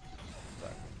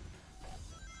 Sorry.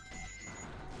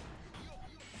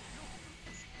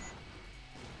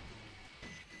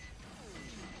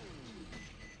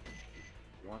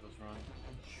 You want this wrong?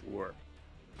 Sure.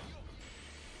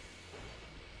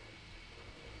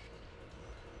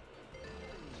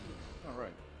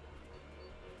 Alright.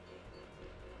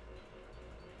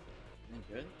 Any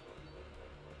good?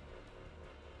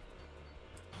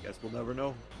 Guess we'll never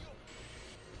know.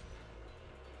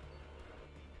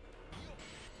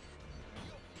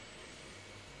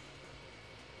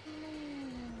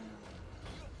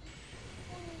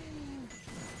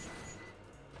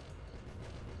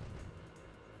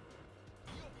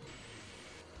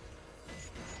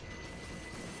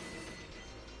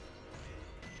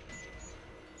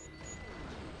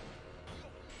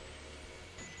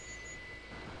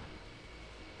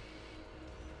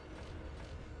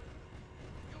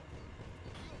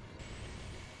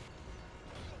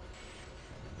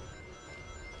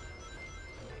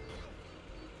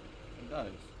 It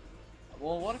does.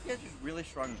 Well, what if he has just really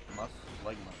strong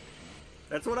leg muscles?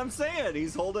 That's what I'm saying.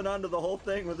 He's holding on to the whole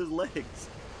thing with his legs.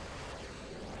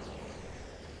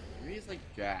 Maybe he's like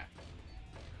Jack.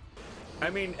 I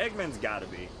mean, Eggman's gotta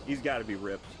be. He's gotta be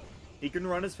ripped. He can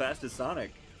run as fast as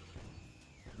Sonic.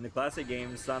 In the classic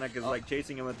games, Sonic is like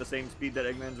chasing him at the same speed that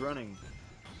Eggman's running.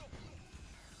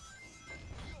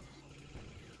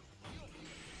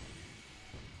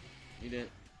 Eat it.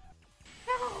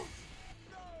 No!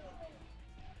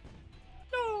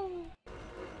 No!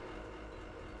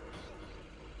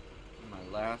 My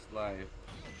last life.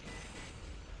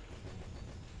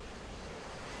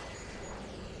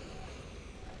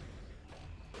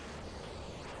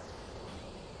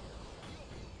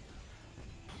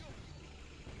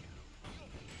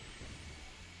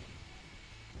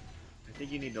 I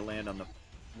think you need to land on the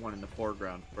one in the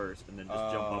foreground first, and then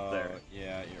just jump up there.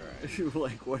 Yeah, you're right. You're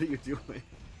like, what are you doing?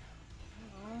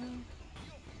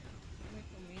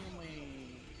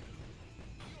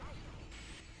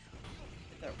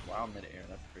 Hit that wild mid-air,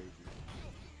 that's crazy.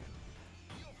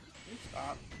 Can you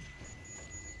stop?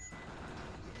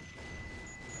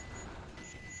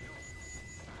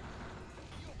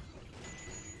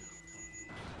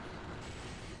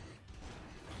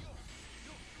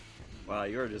 Wow,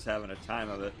 you were just having a time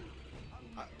of it.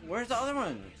 Where's the other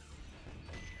one?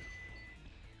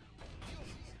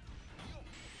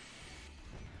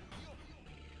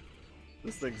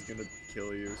 This thing's gonna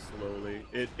kill you slowly.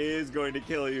 It is going to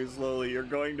kill you slowly. You're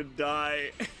going to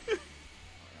die. I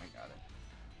got it.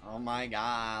 Oh my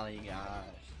golly gosh.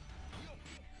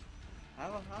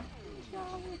 How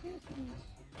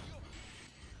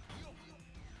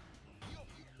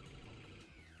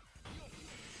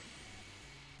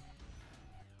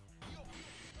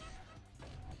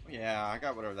yeah, I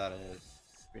got whatever that is.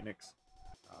 Phoenix.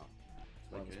 Oh,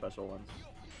 One of the good. special ones.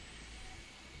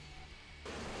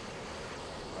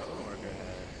 Oh, we're good.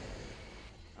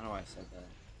 I don't know why I said that.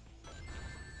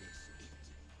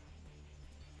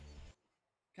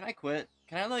 Can I quit?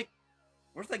 Can I, like...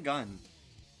 Where's the gun?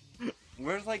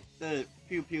 Where's, like, the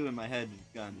pew-pew in my head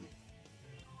gun?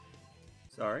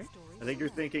 Sorry? I think you're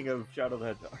thinking of Shadow the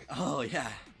Hedgehog. Oh,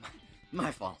 yeah.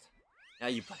 My fault. Now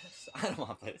you play this. I don't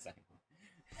want to play this anymore.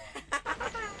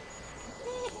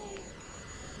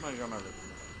 I'm gonna go my room.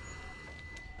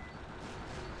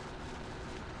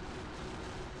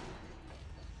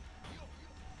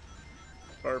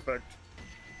 Perfect.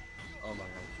 Oh my god,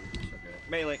 this is so good.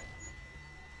 Melee.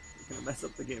 You're gonna mess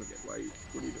up the game again. Why are you?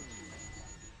 What are you doing?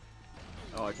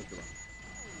 Oh, I took the one.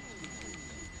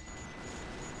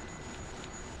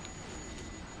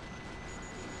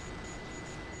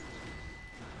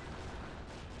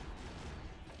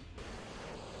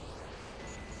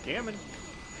 Gammon.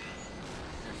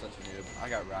 You're such a noob. I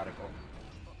got radical.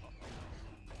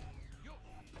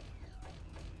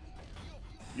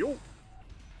 Yo.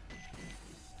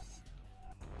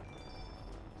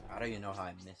 How do you know how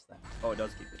I missed that? Oh, it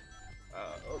does keep it.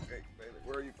 Okay, Bailey,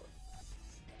 where are you going?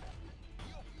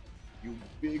 You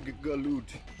big galoot.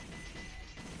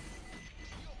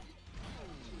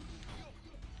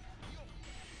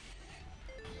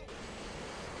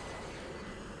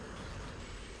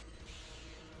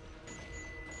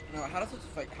 No, how does this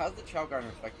affect? How does the Chow Garden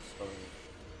affect the story?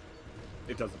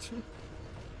 It doesn't.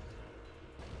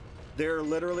 They're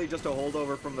literally just a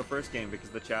holdover from the first game because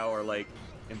the Chow are like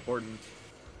important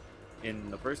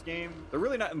in the first game. They're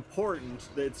really not important.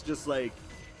 It's just like,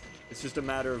 it's just a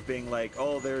matter of being like,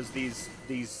 oh, there's these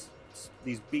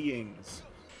beings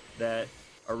that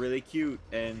are really cute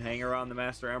and hang around the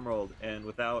Master Emerald, and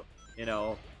without, you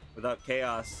know, without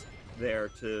chaos there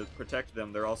to protect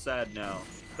them, they're all sad now.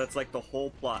 That's like the whole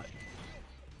plot.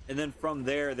 And then from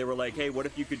there, they were like, hey, what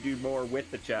if you could do more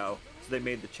with the Chow? So they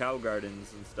made the Chow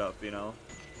Gardens and stuff, you know?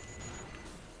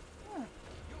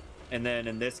 And then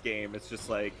in this game, it's just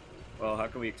like, well, how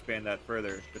can we expand that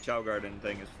further? The Chow Garden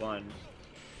thing is fun.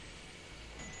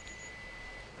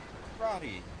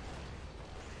 Roddy.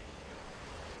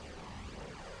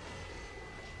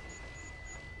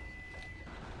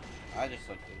 I just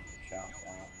looked at Chow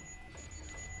down.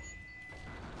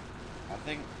 I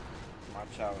think my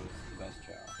Chow is the best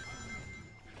Chow.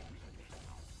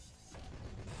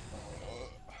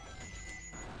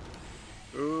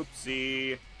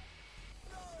 Oopsie.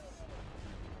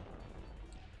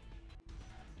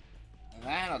 And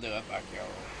that'll do it, Bucko.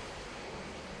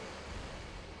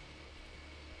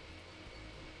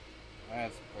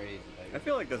 That's crazy, baby. I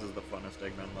feel like this is the funnest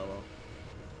Eggman level.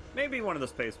 Maybe one of the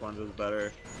space ones is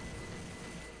better.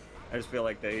 I just feel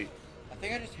like they... I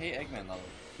think I just hate Eggman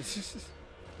levels.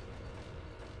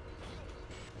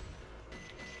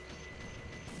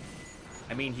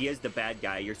 I mean, he is the bad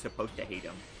guy. You're supposed to hate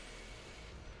him.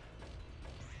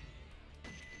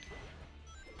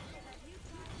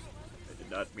 I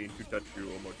did not mean to touch you,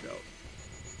 oh my god.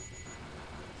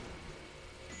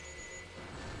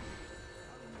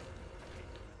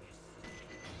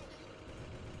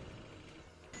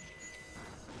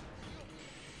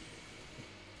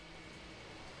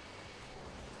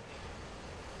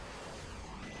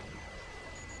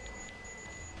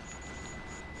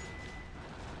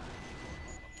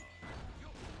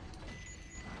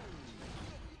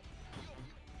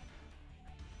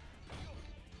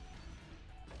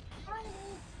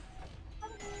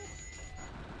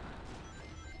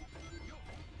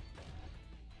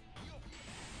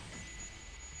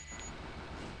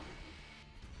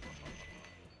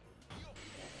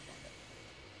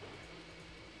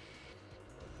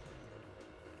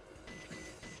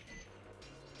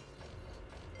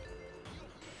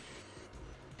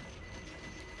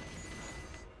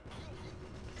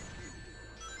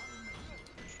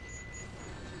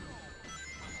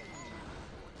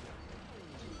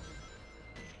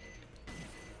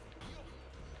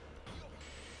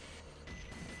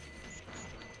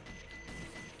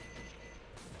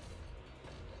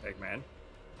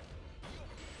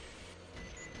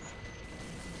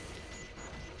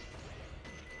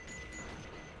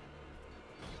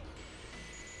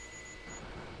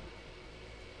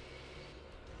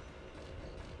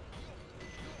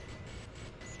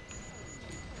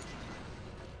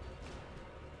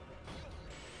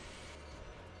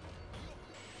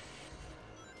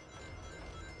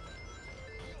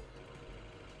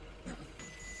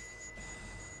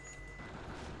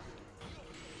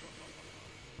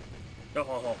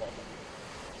 Oh.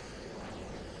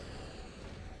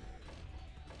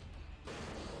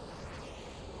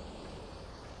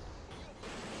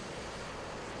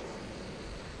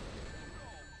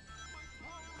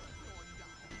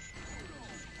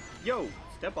 Yo,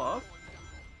 step off.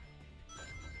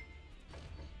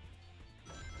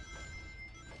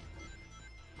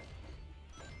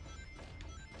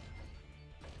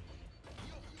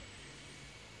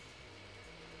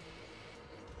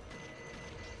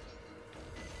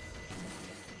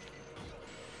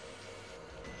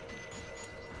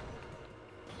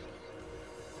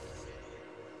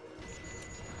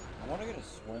 I want to get a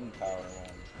swim power one.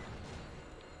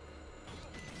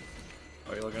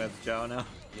 Are you looking at the Chow now?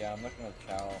 Yeah, I'm looking at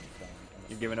Chow thing.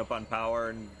 You're giving up on power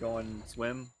and going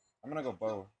swim? I'm gonna go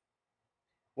bow.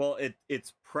 Well,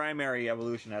 its primary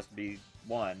evolution has to be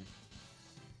 1.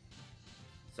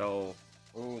 So...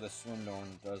 Ooh, the swim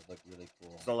one does look really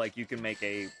cool. So, like, you can make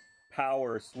a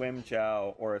power swim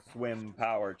Chow or a swim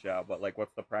power Chow, but, like,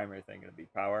 what's the primary thing going to be?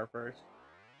 Power first?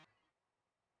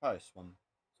 Probably swim.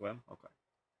 Swim? Okay.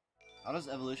 How does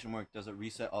evolution work? Does it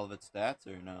reset all of its stats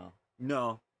or no?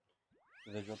 No.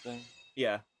 The visual thing?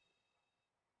 Yeah.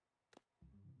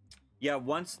 Yeah,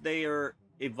 once they are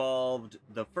evolved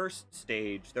the first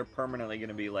stage, they're permanently going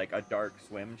to be, like, a dark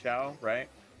swim Chow, right?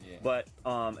 Yeah. But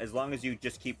as long as you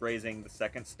just keep raising the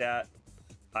second stat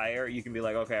higher, you can be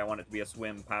like, okay, I want it to be a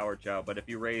swim power Chow. But if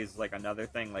you raise like another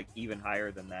thing like even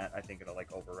higher than that, I think it'll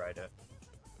like override it.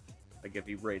 Like if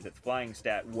you raise its flying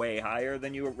stat way higher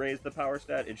than you raise the power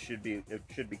stat, it should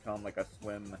become like a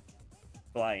swim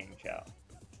flying Chow.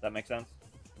 Does that make sense?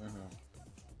 Mm-hmm.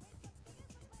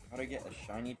 How to get a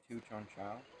shiny Two-Tone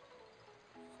Chow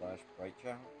 / bright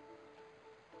Chow?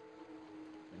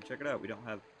 And check it out, we don't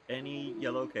have any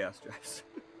yellow chaos drives.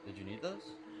 Did you need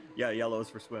those? Yeah, yellow is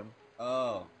for swim.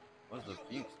 Oh, what does the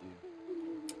Phoenix do?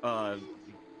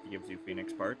 It gives you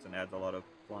Phoenix parts and adds a lot of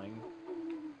flying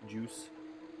juice.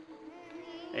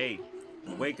 Hey,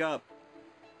 wake up!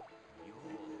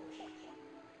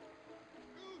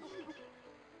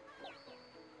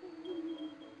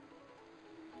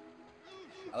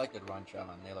 I like the Run Chow,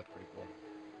 and they look pretty cool.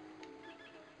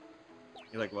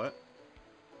 You like what?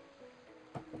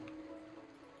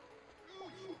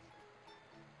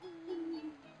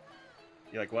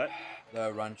 You like what?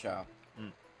 The Run Chow.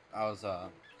 Mm. I was small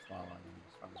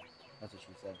one. That's what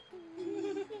she said.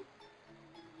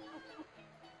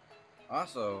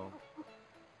 Also,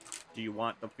 Do you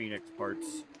want the Phoenix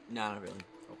parts? no, not really.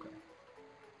 Okay.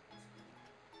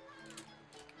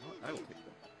 Well, I will take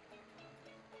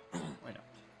them. Why not?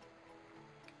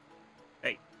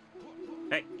 Hey!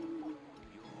 Hey!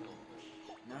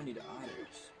 Now I need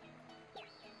otters. I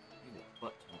need a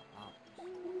butt ton of otters.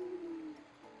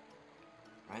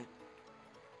 Right?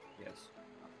 Yes.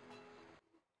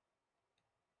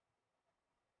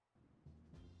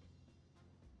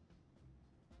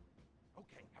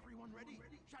 Okay, everyone ready?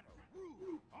 Shadow,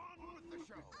 Roo, on with the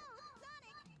show. Oh,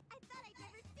 Sonic! I thought I'd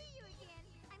never see you again.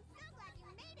 I'm so glad you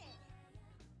made it.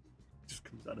 Just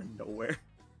comes out of nowhere.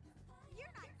 You're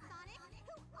not Sonic.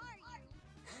 Who are you?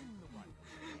 I'm the one.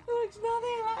 Looks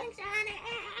nothing like Sonic.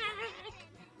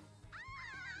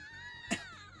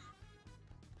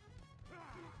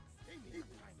 Amy, your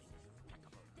timing is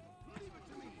impeccable. Leave it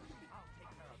to me. I'll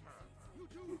take care of her. You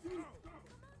two, go.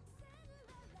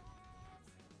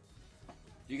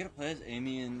 Do you get to play as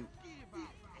Amy in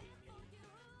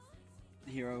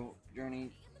Hero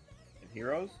Journey? In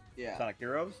Heroes? Yeah. Sonic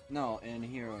Heroes? No, in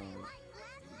Hero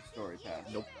Story Pass.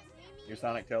 Nope. You're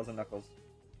Sonic, Tails, and Knuckles.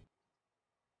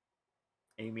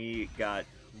 Amy got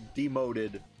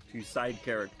demoted to side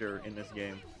character in this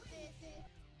game.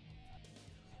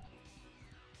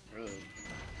 Really?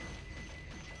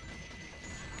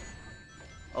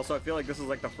 Also, I feel like this is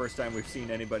like the first time we've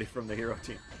seen anybody from the hero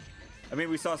team. I mean,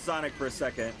 we saw Sonic for a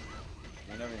second.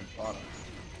 We never even fought him.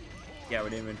 Yeah, we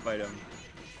didn't even fight him.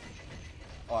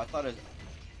 Oh, I thought his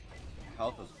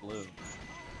health was blue.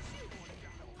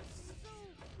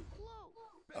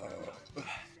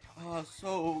 Oh,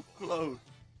 so close.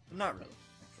 Not really,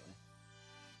 actually.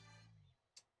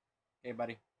 Hey,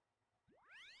 buddy.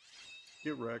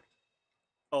 Get wrecked.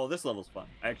 Oh, this level's fun.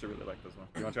 I actually really like this one.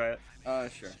 You wanna try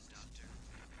it? Sure.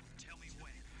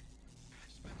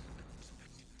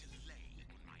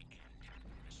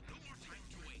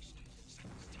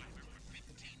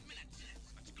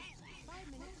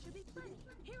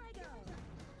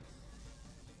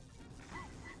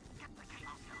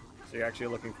 So you're actually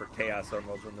looking for Chaos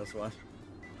Emeralds in this one.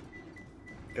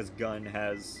 Because Gun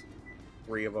has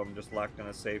 3 of them just locked in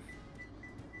a safe.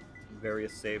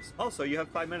 Various safes. Also, you have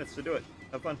 5 minutes to do it.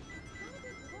 Have fun.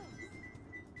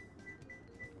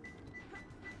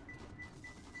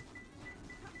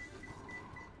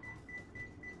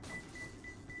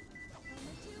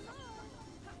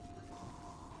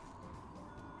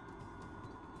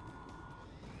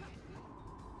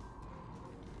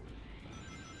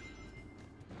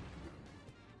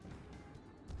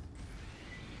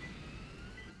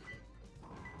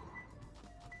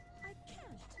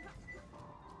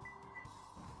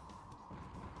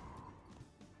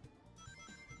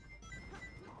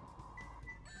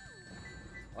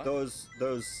 What?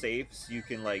 those safes you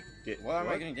can like. What am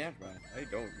I getting damaged by? I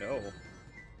don't know.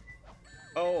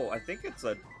 Oh, I think it's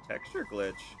a texture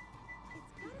glitch.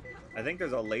 I think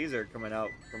there's a laser coming out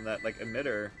from that like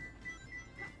emitter.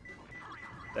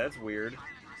 That's weird.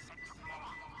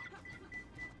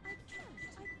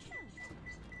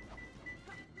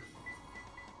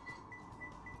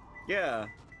 Yeah,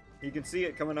 you can see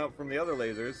it coming out from the other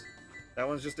lasers. That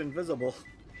one's just invisible.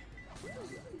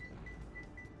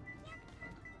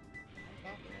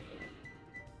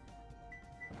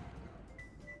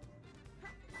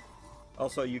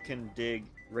 Also, you can dig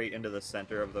right into the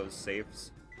center of those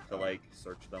safes to, like,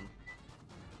 search them.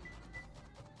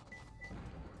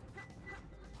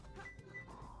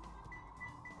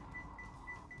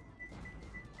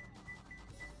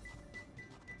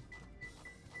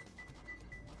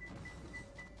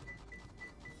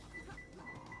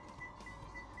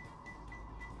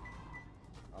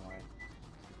 Oh my.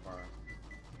 Far.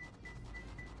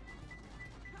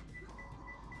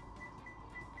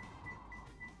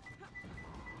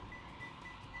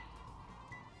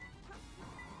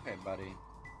 Okay, buddy.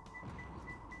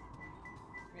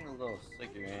 I'm getting a little sick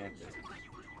of your antics.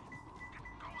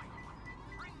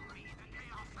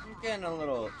 I'm getting a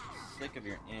little sick of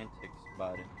your antics,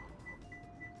 buddy.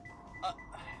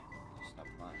 Stop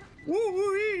lying.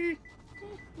 Woo-wee!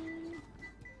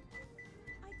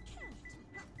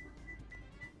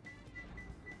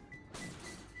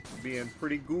 Being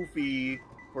pretty goofy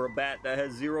for a bat that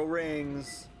has 0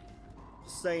 rings.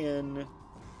 Just saying.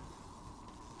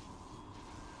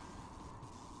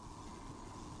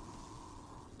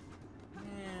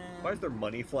 Why is there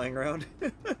money flying around?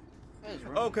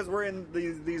 Oh, because we're in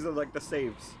these are like the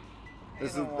safes.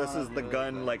 This is the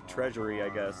gun like treasury, I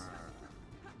guess.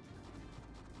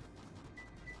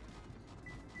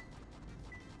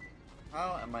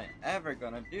 How am I ever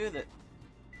gonna do this?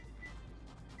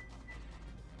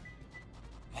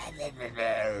 Is it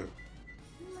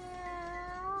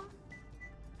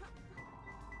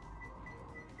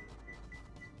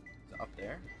up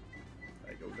there?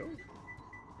 I don't know.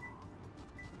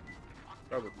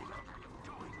 Probably not.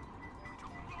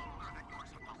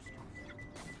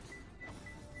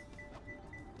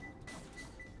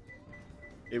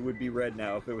 It would be red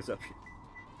now if it was up here.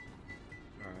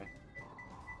 Alright.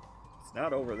 It's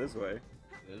not over this way.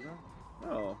 Is it?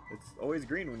 No, it's always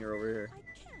green when you're over here.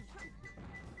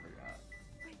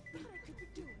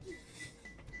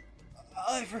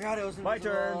 I forgot it was My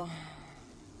turn. invisible.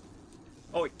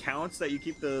 Oh, it counts that you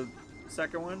keep the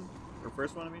second one? Or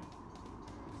first one, I mean?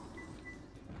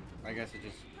 I guess it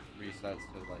just resets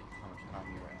to like how much time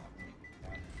you were at when you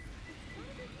got it.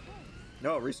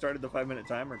 No, it restarted the 5-minute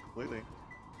timer completely.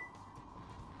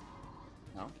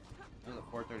 No? It was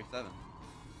at 4:37. Is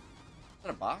that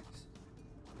a box?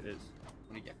 It is.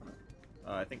 What do you get from it?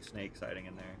 I think Snake's hiding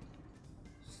in there.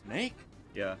 Snake?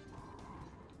 Yeah.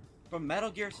 From Metal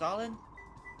Gear Solid?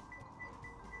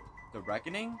 The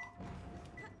Reckoning?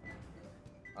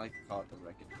 I like to call it the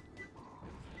Reckoning.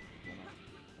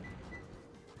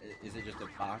 Is it just a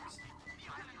box?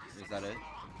 Is that it?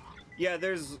 Yeah,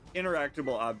 there's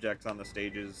interactable objects on the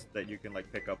stages that you can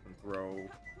like pick up and throw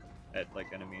at like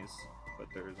enemies, but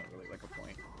there isn't really like a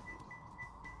point.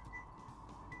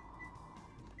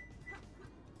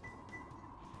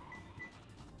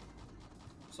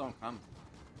 So I'm coming.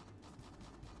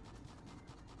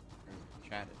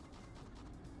 Chatted.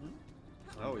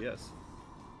 Oh, yes.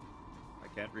 I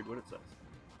can't read what it says.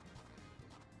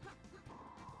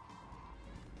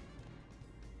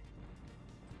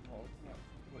 Oh, no.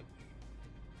 Which?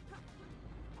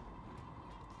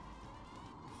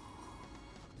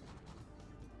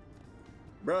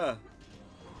 Bruh.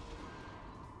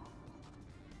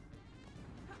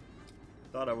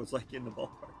 Thought I was like in the ballpark.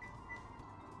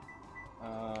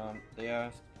 They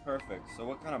asked, perfect. So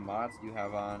what kind of mods do you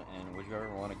have on, and would you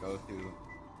ever want to go through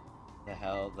the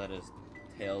hell that is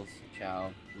Tails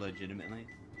Chow legitimately?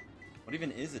 What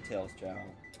even is a Tails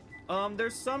Chow?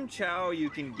 There's some Chow you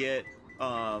can get,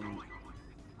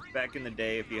 back in the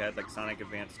day if you had like Sonic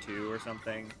Advance 2 or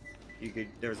something.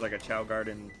 There's like a Chow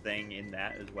Garden thing in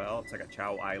that as well. It's like a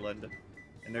Chow Island.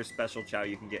 And there's special Chow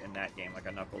you can get in that game, like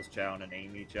a Knuckles Chow and an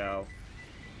Amy Chow.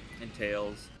 And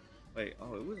Tails. Wait,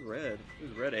 oh, it was red. It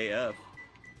was red AF.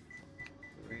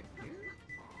 Right here?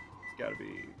 It's gotta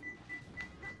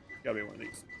be one of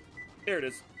these. Here it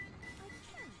is.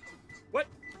 What?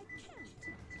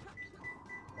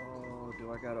 Oh,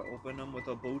 do I gotta open them with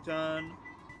a button?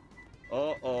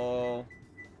 Uh-oh.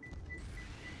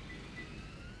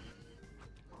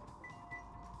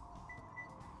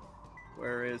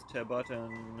 Where is the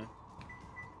button?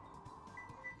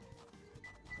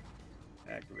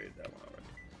 Activated that one already.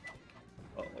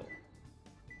 Uh-oh.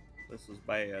 This is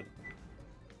bad.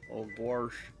 Oh,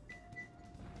 gosh.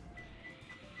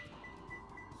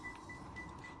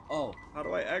 Oh, How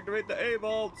do I activate the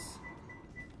A-vaults?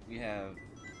 we have...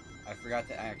 I forgot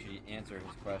to actually answer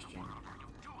his question.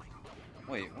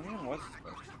 Wait, when was his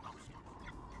question?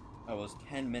 Oh, it was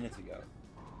 10 minutes ago.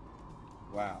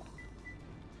 Wow.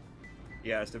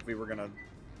 He asked if we were gonna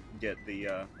get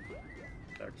the,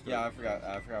 text. Yeah, I forgot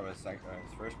what his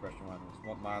first question was.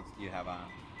 What mods do you have on?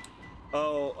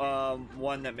 Oh,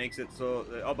 one that makes it so...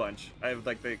 A bunch. I have,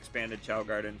 like, the expanded Chow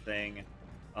Garden thing.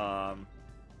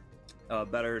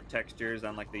 Better textures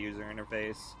on, like, the user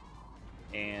interface.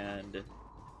 And...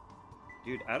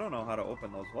 Dude, I don't know how to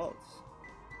open those vaults.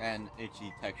 And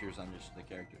itchy textures on just the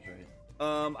characters, right?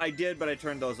 I did, but I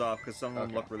turned those off because some of them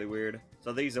Okay. look really weird.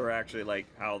 So these are actually, like,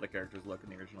 how the characters look in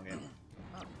the original game.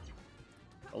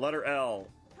 The letter L.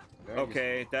 Very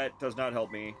Okay, that does not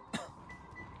help me.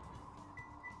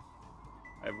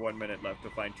 I have 1 minute left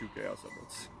to find 2 Chaos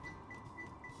Emeralds.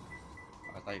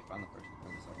 I thought you found the first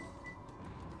one. The second one.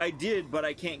 I did, but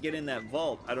I can't get in that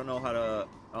vault. I don't know how to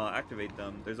activate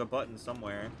them. There's a button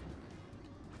somewhere.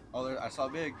 Oh, I saw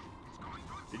big.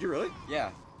 Did you really?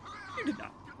 Yeah. You did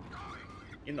not.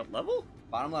 In the level?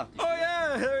 Bottom left. Oh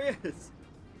yeah, there he is.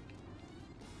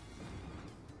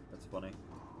 That's funny.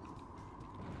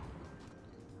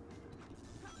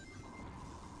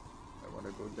 I want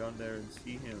to go down there and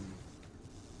see him.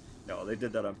 No, they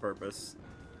did that on purpose.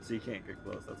 So you can't get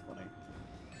close. That's funny.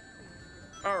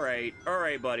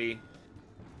 Alright, buddy.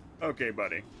 Okay,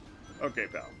 buddy. Okay,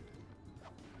 pal.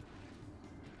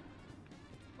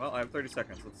 Well, I have 30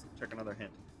 seconds. Let's check another hint.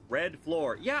 Red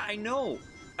floor. Yeah, I know.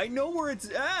 I know where it's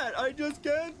at. I just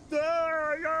can't.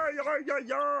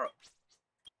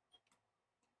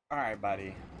 Alright,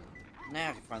 buddy. Now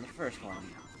you find the first one.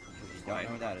 You don't know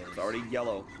what that is. It's already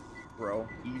yellow, bro.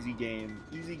 Easy game.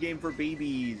 Easy game for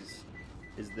babies.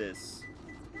 Is this?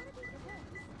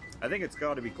 I think it's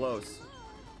got to be close.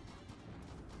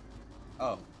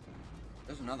 Oh.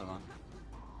 There's another one.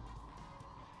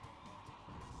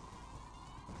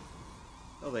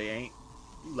 No, they ain't.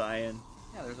 You lying.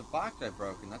 Yeah, there's a box I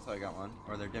broke, and that's how I got one.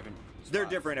 Or they're different spots. They're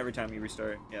different every time you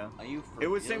restart. Yeah. Are you for It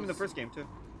was same in the reals? first game too.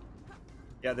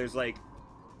 Yeah, there's like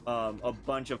a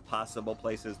bunch of possible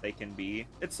places they can be.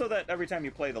 It's so that every time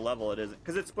you play the level, it isn't,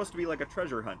 because it's supposed to be like a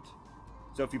treasure hunt.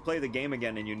 So if you play the game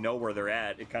again and you know where they're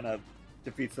at, it kind of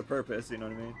defeats the purpose. You know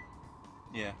what I mean?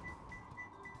 Yeah.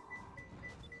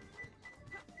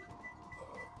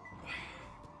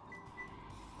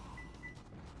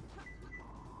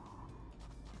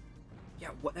 Yeah.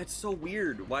 What? That's so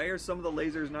weird. Why are some of the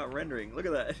lasers not rendering? Look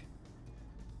at that.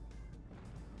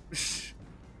 Where's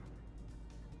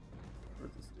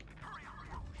this dude?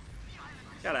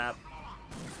 Shut up.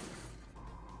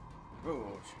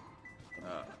 Oh,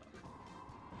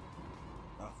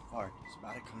 the fart is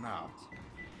about to come out.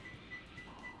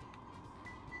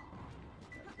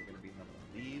 Is there gonna be another one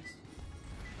of these?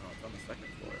 No, it's on the second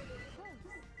floor. It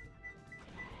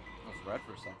was red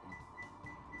for a second.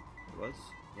 It was?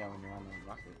 Yeah, when you're on the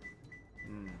rocket.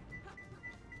 Hmm.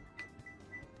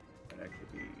 Might actually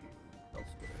be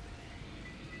elsewhere.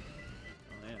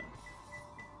 Oh, yeah.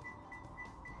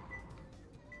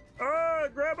 Ah,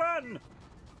 grab on!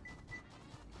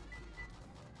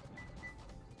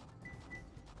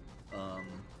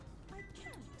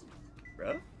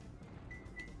 Bruh?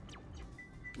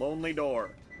 Lonely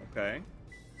door. Okay.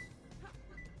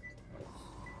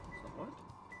 Somewhat.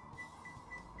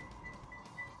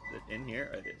 Is it in here?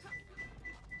 It is.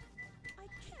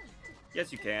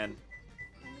 Yes, you can.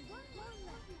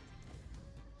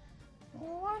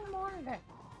 One more left.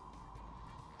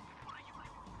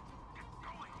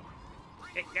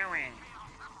 Get going.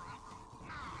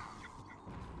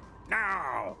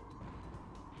 Now.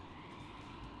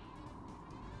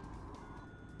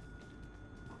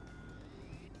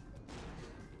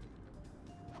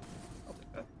 I'll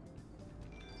take that.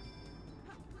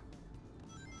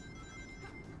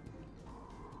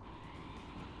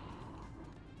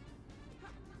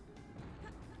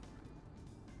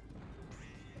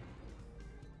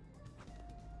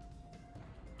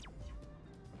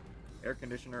 Air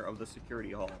conditioner of the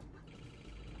security hall.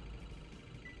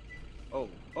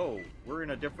 Oh, we're in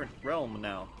a different realm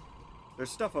now.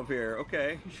 There's stuff up here,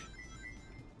 okay.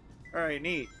 Alright,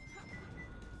 neat.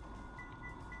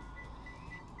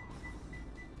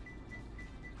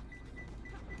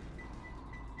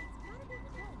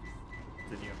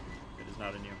 It's in you. It is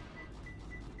not in you.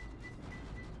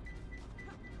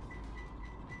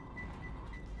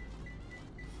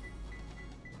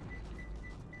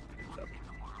 It's up.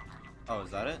 Oh,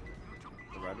 is that it?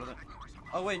 The red with it?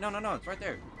 Oh, wait, no, it's right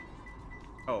there.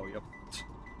 Oh, yep.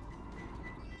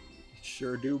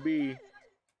 Sure do be.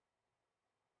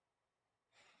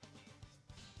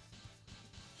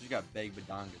 She's got big badongas,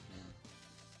 man.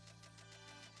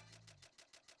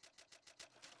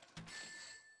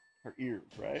 Her ears,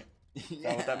 right? Yeah. Is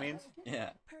that what that means? Yeah.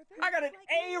 I got an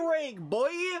A rank,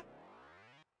 boy!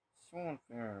 So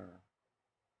unfair.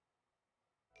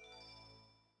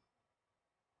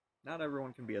 Not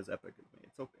everyone can be as epic as me.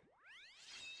 It's okay.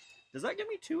 Does that give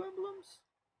me 2 emblems?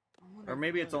 Or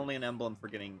maybe it's only an emblem for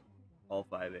getting all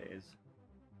 5 A's.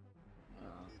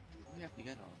 We have to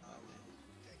get all 5 A's.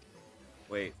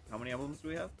 Wait, how many emblems do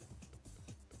we have?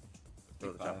 Let's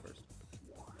go to the shop 5. first.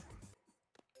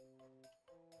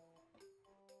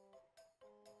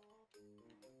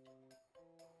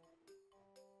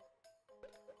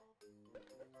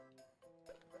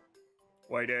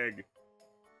 White egg.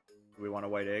 Do we want a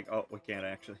white egg? Oh, we can't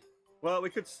actually. Well, we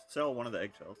could sell one of the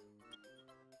eggshells.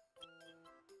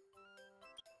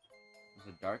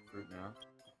 There's a dark fruit now.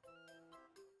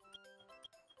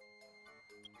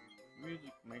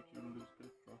 Music makes you lose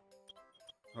control.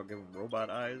 I'll give him robot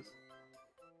eyes.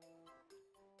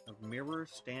 A mirror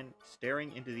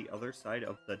staring into the other side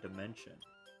of the dimension.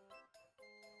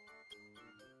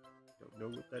 Don't know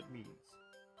what that means.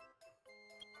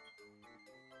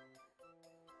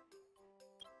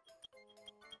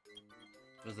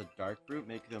 Does a dark fruit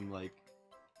make them, like,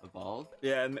 evolve?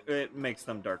 Yeah, it makes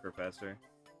them darker faster.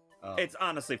 Oh. It's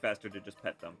honestly faster to just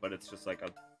pet them, but it's just like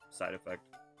a side effect.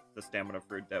 The stamina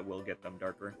fruit that will get them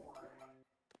darker.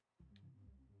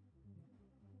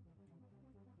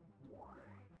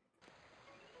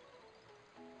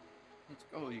 Let's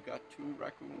go, you got 2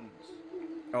 raccoons.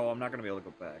 Oh, I'm not gonna be able to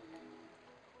go back.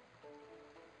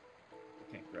 I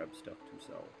can't grab stuff to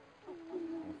sell.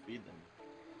 We'll feed them.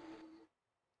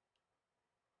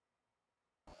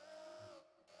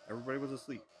 Everybody was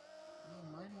asleep. Oh,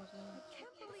 mine wasn't. I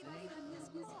can't believe I even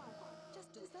missed one.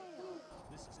 Just a fail.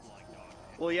 This is Flying Dog.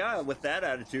 Well, yeah, with that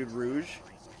attitude, Rouge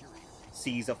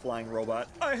sees a flying robot.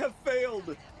 I have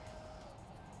failed!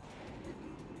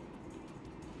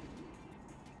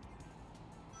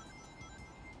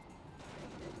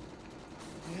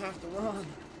 You have to run.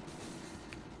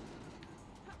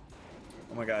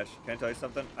 Oh my gosh, can I tell you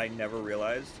something? I never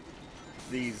realized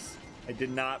these. I did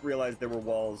not realize there were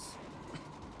walls.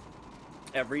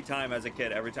 Every time as a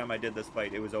kid, every time I did this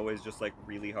fight, it was always just like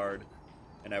really hard.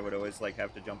 And I would always like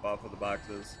have to jump off of the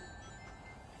boxes.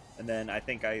 And then I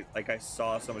think I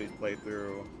saw somebody's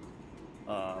playthrough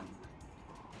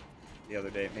the other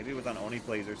day. Maybe it was on Oni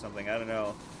Plays or something, I don't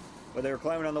know. But they were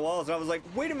climbing on the walls and I was like,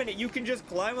 wait a minute, you can just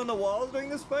climb on the walls during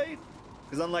this fight?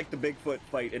 Because unlike the Bigfoot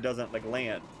fight, it doesn't like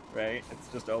land, right? It's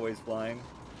just always flying.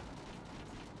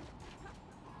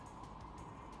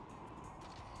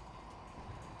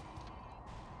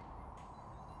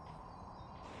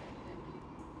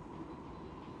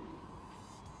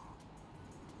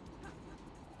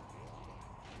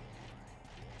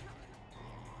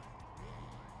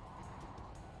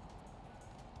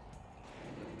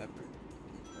 Pepper.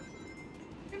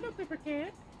 Hello, Pepper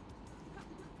Cat.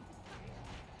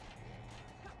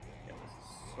 Yeah, this is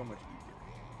so much easier.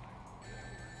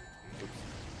 Oops.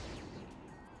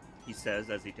 He says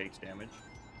as he takes damage.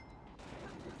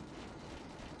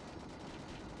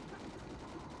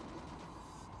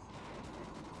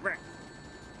 Right.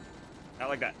 Not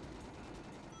like that.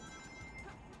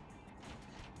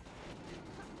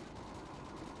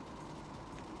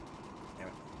 Damn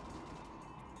it.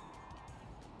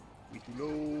 Way too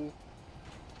low.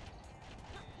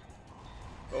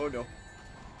 Oh no.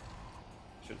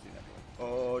 Should have seen that one.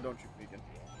 Oh, don't shoot me again.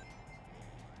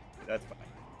 Okay, that's fine.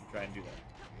 Try and do that.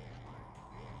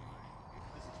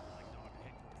 This is Flying Dog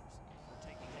headquarters. We're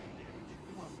taking heavy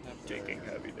damage. Taking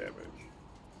heavy damage.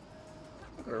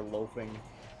 Look at her loafing.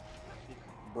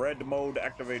 Bread mode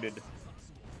activated.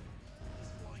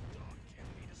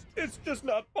 It's just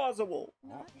not possible.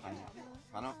 Oh, pineapple.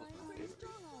 Pineapple's my favorite.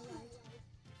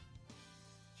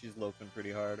 She's loafing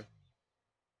pretty hard.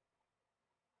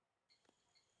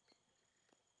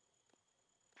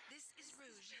 This is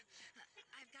Rouge.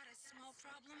 I've got a small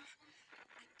problem.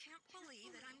 I can't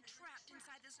believe that I'm trapped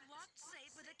inside this locked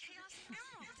safe with a Chaos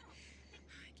Emerald.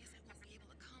 I guess I won't be able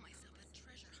to call myself a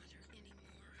treasure hunter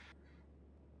anymore.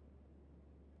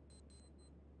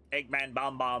 Eggman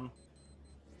Bomb Bomb.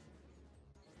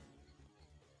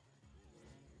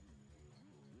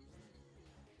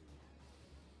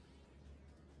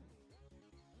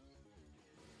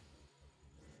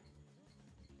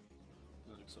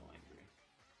 You look so angry.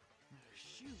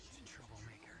 Shoot,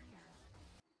 troublemaker.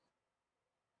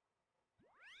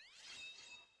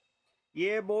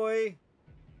 Yeah, boy.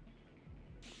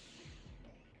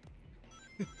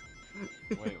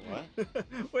 Wait, what?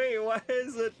 Wait, why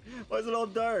is it all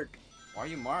dark? Why are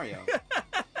you Mario?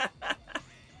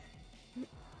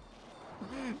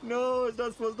 No, it's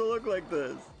not supposed to look like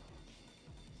this.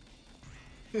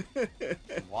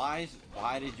 Why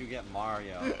did you get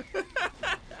Mario?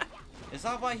 Is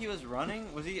that why he was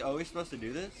running? Was he always supposed to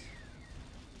do this?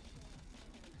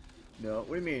 No, what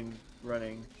do you mean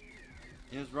running?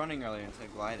 He was running earlier instead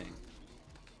of gliding.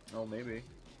 Oh, maybe.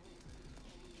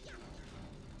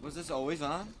 Was this always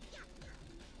on?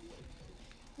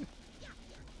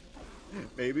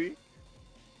 Maybe.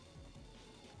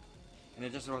 And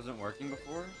it just wasn't working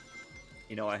before?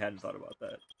 You know, I hadn't thought about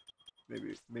that.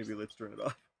 Maybe let's turn it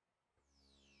off.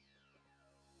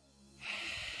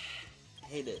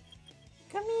 Hate it.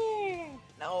 Come here!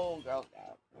 No, Girl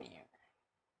Scout. Come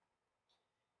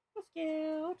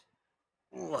here.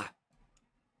 Scout.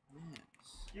 Yes.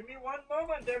 Give me one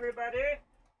moment, everybody.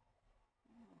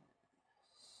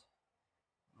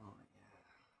 Oh, yeah.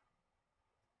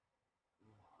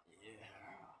 Oh, yeah.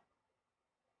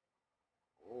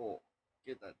 Oh,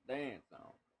 get that dance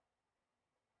on.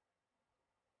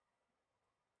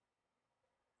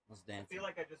 Let's dance. I feel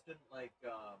like I just didn't like,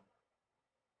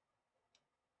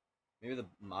 Maybe the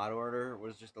mod order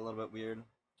was just a little bit weird.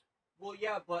 Well,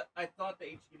 yeah, but I thought the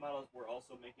HD models were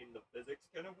also making the physics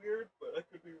kind of weird, but I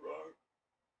could be wrong.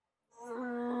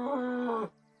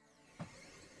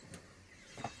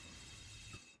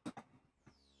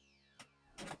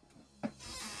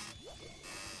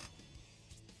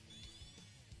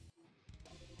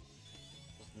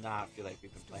 Does not feel like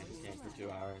we've been playing this game for 2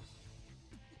 hours.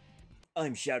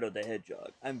 I'm Shadow the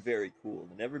Hedgehog. I'm very cool,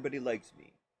 and everybody likes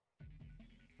me.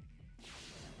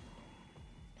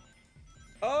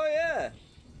 Oh, yeah!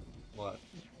 What?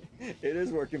 It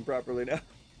is working properly now.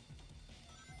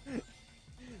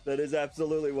 That is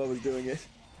absolutely what was doing it.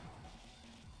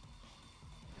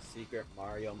 Secret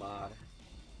Mario mod.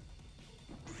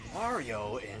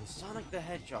 Mario and Sonic the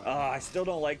Hedgehog. I still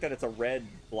don't like that it's a red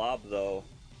blob, though.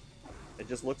 It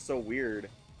just looks so weird.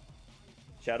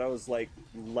 Shadow's, like,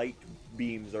 light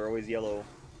beams are always yellow.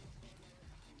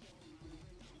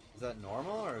 Is that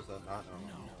normal or is that not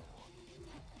normal?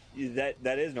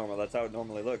 That is normal. That's how it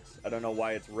normally looks. I don't know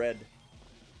why it's red.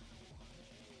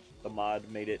 The mod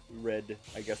made it red.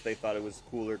 I guess they thought it was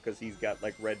cooler because he's got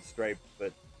like red stripes,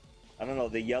 but I don't know.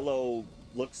 The yellow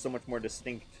looks so much more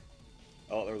distinct.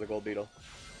 Oh, there was a gold beetle.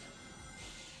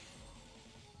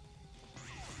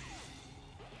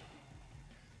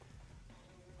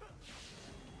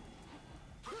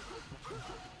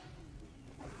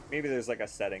 Maybe there's like a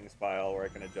settings file where I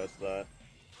can adjust that.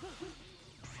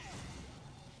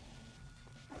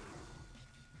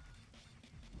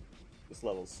 This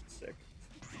level's sick.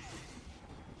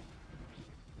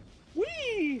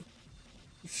 Whee!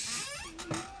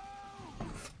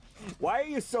 Why are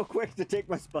you so quick to take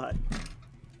my spot?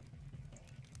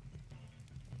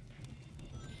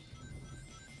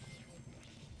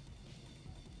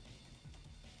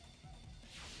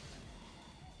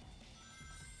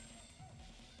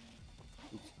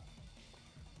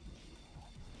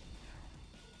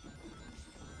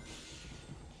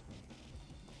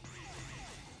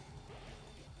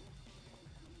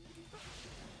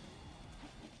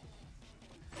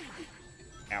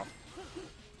 Ow.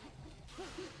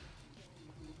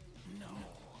 No.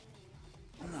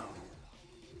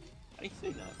 How do you say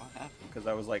that? What happened? Because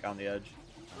I was like on the edge.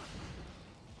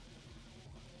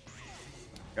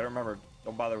 Gotta remember,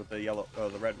 don't bother with the yellow, the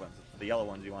red ones. It's the yellow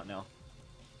ones you want now.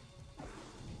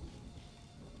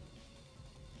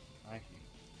 Actually,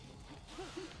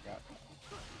 got that.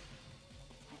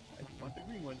 I do want the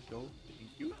green ones though.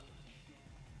 Thank you.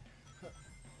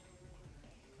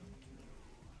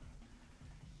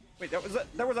 Wait,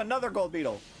 there was another gold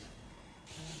beetle.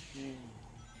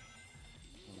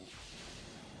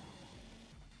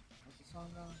 What's the song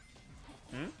going?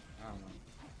 Hmm? I don't know.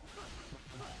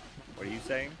 What are you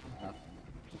saying? Nothing.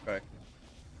 Okay.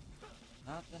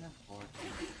 Nothing important.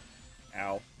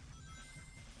 Ow.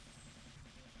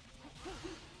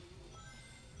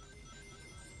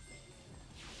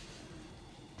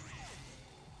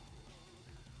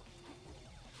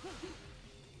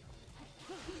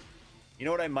 You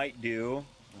know what I might do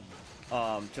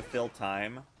to fill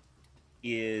time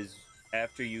is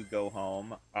after you go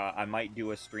home, I might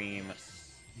do a stream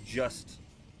just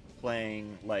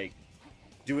playing, like,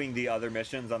 doing the other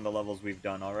missions on the levels we've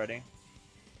done already.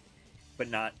 But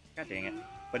not, god dang it,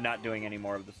 but not doing any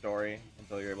more of the story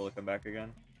until you're able to come back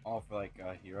again. All for like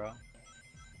a hero?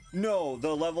 No,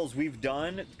 the levels we've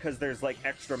done, because there's like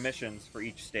extra missions for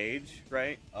each stage,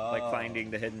 right? Like Oh.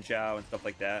 finding the hidden Chow and stuff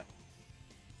like that.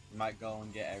 You might go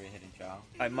and get every hidden Chow.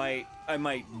 I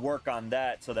might work on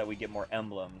that so that we get more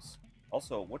emblems.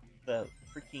 Also, what the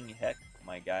freaking heck,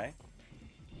 my guy?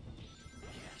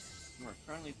 Yes. You are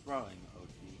currently throwing, OG.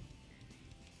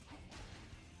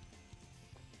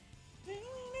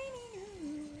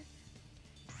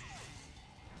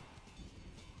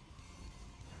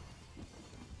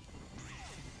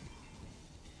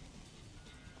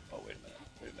 Oh, wait a minute.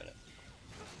 Wait a minute.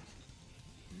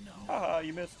 No. Haha,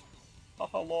 you missed.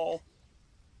 Haha, lol.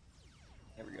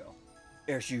 There we go.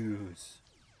 Air shoes.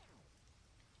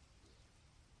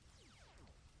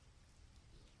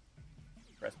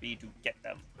 Press B to get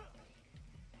them.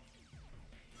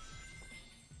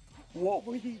 What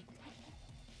were he?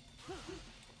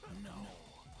 No.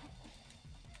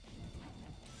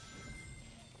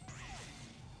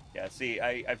 Yeah, see,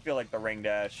 I feel like the ring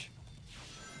dash,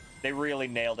 they really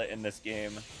nailed it in this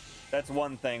game. That's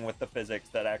one thing with the physics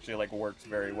that actually like works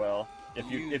very well.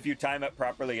 If you time it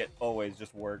properly, it always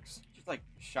just works. Just like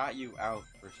shot you out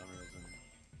for some reason.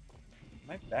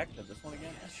 Am I back to this one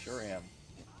again? I sure am.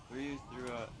 Threw you through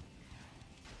a...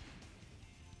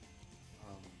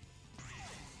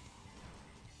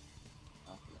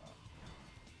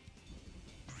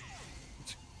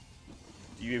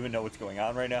 Do you even know what's going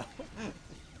on right now?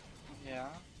 Yeah.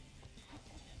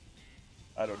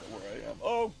 I don't know where I am.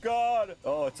 Oh god!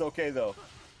 Oh, it's okay though.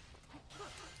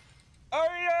 Oh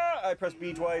yeah! I pressed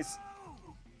B twice.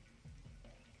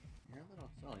 You're a little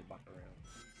silly, buckaroo.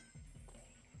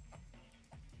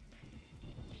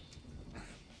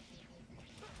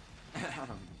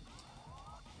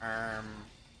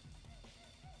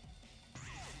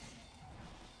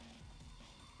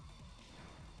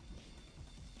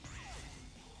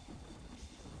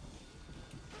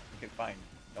 Okay, fine.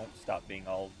 Don't stop being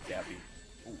all gappy.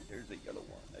 Ooh, there's a yellow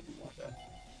one. I do want that.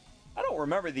 I don't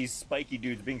remember these spiky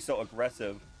dudes being so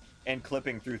aggressive and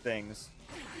clipping through things.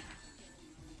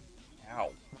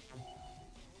 Ow.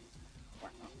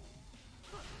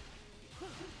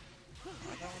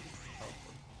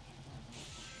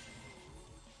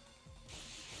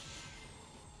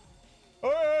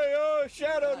 Oh,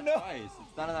 Shadow, no! Twice.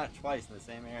 It's done that twice in the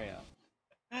same area.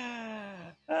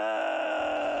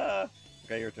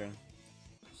 Okay, your turn.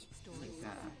 Yeah.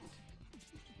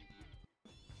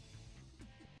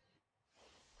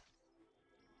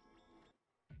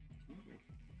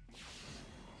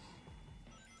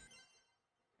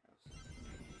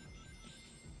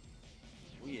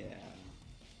 Oh yeah.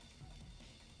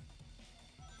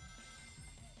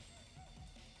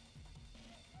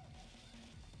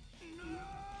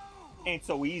 Ain't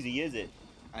so easy, is it?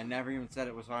 I never even said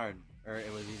it was hard. Or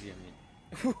it was easy, I mean.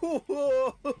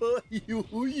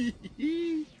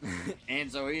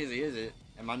 Ain't so easy, is it?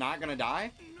 Am I not gonna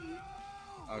die?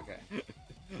 Okay.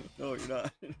 No, you're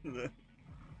not.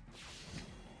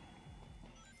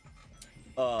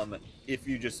 If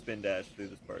you just spin dash through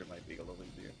this part, it might be a little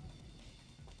easier.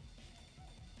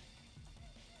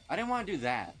 I didn't want to do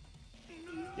that.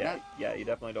 Yeah, yeah, you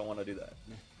definitely don't want to do that.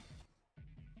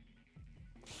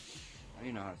 How do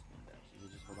you know how to spin dash? Is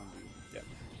it just hold on to you? Yeah.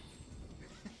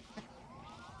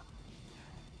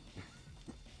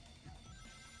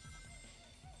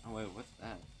 Oh wait, what's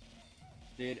that?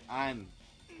 Dude, I'm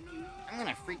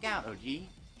gonna freak out, OG.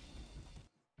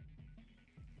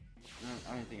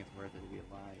 I don't think it's worth it to be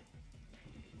alive.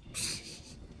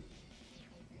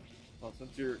 Well,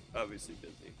 since you're obviously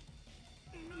busy.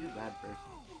 You're a bad person.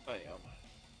 I am.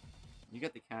 You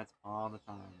get the cats all the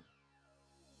time.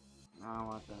 I don't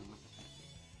want them.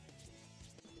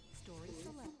 Story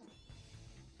select.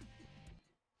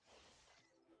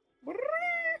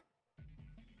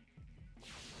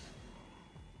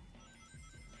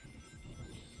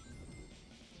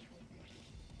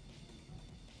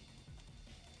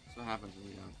 That's what happens when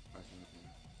you don't press anything.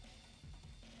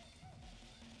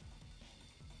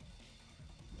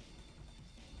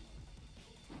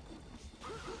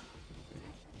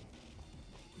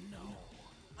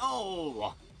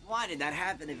 No! Why did that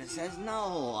happen if it says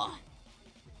no?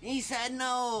 He said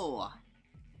no!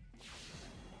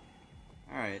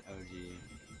 Alright, OG.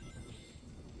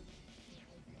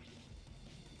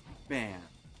 Bam.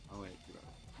 Oh wait,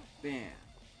 bam.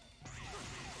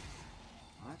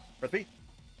 What? Press B.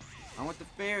 I want the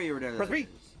fairy or whatever Press that B.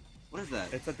 is. What is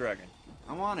that? It's a dragon.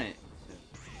 I want it.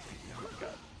 Oh my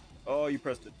god. Oh, you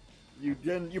pressed it. You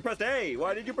didn't. You pressed A.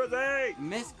 Why did you press A?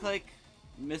 Misclick.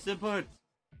 Misinput.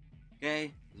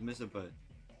 Okay? It's misinput.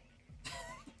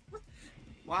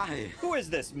 Why? Who is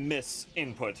this Miss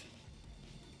Input?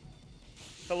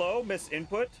 Hello, Miss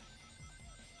Input?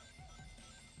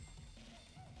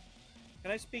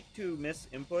 Can I speak to Miss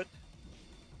Input?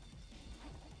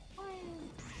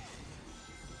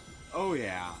 Oh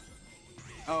yeah.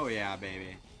 Oh yeah,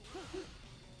 baby.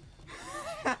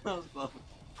 That was close.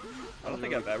 I don't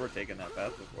think I've ever taken that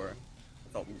path before.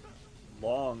 It's a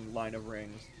long line of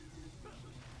rings.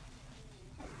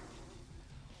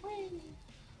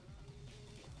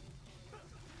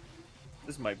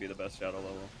 This might be the best Shadow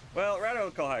level. Well,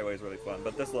 Radical Highway is really fun,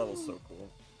 but this level's so cool.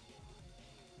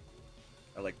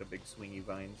 I like the big swingy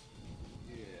vines.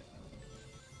 Yeah.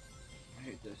 I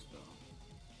hate this though.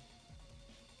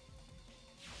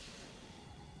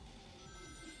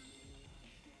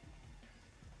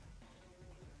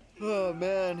 Oh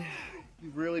man,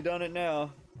 you've really done it now.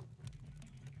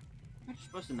 Am I just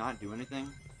supposed to not do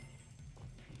anything?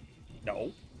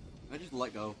 No. I just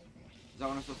let go. Is that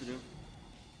what I'm supposed to do?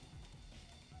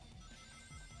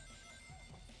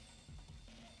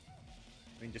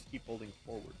 I mean, just keep holding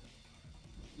forward.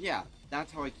 Yeah,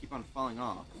 that's how I keep on falling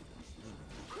off.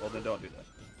 Well, then don't do that.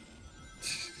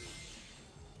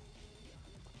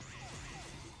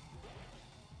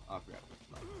 Oh, crap.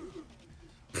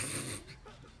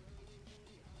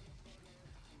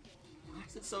 Why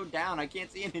is it so down? I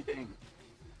can't see anything.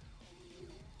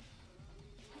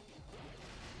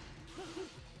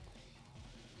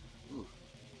 Ooh.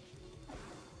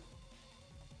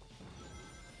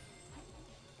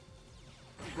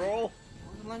 Roll.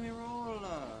 Why let me roll?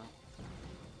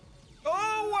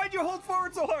 Oh, why'd you hold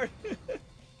forward so hard?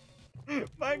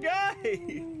 My guy!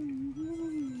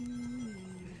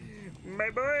 My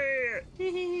boy!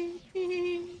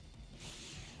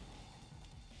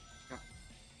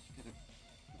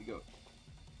 Go.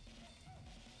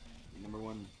 Number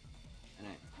one. And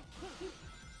I.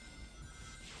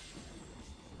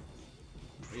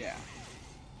 Oh yeah.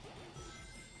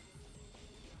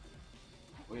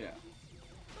 Oh yeah.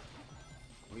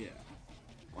 Oh yeah.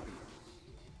 Walking.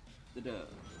 Da-da.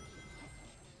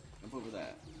 Jump over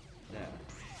that. That.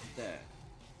 That.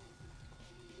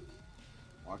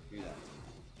 Walk through that.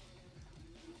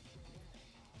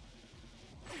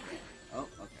 Oh,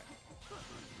 okay.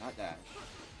 Not dash.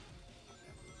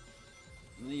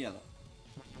 In the yellow.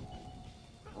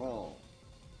 Roll.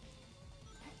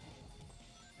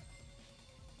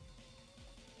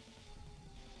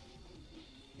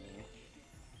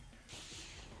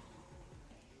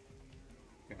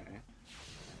 Okay.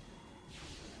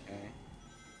 Okay.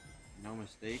 No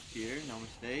mistakes here, no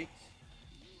mistakes.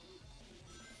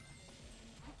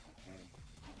 Okay.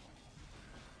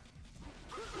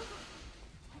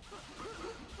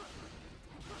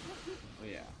 Oh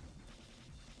yeah.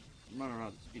 I'm running around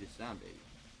at the speed of sound, baby.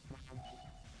 I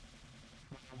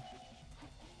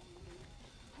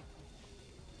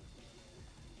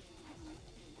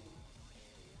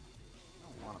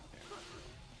don't want up there.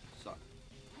 Suck.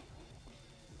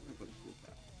 I'm gonna put a cool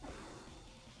path.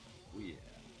 Oh yeah.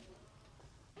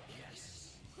 Yes.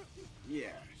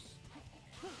 Yes.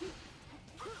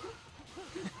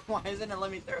 Why isn't it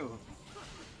let me through?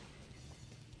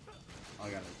 Oh, I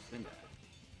gotta spin that.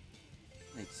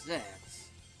 Makes sense.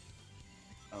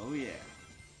 Oh yeah.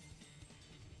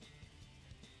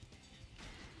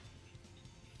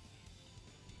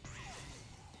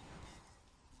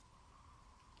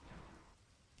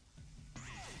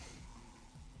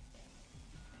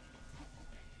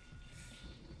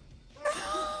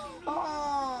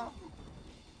 No!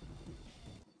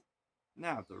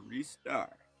 Now to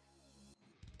restart.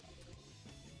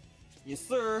 Yes,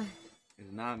 sir. It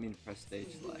does not mean to press stage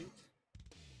select.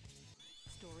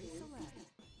 Story select.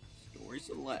 Story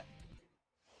select.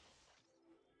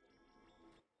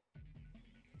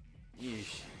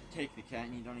 Yeesh. Take the cat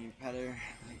and you don't even pet her.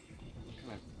 Like, what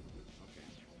kind of... Okay.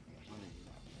 Why didn't you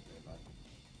not pet her, bud?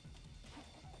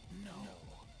 No.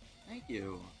 Thank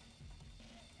you.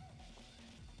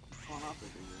 Falling off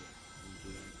like a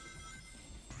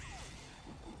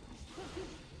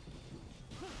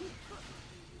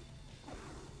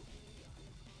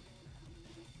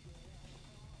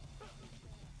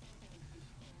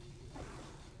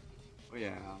Oh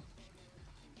yeah.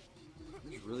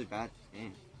 This is really bad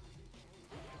game.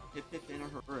 Hip hip and a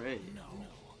hooray.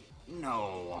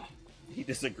 No. He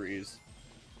disagrees.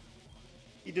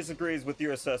 He disagrees with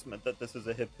your assessment that this is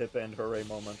a hip hip and hooray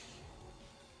moment.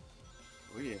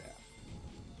 Oh yeah.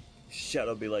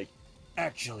 Shadow be like,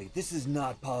 actually, this is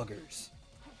not poggers.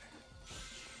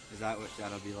 Is that what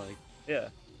Shadow be like? Yeah.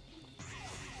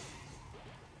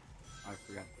 I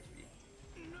forgot to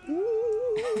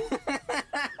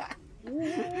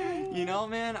You know,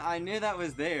 man, I knew that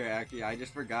was there, actually. I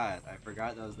just forgot. I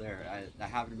forgot that was there. That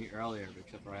happened to me earlier,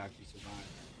 except for I actually survived.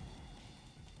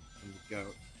 From the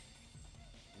goat.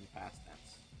 In the past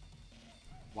tense.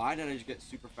 Why did I just get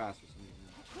super fast for some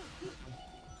reason?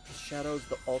 Shadow's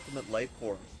the ultimate life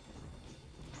form.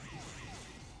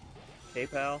 Hey,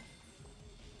 pal.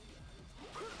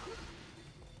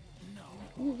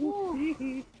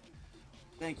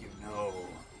 Thank you. No.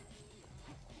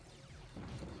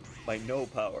 My no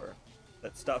power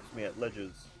that stops me at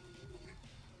ledges.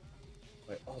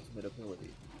 My ultimate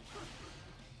ability.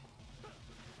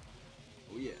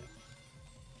 Oh yeah.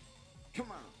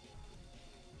 Come on.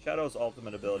 Shadow's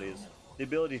ultimate ability is the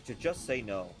ability to just say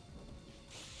no.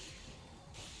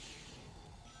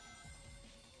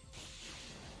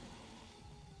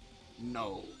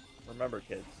 No. Remember,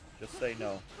 kids, just say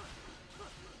no.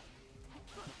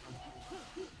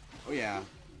 Oh yeah.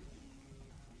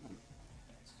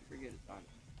 Super good at dodging.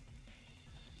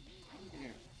 Get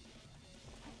here.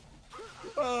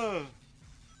 Oh,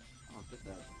 get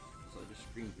that. So it just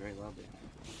screams very loudly.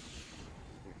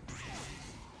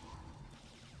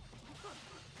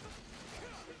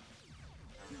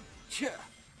 Yeah.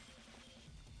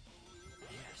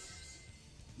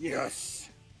 Yes.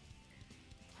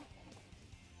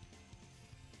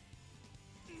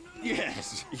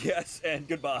 Yes. Yes, and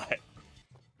goodbye.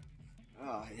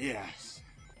 Oh, yes.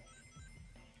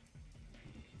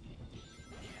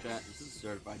 Chat, this is a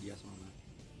certified yes moment.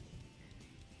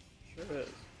 Sure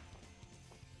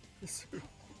is.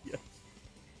 Yes.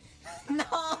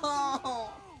 No!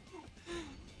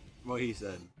 What he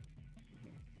said.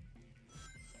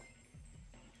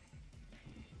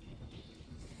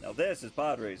 Now this is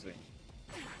pod racing.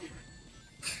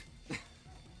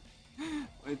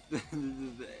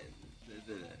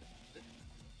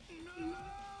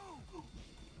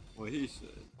 What he said.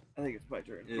 I think it's my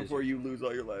turn. It is. Before you lose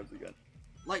all your lives again.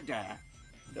 Like that.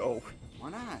 No. Why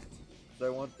not? I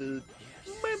want the...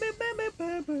 That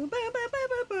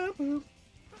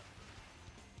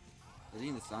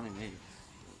ain't the sound it makes.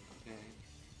 Okay.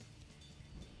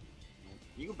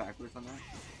 Can you go backwards on that?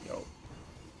 No.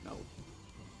 No.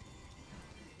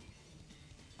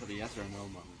 For the yes or no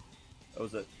moment. That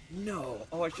was it. No!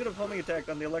 Oh, I should have homing attacked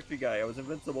on the electric guy. I was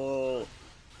invincible.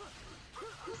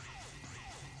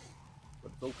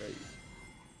 But it's okay.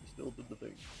 He still did the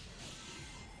thing.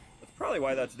 That's probably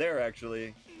why that's there,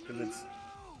 actually. Because it's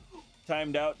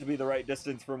timed out to be the right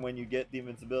distance from when you get the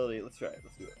invincibility. Let's try it.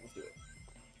 Let's do it. Let's do it.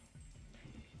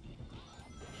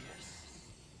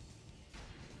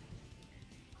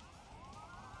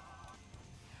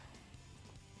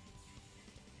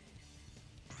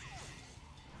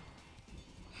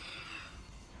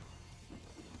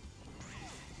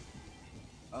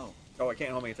 Oh. Oh, I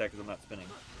can't homing attack because I'm not spinning.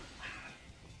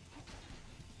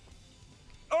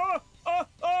 Oh! Oh!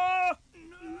 Oh!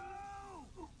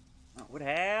 No. What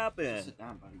happened? Sit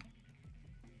down, buddy.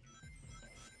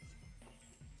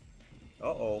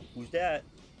 Uh-oh. Who's that?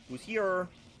 Who's here?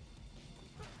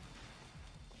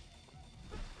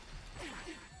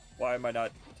 Why am I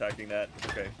not attacking that?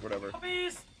 Okay, whatever.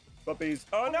 Puppies! Puppies.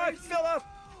 Oh no, it's still up!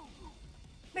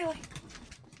 Melee!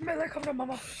 Melee, come to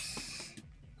mama!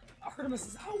 Artemis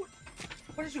is out!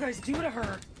 What did you guys do to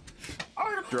her?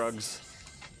 Artemis! Drugs.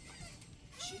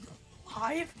 She's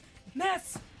alive?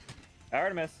 Miss!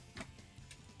 Artemis.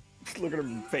 Look at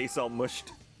her face all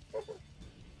mushed.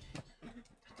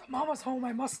 Mama's home.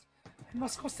 I must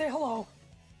go say hello.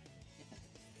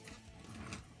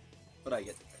 But I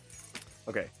get it.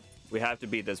 Okay, we have to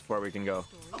beat this before we can go.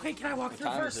 Okay, can I walk through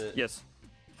time is first? it? Yes.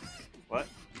 What?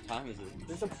 What time is it?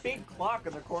 There's a big clock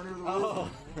in the corner of the room. Oh.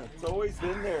 It's always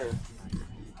been there.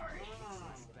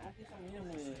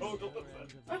 Oh,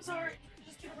 I'm sorry.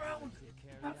 Just get around.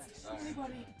 Not see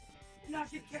anybody.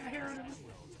 Not get cat hair on him.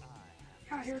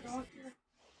 Cat hair, dog hair.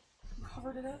 I'm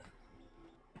covered in it.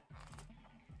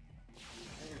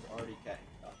 There's already cat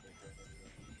out there.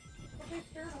 Okay,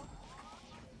 fair enough.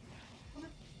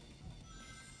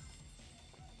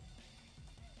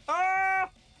 Ah!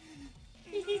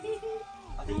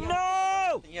 I think No!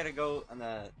 I think you had to go on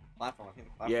the platform. I think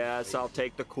the platform Yes, I'll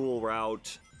take the cool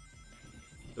route.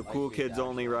 The cool kids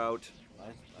only route.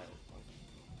 Nice.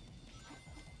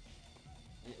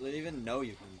 They didn't even know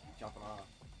you can jump it off.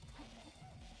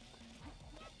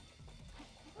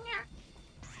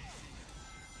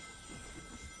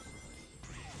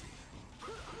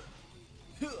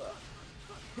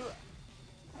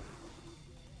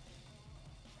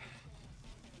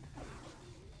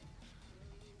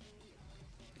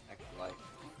 Extra life.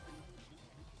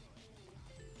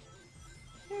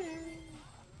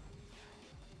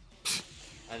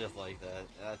 I just like that.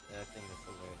 I think that's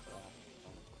the way it's all.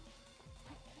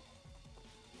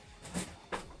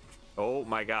 Oh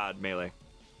my god, melee.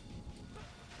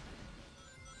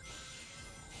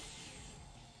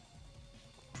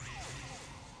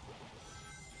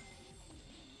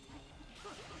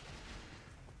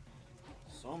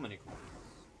 So many coins.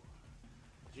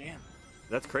 Jam.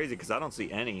 That's crazy because I don't see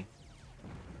any.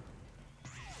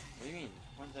 What do you mean?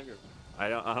 Coins everywhere.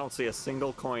 I don't see a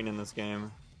single coin in this game.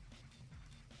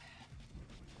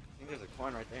 I think there's a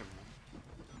coin right there, man.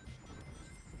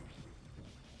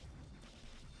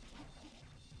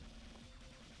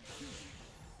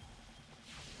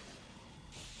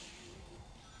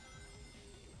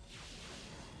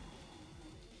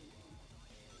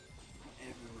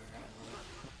 Everywhere I look,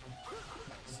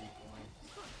 I see coins.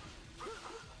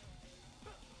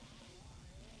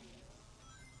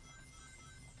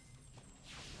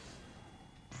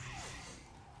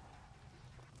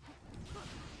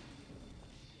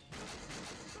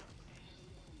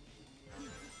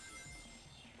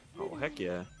 Oh, heck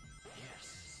yeah.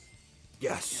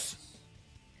 Yes!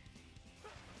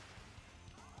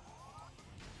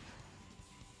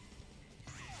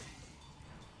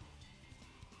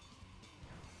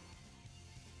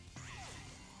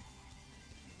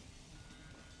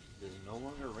 It is no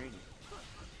longer raining.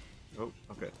 Oh,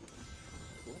 okay.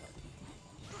 Cool.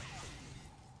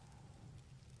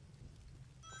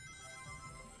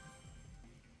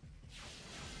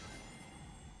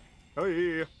 Oh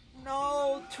yeah.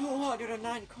 No,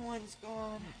 209 coins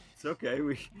gone. It's okay.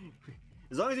 We,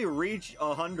 as long as you reach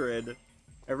 100,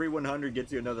 every 100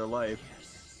 gets you another life.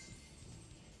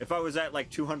 If I was at like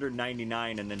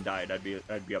 299 and then died, I'd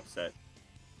be upset.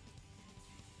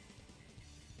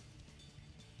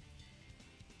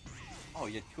 Oh,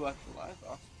 you had 2 extra lives?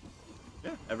 Awesome.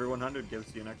 Yeah, every 100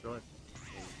 gives you an extra life.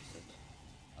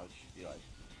 I would just be like,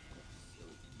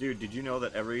 Dude, did you know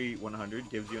that every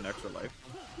 100 gives you an extra life?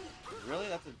 really?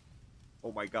 That's a...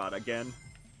 Oh my god, again.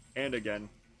 And again.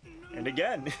 And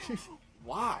again.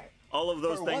 Why? All of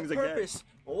those For things what again. purpose?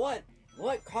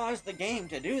 What caused the game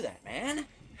to do that, man?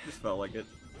 Just felt like it.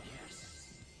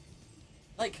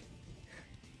 Like,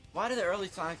 why do the early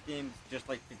Sonic games just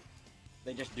like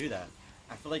they just do that?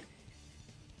 I feel like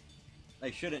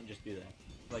they shouldn't just do that.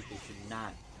 I feel like they should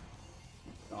not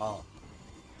at all.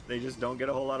 They just don't get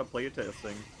a whole lot of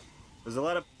playtesting. There's a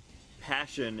lot of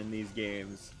passion in these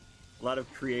games. A lot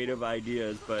of creative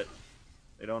ideas, but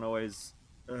they don't always...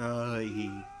 they're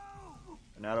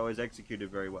not always executed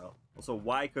very well. Also,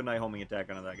 why couldn't I homing attack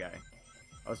onto that guy?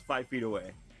 I was 5 feet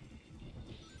away.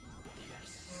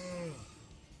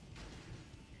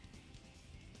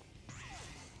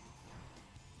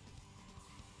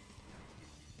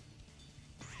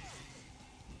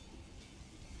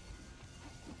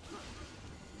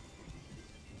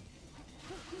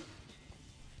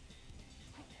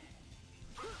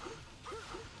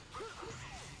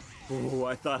 Ooh,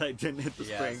 I thought I didn't hit the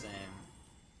spring. Same.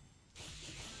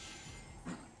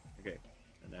 Okay,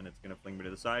 and then it's gonna fling me to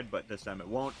the side, but this time it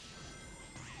won't.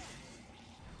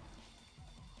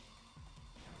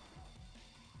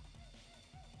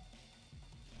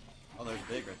 Oh, there's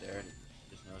big right there. I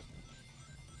just noticed it.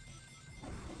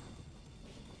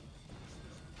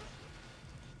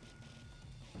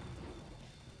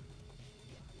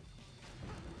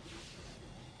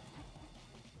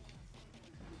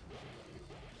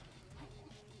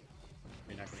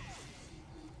 You're not gonna get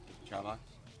the chow box?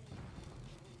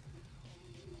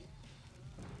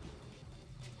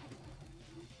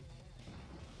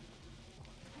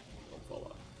 Don't fall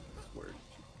off. I swear.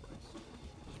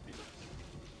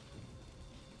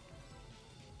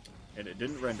 And it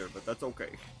didn't render, but that's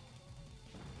okay.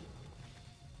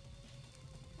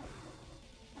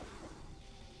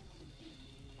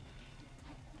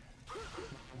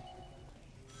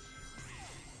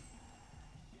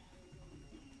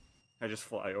 I just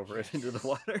fly over it into the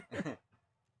water.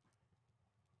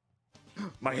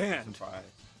 My hand! Surprise.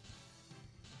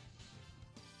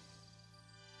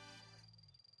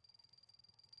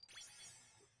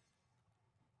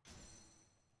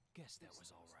 Guess that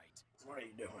was all right. What are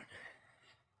you doing?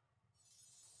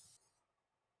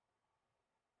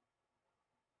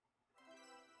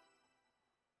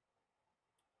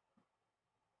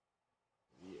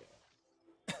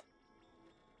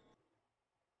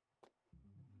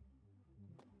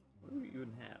 What do we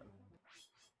even have?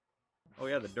 Oh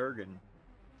yeah, the Durgan.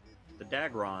 The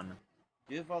Dagron.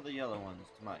 Give all the yellow ones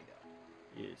to my guy.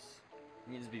 Yes.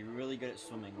 He needs to be really good at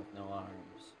swimming with no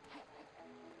arms.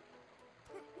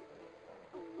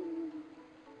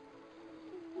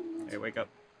 Hey, wake up.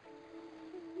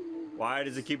 Why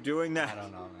does it keep doing that? I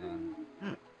don't know, man.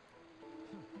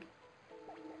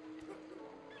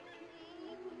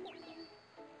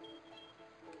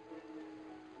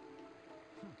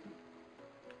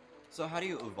 So how do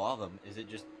you evolve them? Is it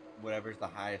just whatever's the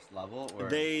highest level, or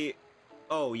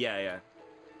Oh yeah.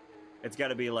 It's got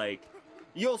to be like,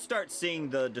 you'll start seeing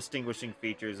the distinguishing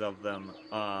features of them,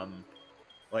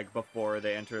 like before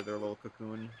they enter their little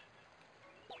cocoon.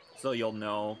 So you'll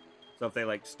know. So if they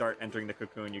like start entering the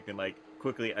cocoon, you can like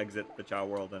quickly exit the Chow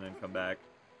world and then come back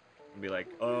and be like,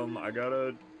 I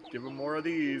gotta give him more of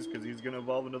these because he's gonna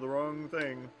evolve into the wrong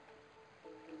thing.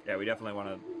 Yeah, we definitely want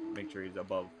to make sure he's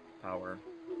above power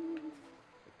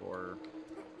before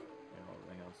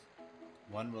everything else.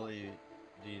 When will he?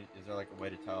 Is there like a way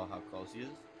to tell how close he is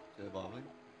to evolving?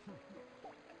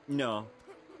 No,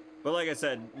 but like I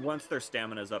said, once their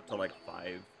stamina's up to like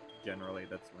 5, generally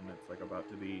that's when it's like about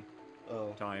to be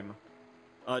time.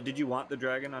 Did you want the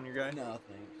dragon on your guy? No,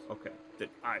 thanks. Okay, then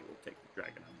I will take the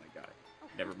dragon on my guy.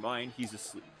 Never mind, he's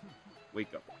asleep.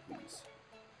 Wake up, please.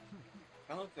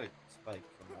 Kind of looks like Spike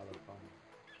from Modern Combat.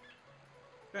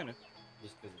 Kind of.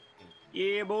 Just because it's pink.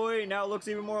 Yeah, boy, now it looks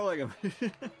even more like him.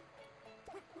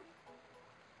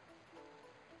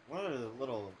 What are the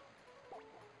little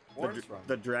horns from?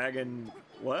 The dragon,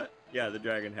 what? Yeah, the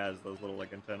dragon has those little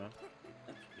like antenna.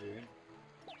 That's weird.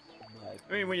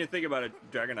 I mean, when you think about it,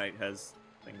 Dragonite has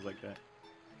things like that.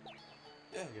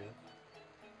 Yeah, I guess.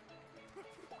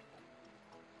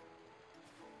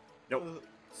 Nope.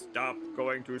 Stop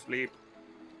going to sleep,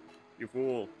 you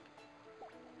fool.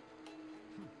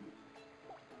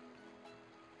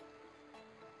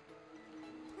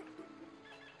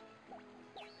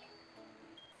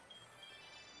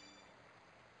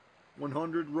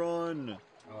 $100 run.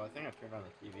 Oh, I think I turned on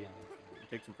the TV on this.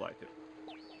 Take some fly tip.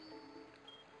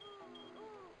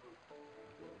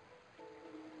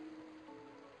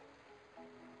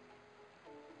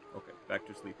 Okay, back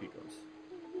to sleep he goes.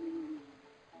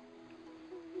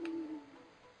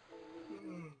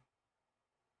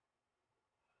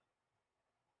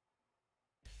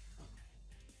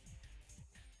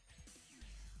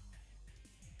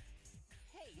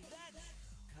 Hey, that's...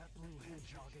 That blue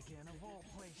hedgehog again, of all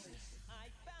places. I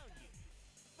found you.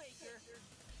 Faker.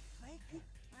 Fake?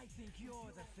 I think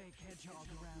you're the fake hedgehog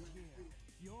around here.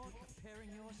 You're comparing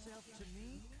yourself to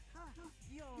me? Huh?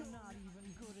 You're not even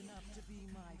good enough to be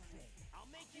my fake. I'll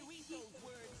make you eat those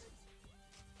words.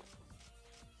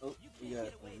 Oh, You we can't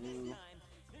got get away a this new time.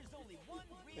 There's only one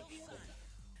real son.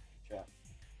 chat.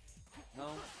 No, I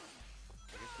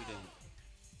guess we didn't.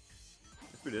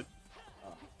 Yes, we did.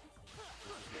 Oh.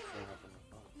 This isn't showing up on the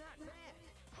phone. Not bad.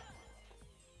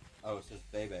 Oh, it says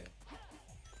Bebe.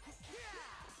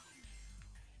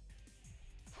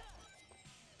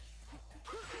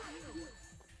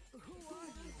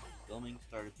 Filming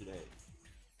started today.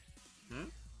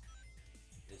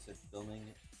 They said filming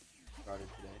started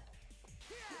today.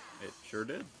 It sure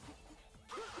did.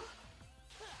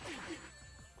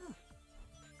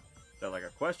 Is that like a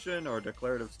question or a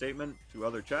declarative statement to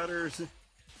other chatters? I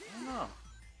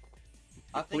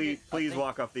don't know. Please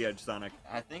walk off the edge, Sonic.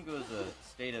 I think it was a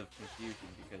state of confusion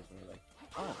because they were like,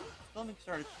 oh, filming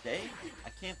started today? I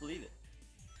can't believe it.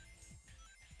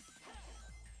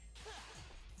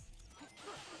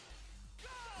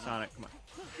 Sonic, come on.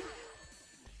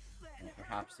 And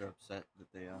perhaps they're upset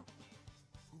that they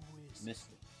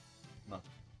missed it. Come on.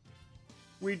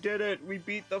 We did it! We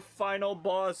beat the final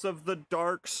boss of the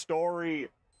Dark Story!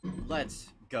 Let's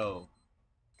go,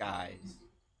 guys.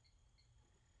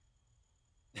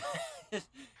 I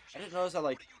didn't notice how,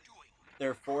 like,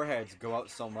 their foreheads go out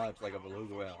so much like a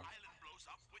beluga whale.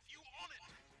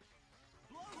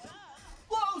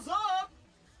 Blows up!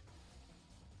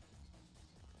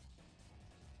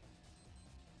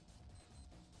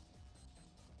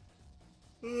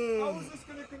 How is this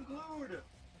gonna conclude?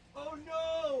 Oh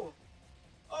no!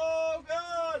 Oh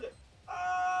god!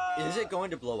 Ah! Is it going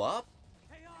to blow up?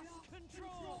 Chaos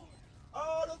control!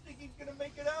 Oh, I don't think he's gonna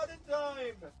make it out in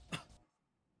time!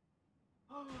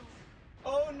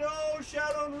 Oh no!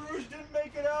 Shadow and Rouge didn't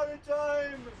make it out in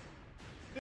time!